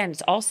more, again,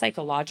 it's all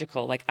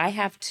psychological. Like I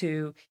have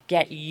to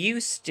get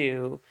used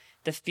to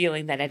the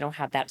feeling that I don't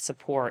have that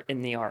support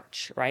in the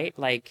arch, right?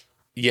 Like.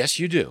 Yes,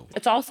 you do.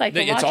 It's all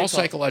psychological. It's all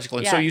psychological.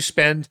 And so you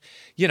spend,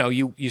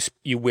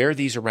 you wear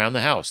these around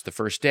the house the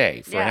first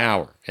day for an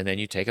hour, and then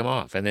you take them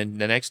off. And then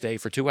the next day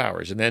for 2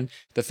 hours. And then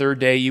the third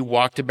day you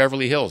walk to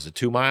Beverly Hills at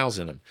 2 miles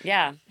in them.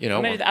 Yeah.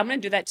 I'm going to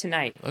do that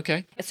tonight.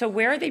 Okay. So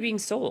where are they being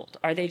sold?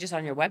 Are they just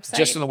on your website?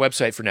 Just on the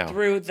website for now.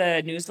 Through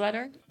the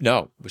newsletter?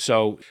 No.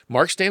 So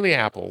Mark's Daily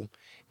Apple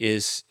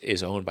is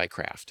owned by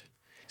Kraft.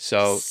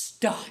 So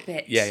stop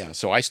it. Yeah.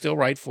 So I still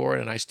write for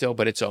it, and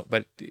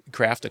but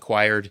Kraft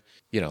acquired,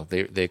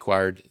 they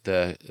acquired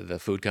the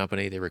food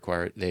company.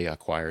 They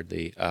acquired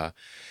the.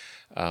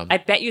 I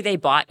bet you they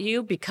bought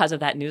you because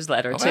of that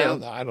newsletter too.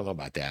 Well, I don't know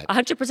about that.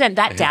 100%.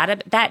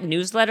 That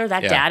newsletter,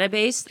 that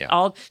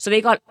database, so they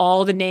got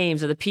all the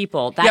names of the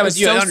people. That was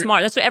so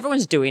smart. That's what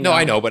everyone's doing. No, now.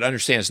 I know, but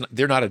understand,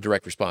 they're not a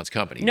direct response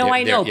company. No,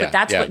 I know, but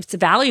that's what's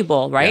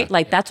valuable, right?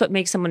 Yeah. That's what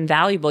makes someone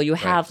valuable. You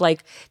have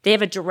they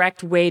have a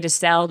direct way to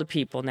sell to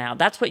people now.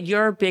 That's what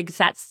your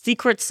that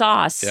secret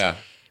sauce. Yeah.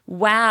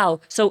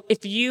 Wow. So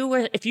if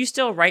you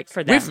still write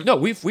for them,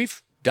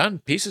 we've done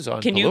pieces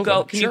on. Can you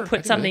go? Can you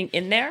put something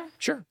in there?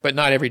 Sure, but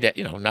not every day.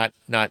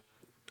 Not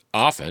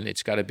often.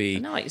 It's got to be.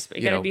 No, it's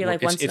got to be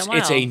like once in a while.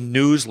 It's a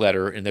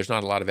newsletter, and there's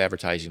not a lot of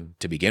advertising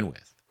to begin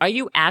with. Are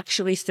you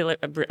actually still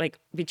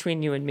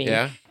between you and me,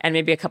 and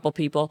maybe a couple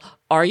people?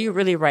 Are you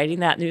really writing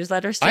that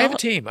newsletter still? I have a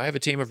team. I have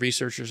a team of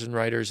researchers and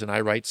writers, and I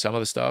write some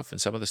of the stuff,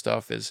 and some of the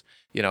stuff is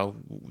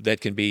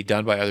that can be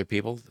done by other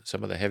people.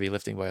 Some of the heavy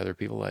lifting by other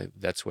people.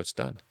 That's what's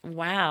done.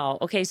 Wow.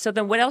 Okay. So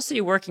then, what else are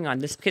you working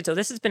on? So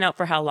this has been out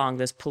for how long?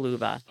 This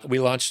Palooza. We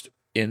launched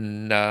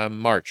in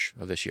March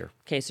of this year.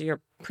 Okay, so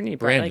you're pretty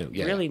brand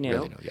new, really new.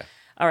 Really new, yeah.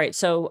 All right,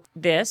 so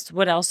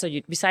what else are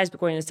you, besides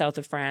going to the south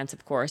of France,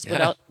 of course,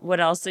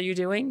 what else are you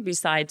doing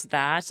besides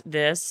that,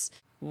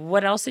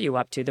 what else are you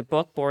up to? The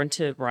book, Born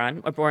to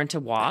Run, or Born to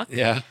Walk?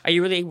 Yeah. Are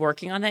you really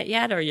working on that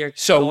yet, or you're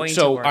going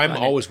to work I'm on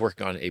always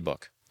working on a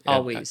book.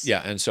 Always.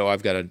 And so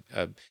I've got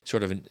a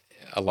sort of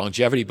a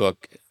longevity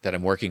book that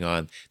I'm working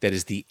on that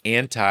is the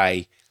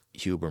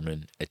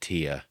anti-Huberman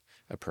Attia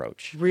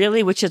approach.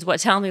 Really? Which is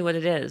what? Tell me what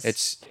it is.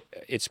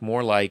 It's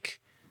more like,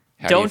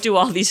 don't do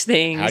all these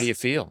things. How do you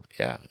feel?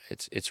 Yeah,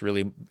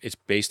 it's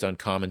based on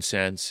common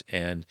sense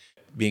and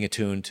being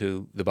attuned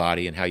to the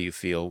body and how you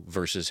feel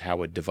versus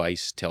how a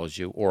device tells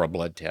you, or a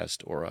blood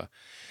test, or a.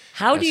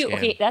 How do you?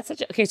 Okay, that's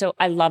okay. So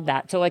I love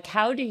that. So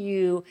how do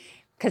you?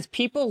 Because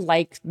people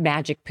like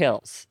magic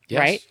pills,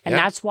 right? And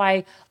that's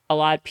why a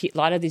lot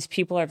of these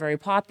people are very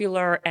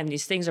popular, and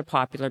these things are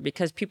popular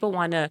because people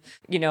want to,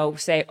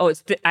 say,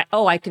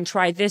 I can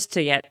try this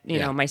to get,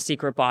 my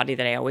secret body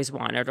that I always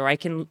wanted, or I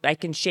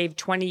can shave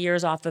 20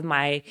 years off of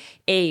my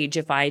age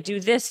if I do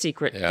this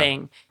secret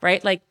thing,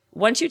 right? Like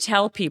once you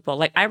tell people,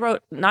 like I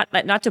wrote,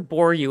 not to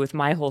bore you with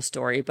my whole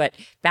story, but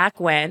back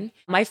when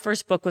my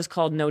first book was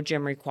called No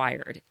Gym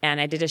Required,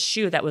 and I did a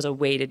shoe that was a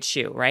weighted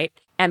shoe, right?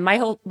 And my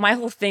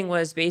whole thing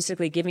was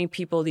basically giving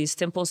people these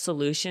simple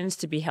solutions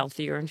to be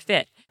healthier and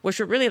fit, which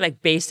were really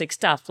like basic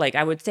stuff. Like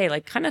I would say,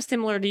 like kind of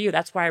similar to you.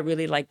 That's why I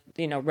really like,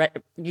 you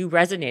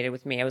resonated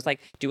with me. I was like,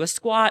 do a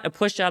squat, a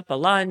push up, a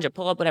lunge, a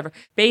pull up, whatever.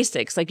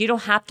 Basics. Like you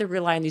don't have to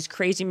rely on these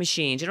crazy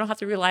machines. You don't have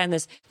to rely on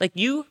this. Like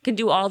you can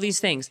do all these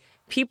things.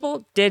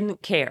 People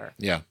didn't care.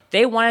 Yeah.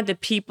 They wanted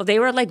they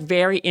were like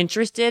very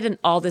interested in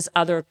all this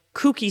other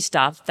kooky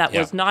stuff that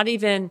was not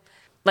even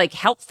like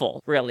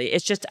helpful, really.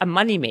 It's just a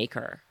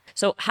moneymaker.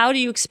 So how do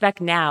you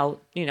expect now,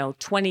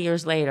 20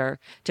 years later,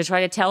 to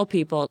try to tell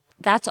people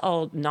that's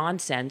all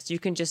nonsense? You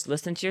can just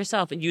listen to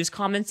yourself and use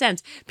common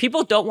sense.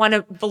 People don't want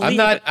to believe.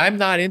 I'm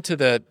not into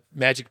the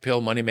magic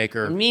pill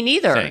moneymaker. Me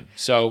neither. Thing.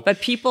 So,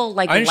 but people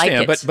I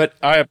understand, like it. But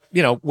I,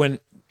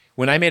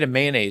 when I made a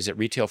mayonnaise at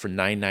retail for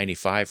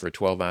 $9.95 for a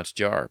 12-ounce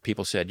jar,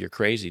 people said, "You're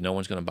crazy. No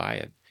one's going to buy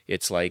it."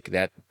 It's like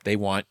that. They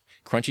want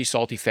crunchy,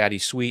 salty, fatty,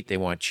 sweet. They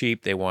want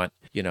cheap. They want,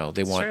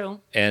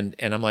 True. And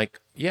I'm like,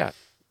 yeah.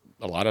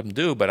 A lot of them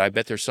do, but I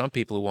bet there's some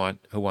people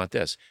who want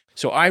this.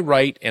 So I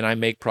write and I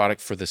make product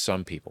for the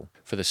some people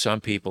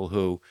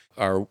who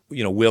are,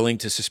 willing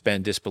to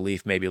suspend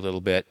disbelief maybe a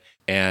little bit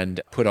and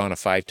put on a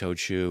 5-toed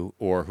shoe,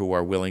 or who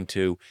are willing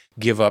to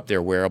give up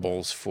their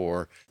wearables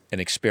for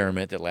an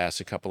experiment that lasts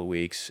a couple of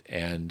weeks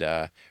and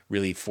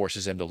really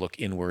forces them to look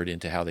inward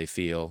into how they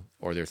feel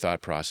or their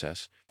thought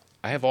process.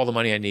 I have all the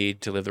money I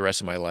need to live the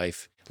rest of my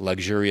life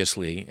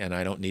luxuriously, and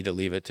I don't need to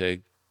leave it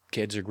to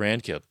kids or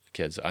grandkids.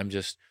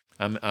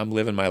 I'm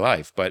living my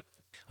life, but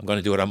I'm going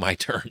to do it on my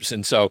terms.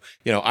 And so,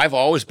 I've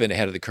always been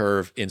ahead of the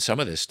curve in some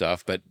of this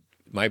stuff, but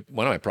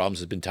one of my problems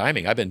has been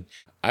timing.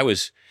 I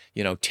was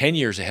 10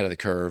 years ahead of the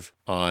curve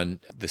on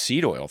the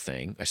seed oil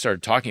thing. I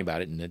started talking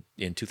about it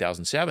in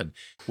 2007.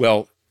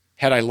 Well,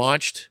 had I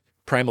launched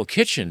Primal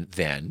Kitchen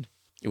then,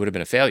 it would have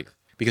been a failure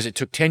because it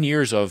took 10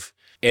 years of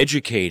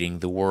educating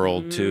the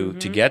world to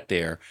get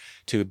there,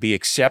 to be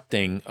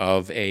accepting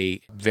of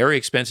a very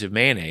expensive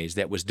mayonnaise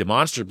that was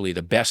demonstrably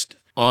the best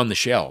on the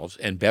shelves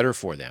and better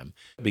for them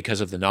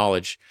because of the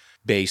knowledge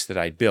base that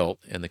I'd built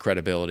and the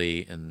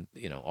credibility and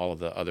all of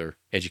the other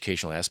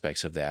educational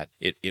aspects of that.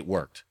 It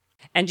worked.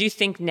 And do you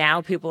think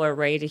now people are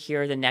ready to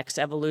hear the next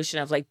evolution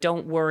of like,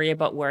 don't worry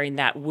about wearing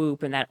that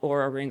Whoop and that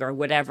Oura ring or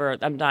whatever.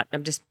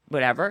 I'm just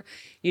whatever.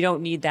 You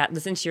don't need that.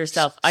 Listen to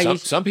yourself.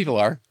 Some people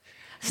are.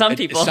 Some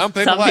people.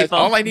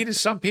 All I need is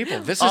some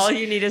people. All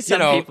you need is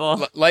some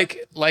people.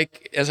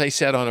 Like as I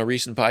said on a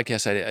recent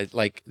podcast,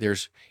 I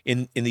there's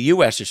in the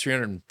U.S. there's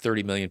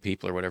 330 million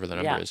people or whatever the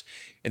number is,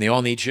 and they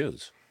all need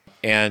shoes.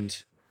 And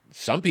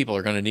some people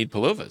are going to need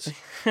Paluvas,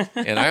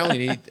 and I only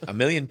need 1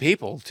 million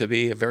people to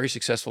be a very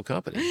successful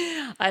company.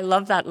 I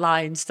love that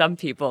line. Some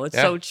people. It's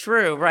so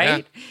true,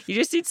 right? Yeah. You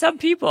just need some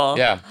people.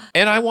 Yeah,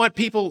 and I want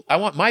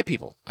my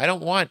people. I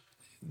don't want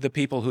the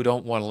people who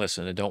don't want to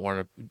listen and don't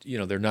want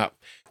to, they're not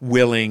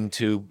willing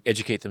to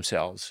educate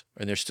themselves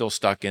and they're still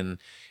stuck in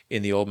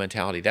the old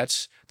mentality.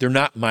 They're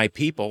not my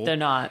people. They're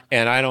not.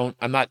 And I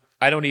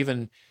don't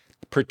even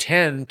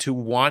pretend to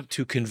want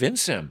to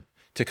convince them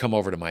to come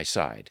over to my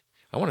side.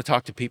 I want to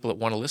talk to people that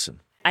want to listen.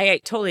 I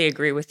totally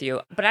agree with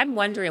you. But I'm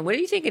wondering, what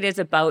do you think it is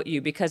about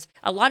you? Because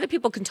a lot of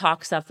people can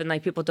talk stuff and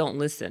like people don't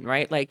listen,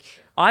 right? Like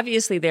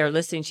obviously they're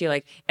listening to you.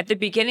 Like at the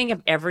beginning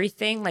of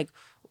everything, like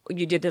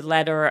you did the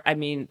letter,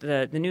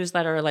 the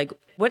newsletter, like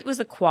what was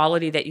the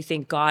quality that you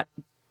think got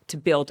to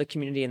build a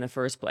community in the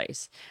first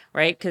place,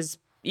 right? Because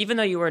even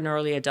though you were an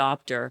early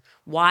adopter,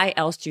 why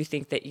else do you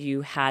think that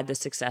you had the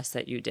success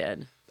that you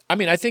did?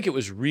 I think it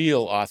was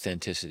real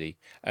authenticity.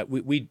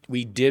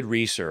 We did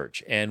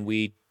research and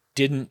we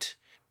didn't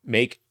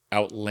make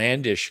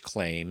outlandish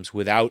claims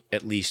without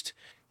at least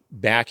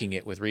backing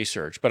it with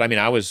research. But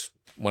I was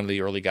one of the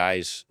early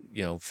guys,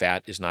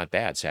 fat is not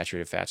bad.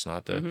 Saturated fat's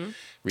not the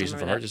reason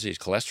for heart disease.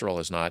 Cholesterol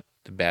is not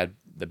the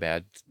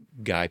bad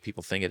guy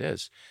people think it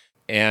is.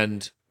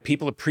 And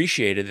people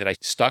appreciated that I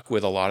stuck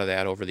with a lot of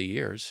that over the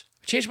years.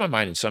 I changed my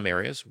mind in some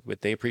areas,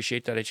 but they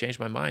appreciate that I changed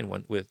my mind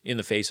in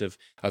the face of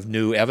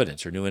new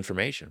evidence or new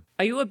information.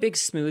 Are you a big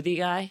smoothie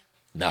guy?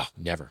 No,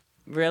 never.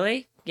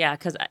 Really? Yeah,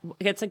 because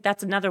it's like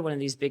that's another one of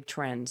these big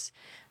trends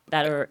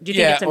that are. Do you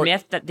think it's a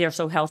myth that they're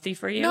so healthy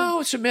for you?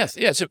 No, it's a myth.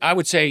 Yeah, I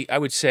would say,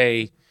 it's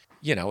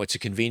a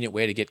convenient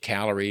way to get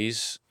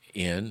calories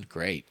in.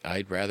 Great.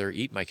 I'd rather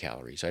eat my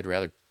calories. I'd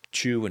rather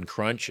chew and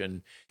crunch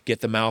and get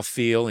the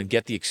mouthfeel and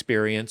get the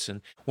experience.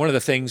 And one of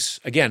the things,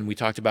 again, we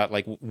talked about,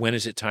 like, when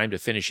is it time to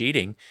finish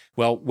eating?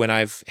 Well, when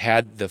I've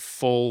had the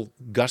full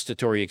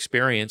gustatory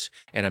experience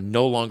and I'm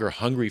no longer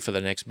hungry for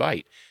the next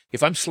bite.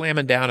 If I'm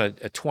slamming down a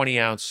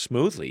 20-ounce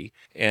smoothie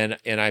and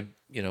I,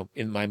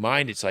 in my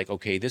mind, it's like,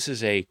 okay,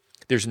 there's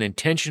an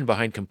intention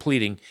behind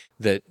completing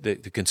the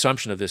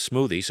consumption of this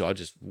smoothie. So I'll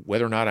just,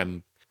 whether or not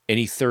I'm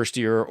any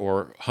thirstier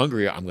or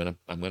hungrier, I'm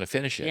gonna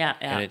finish it. Yeah.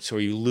 And so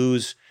you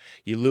lose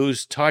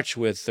touch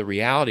with the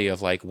reality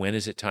of, like, when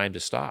is it time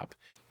to stop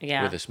with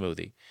a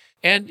smoothie?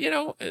 And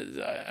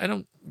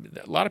a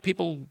lot of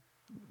people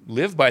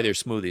live by their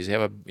smoothies. They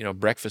have a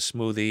breakfast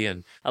smoothie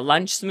and a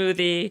lunch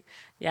smoothie.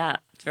 Yeah,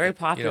 it's very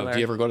popular. Do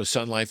you ever go to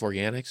Sun Life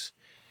Organics?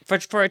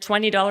 For a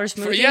 $20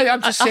 smoothie?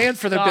 I'm just saying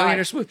for the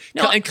billionaire smoothie.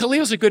 No, and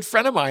Khalil's a good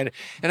friend of mine.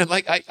 And I'm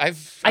like, I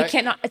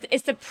cannot.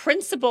 It's the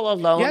principle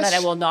alone that I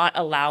will not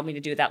allow me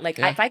to do that. Like,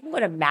 if I can go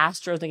to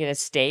Mastro's and get a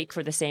steak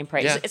for the same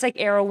price, it's like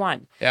Aero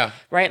One. Yeah.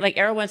 Right? Like,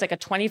 Aero One's like a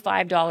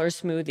 $25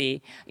 smoothie.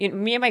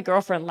 Me and my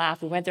girlfriend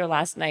laughed. We went there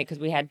last night because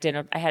we had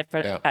dinner. I had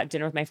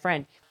dinner with my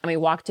friend. And we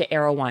walked to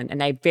Aero One.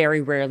 And I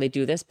very rarely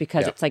do this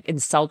because it's like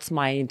insults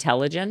my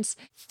intelligence.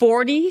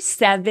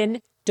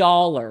 $47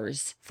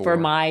 for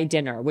my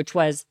dinner, which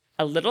was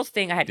a little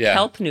thing. I had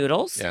kelp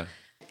noodles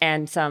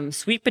and some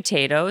sweet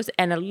potatoes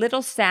and a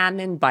little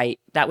salmon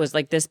bite that was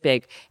like this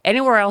big.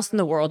 Anywhere else in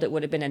the world, it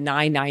would have been a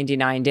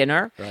 $9.99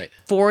 dinner. Right.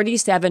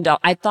 $47.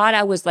 I thought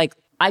I was like,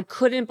 I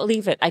couldn't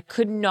believe it. I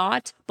could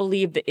not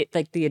believe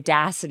the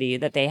audacity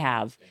that they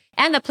have.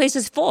 And the place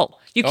is full.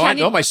 I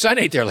know. My son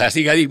ate there last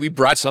night. We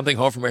brought something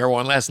home from Air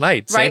One last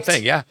night. Same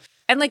thing. Yeah.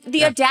 And like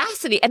the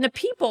audacity, and the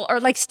people are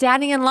like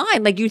standing in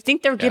line. Like you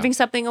think they're giving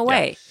something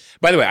away. Yeah.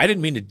 By the way, I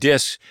didn't mean to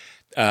diss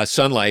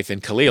Sun Life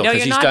and Khalil. No,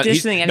 you're not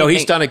dissing anything.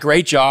 He's done a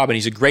great job and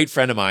he's a great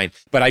friend of mine.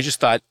 But I just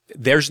thought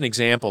there's an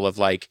example of,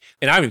 like,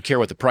 and I don't even care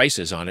what the price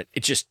is on it.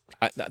 It's just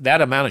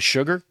that amount of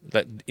sugar,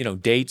 that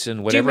dates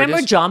and whatever. Do you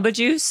remember Jamba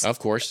Juice? Of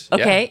course.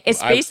 Okay. Yeah.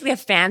 It's basically a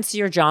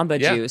fancier Jamba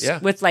Juice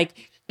with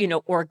like,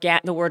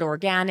 the word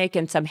organic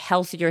and some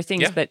healthier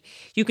things, but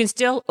you can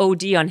still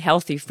OD on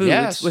healthy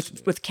foods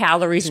with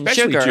calories and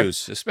sugar.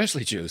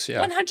 Especially juice.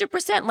 Yeah.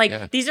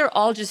 100%. These are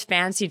all just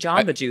fancy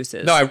Jamba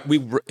juices. No,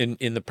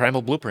 in the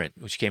Primal Blueprint,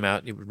 which came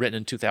out, written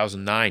in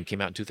 2009,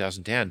 came out in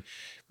 2010.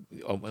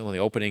 One of the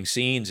opening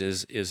scenes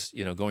is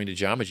going to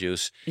Jamba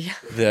Juice. Yeah.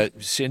 The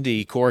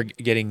Cindy Core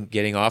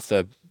getting off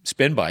the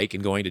spin bike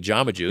and going to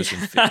Jamba Juice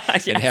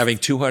and having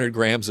 200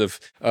 grams of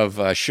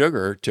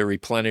sugar to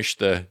replenish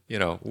the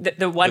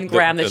 1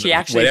 gram that she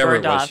actually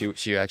burned off.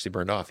 She actually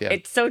burned off. Yeah,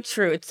 it's so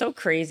true. It's so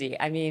crazy.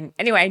 I mean,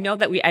 anyway, I know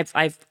that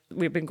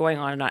we've been going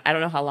on and on. I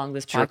don't know how long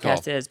this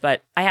podcast is,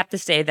 but I have to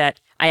say that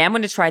I am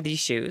going to try these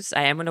shoes.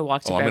 I am going to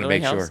walk to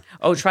Beverly Hills. Sure.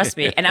 Oh, trust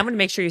me. And I'm going to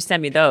make sure you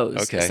send me those.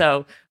 Okay.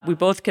 So we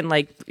both can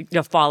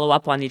follow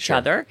up on each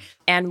other.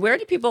 And where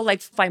do people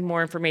find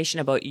more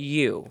information about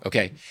you?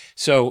 Okay.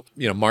 So,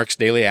 Mark's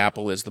Daily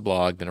Apple is the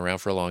blog, been around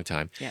for a long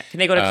time. Yeah. Can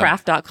they go to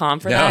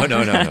craft.com for that?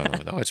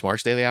 No. It's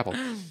Mark's Daily Apple.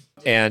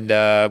 And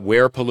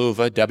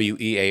Wearpeluva,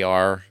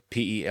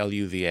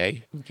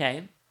 WearPeluva,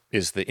 okay,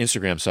 is the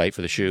Instagram site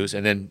for the shoes.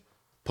 And then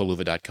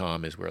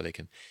peluva.com is where they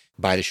can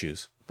buy the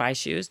shoes. Buy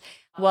shoes.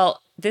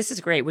 Well, this is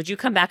great. Would you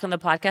come back on the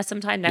podcast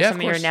sometime next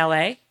time you're in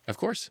LA? Of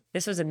course.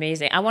 This was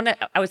amazing. I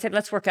would say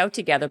let's work out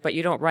together, but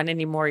you don't run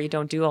anymore. I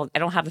don't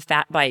have a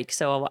fat bike.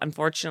 So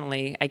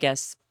unfortunately, I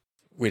guess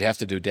we'd have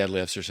to do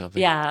deadlifts or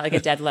something. Yeah, like a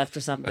deadlift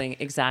or something.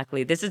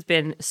 Exactly. This has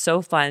been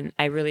so fun.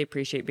 I really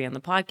appreciate being on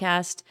the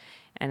podcast.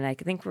 And I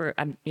think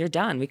you're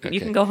done. You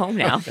can go home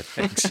now.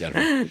 Thanks,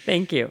 Jennifer.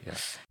 Thank you. Yeah.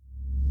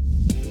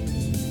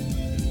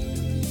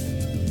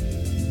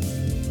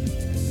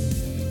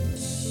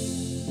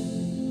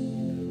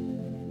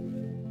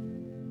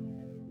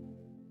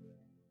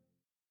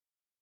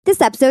 This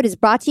episode is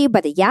brought to you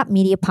by the Yap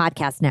Media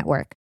Podcast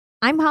Network.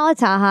 I'm Hala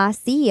Taha,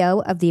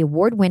 CEO of the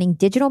award-winning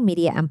digital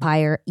media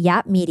empire,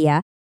 Yap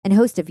Media, and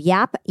host of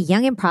Yap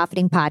Young and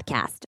Profiting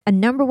Podcast, a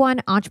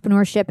 #1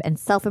 entrepreneurship and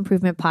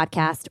self-improvement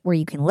podcast where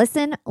you can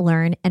listen,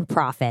 learn, and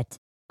profit.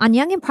 On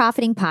Young and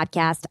Profiting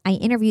Podcast, I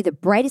interview the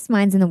brightest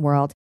minds in the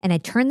world, and I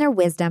turn their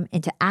wisdom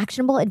into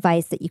actionable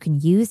advice that you can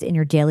use in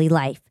your daily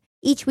life.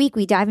 Each week,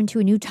 we dive into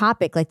a new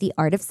topic like the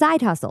art of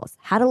side hustles,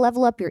 how to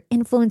level up your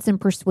influence and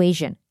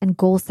persuasion, and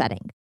goal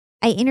setting.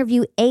 I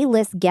interview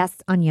A-list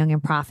guests on Young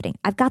and Profiting.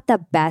 I've got the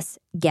best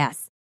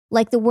guests,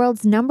 like the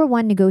world's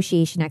 #1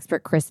 negotiation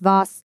expert, Chris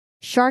Voss,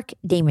 Shark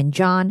Damon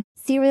John,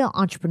 serial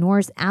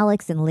entrepreneurs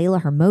Alex and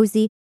Layla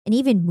Hermosi, and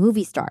even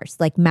movie stars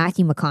like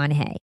Matthew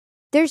McConaughey.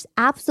 There's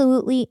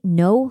absolutely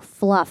no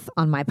fluff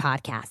on my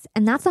podcast,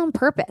 and that's on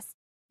purpose.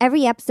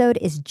 Every episode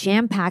is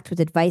jam-packed with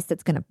advice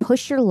that's going to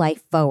push your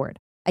life forward.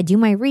 I do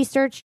my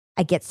research,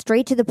 I get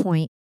straight to the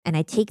point, and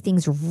I take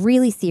things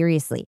really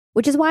seriously,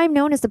 which is why I'm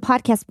known as the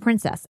podcast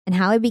princess and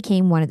how I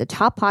became one of the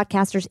top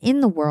podcasters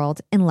in the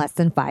world in less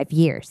than 5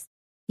 years.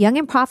 Young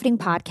and Profiting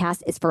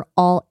Podcast is for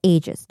all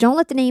ages. Don't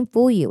let the name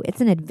fool you. It's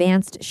an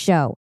advanced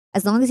show.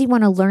 As long as you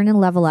want to learn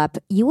and level up,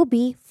 you will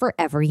be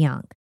forever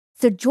young.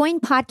 So join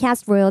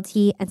podcast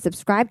royalty and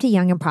subscribe to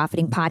Young and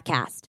Profiting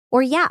Podcast,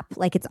 or YAP,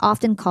 like it's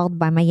often called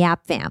by my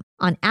YAP fam,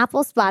 on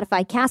Apple,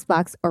 Spotify,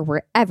 CastBox, or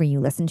wherever you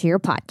listen to your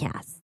podcasts.